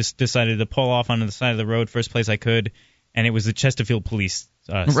 and I just decided to pull off onto the side of the road first place I could, and it was the Chesterfield police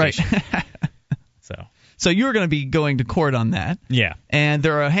station. Right. So you're going to be going to court on that. Yeah. And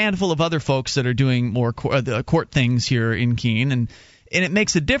there are a handful of other folks that are doing more court things here in Keene, and it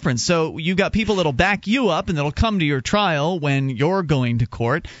makes a difference. So you got people that'll back you up and that'll come to your trial when you're going to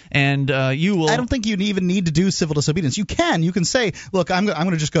court, and you will. I don't think you even need to do civil disobedience. You can say, look, I'm going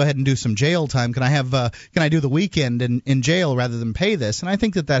to just go ahead and do some jail time. Can I do the weekend in jail rather than pay this? And I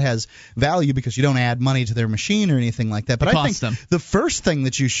think that has value because you don't add money to their machine or anything like that. But I think the first thing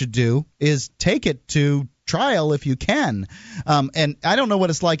that you should do is take it to trial if you can. And I don't know what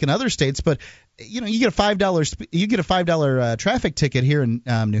it's like in other states, but you get a $5 traffic ticket here in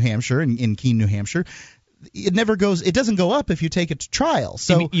New Hampshire, in Keene, New Hampshire. It doesn't go up if you take it to trial.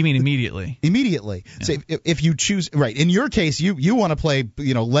 So you mean immediately? Immediately. Yeah. So if you choose, right, in your case, you want to play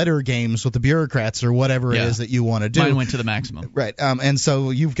letter games with the bureaucrats or whatever it is that you want to do. Mine went to the maximum. Right. And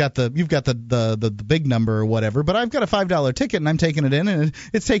so you've got the big number or whatever, but I've got a $5 ticket and I'm taking it in, and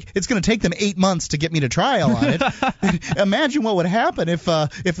it's going to take them 8 months to get me to trial on it. Imagine what would happen if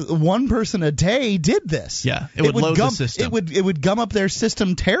one person a day did this. Yeah, it would load the system. It would gum up their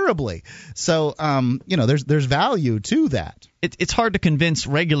system terribly. So there's value to that. It's hard to convince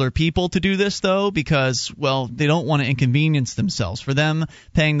regular people to do this, though, because, well, they don't want to inconvenience themselves. For them,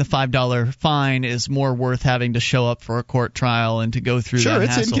 paying the $5 fine is more worth having to show up for a court trial and to go through that hassle.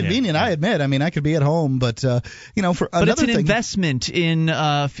 Sure, it's inconvenient, I admit. I mean, I could be at home, but, for another But it's an investment in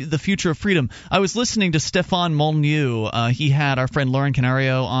the future of freedom. I was listening to Stefan Molyneux. He had our friend Lauren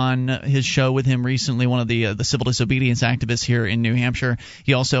Canario on his show with him recently, one of the civil disobedience activists here in New Hampshire.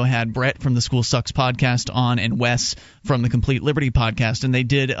 He also had Brett from the School Sucks podcast on, and Wes from the Complete Liberty podcast, and they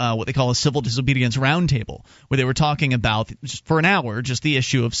did what they call a civil disobedience roundtable, where they were talking about, just for an hour, just the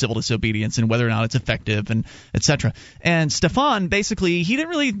issue of civil disobedience and whether or not it's effective, and etc. And Stefan, basically, he didn't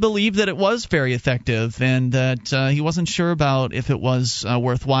really believe that it was very effective, and that he wasn't sure about if it was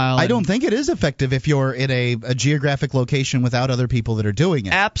worthwhile. I don't think it is effective if you're in a geographic location without other people that are doing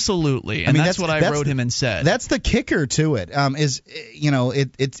it. Absolutely, and that's what I wrote him and said. That's the kicker to it.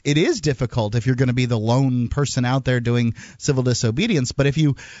 It is difficult if you're going to be the lone person out there doing civil disobedience, but if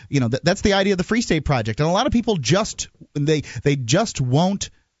that's the idea of the Free State Project, and a lot of people they just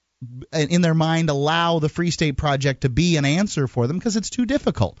won't in their mind allow the Free State Project to be an answer for them because it's too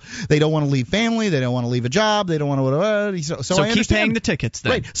difficult. They don't want to leave family, they don't want to leave a job, they don't want to so keep paying the tickets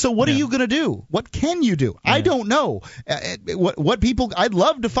then. Right. So what are you going to do? What can you do? Yeah. I don't know. What people, I'd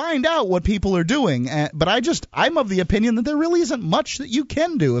love to find out what people are doing, but I'm of the opinion that there really isn't much that you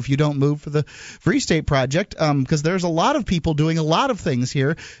can do if you don't move for the Free State Project, because there's a lot of people doing a lot of things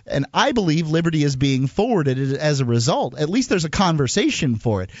here, and I believe liberty is being forwarded as a result. At least there's a conversation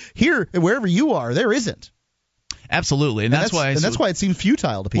for it. Here, wherever you are, there isn't. Absolutely, and that's why it seems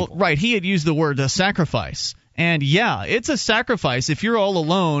futile to people. Well, right, he had used the word sacrifice. And yeah, it's a sacrifice if you're all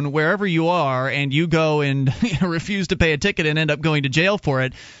alone wherever you are and you go and refuse to pay a ticket and end up going to jail for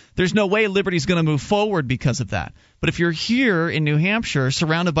it. There's no way liberty's going to move forward because of that. But if you're here in New Hampshire,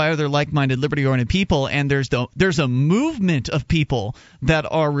 surrounded by other like-minded, liberty-oriented people, and there's a movement of people that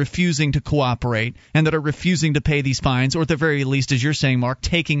are refusing to cooperate and that are refusing to pay these fines, or at the very least, as you're saying, Mark,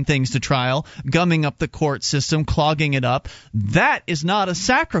 taking things to trial, gumming up the court system, clogging it up, that is not a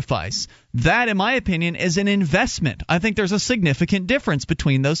sacrifice. That, in my opinion, is an investment. I think there's a significant difference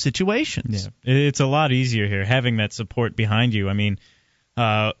between those situations. Yeah. It's a lot easier here, having that support behind you. I mean,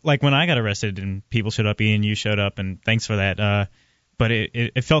 like when I got arrested and people showed up, Ian, you showed up, and thanks for that. but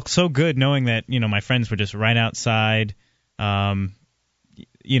it felt so good knowing that my friends were just right outside.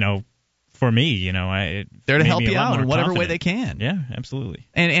 For me, they're to help you out in whatever way they can. Yeah, absolutely.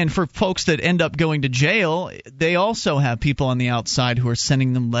 And for folks that end up going to jail, they also have people on the outside who are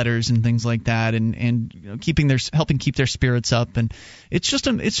sending them letters and things like that, and helping keep their spirits up. And it's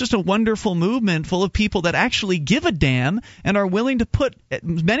just a wonderful movement full of people that actually give a damn and are willing to put.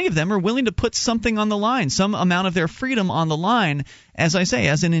 Many of them are willing to put something on the line, some amount of their freedom on the line. As I say,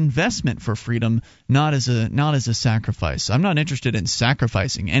 as an investment for freedom, not as a sacrifice. I'm not interested in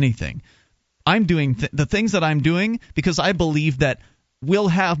sacrificing anything. I'm doing the things that I'm doing because I believe that we'll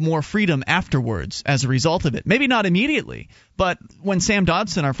have more freedom afterwards as a result of it. Maybe not immediately, but when Sam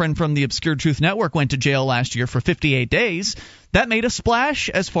Dodson, our friend from the Obscure Truth Network, went to jail last year for 58 days, that made a splash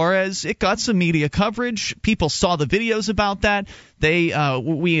as far as it got some media coverage. People saw the videos about that.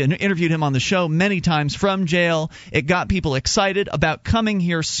 We interviewed him on the show many times from jail. It got people excited about coming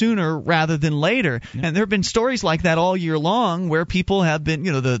here sooner rather than later. Yeah. And there have been stories like that all year long where people have been,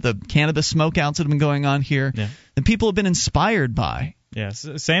 the cannabis smokeouts that have been going on here, that people have been inspired by. Yes,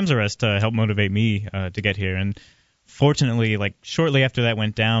 Sam's arrest helped motivate me to get here, and fortunately, shortly after that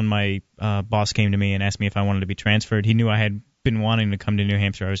went down, my boss came to me and asked me if I wanted to be transferred. He knew I had been wanting to come to New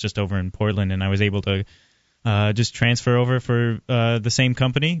Hampshire. I was just over in Portland, and I was able to just transfer over for the same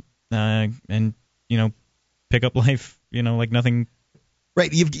company and pick up life like nothing.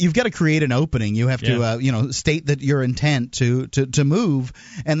 Right, you've got to create an opening. You have to state that your intent to move,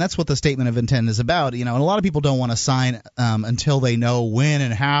 and that's what the statement of intent is about. And a lot of people don't want to sign until they know when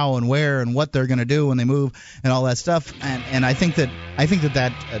and how and where and what they're going to do when they move and all that stuff. And I think that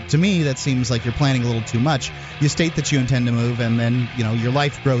to me that seems like you're planning a little too much. You state that you intend to move, and then your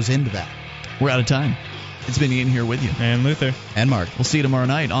life grows into that. We're out of time. It's been Ian here with you. And Luther. And Mark. We'll see you tomorrow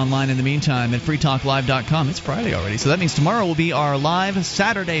night online in the meantime at freetalklive.com. It's Friday already, so that means tomorrow will be our live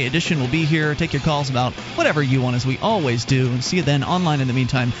Saturday edition. We'll be here. Take your calls about whatever you want, as we always do. And see you then online in the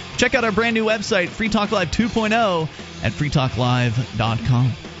meantime. Check out our brand new website, Free Talk Live 2.0 at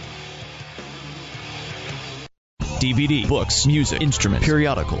freetalklive.com. DVD, books, music, instruments,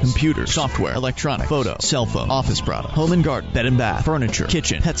 periodicals, computers, software, electronic, photo, cell phone, office product, home and garden, bed and bath, furniture,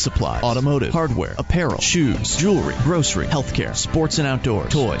 kitchen, pet supply, automotive, hardware, apparel, shoes, jewelry, grocery, healthcare, sports and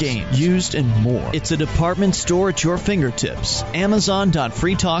outdoors, toys, games, used, and more. It's a department store at your fingertips.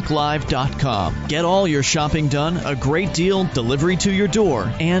 Amazon.freetalklive.com. Get all your shopping done, a great deal, delivery to your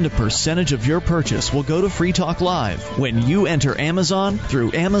door, and a percentage of your purchase will go to Free Talk Live when you enter Amazon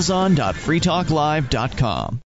through Amazon.freetalklive.com.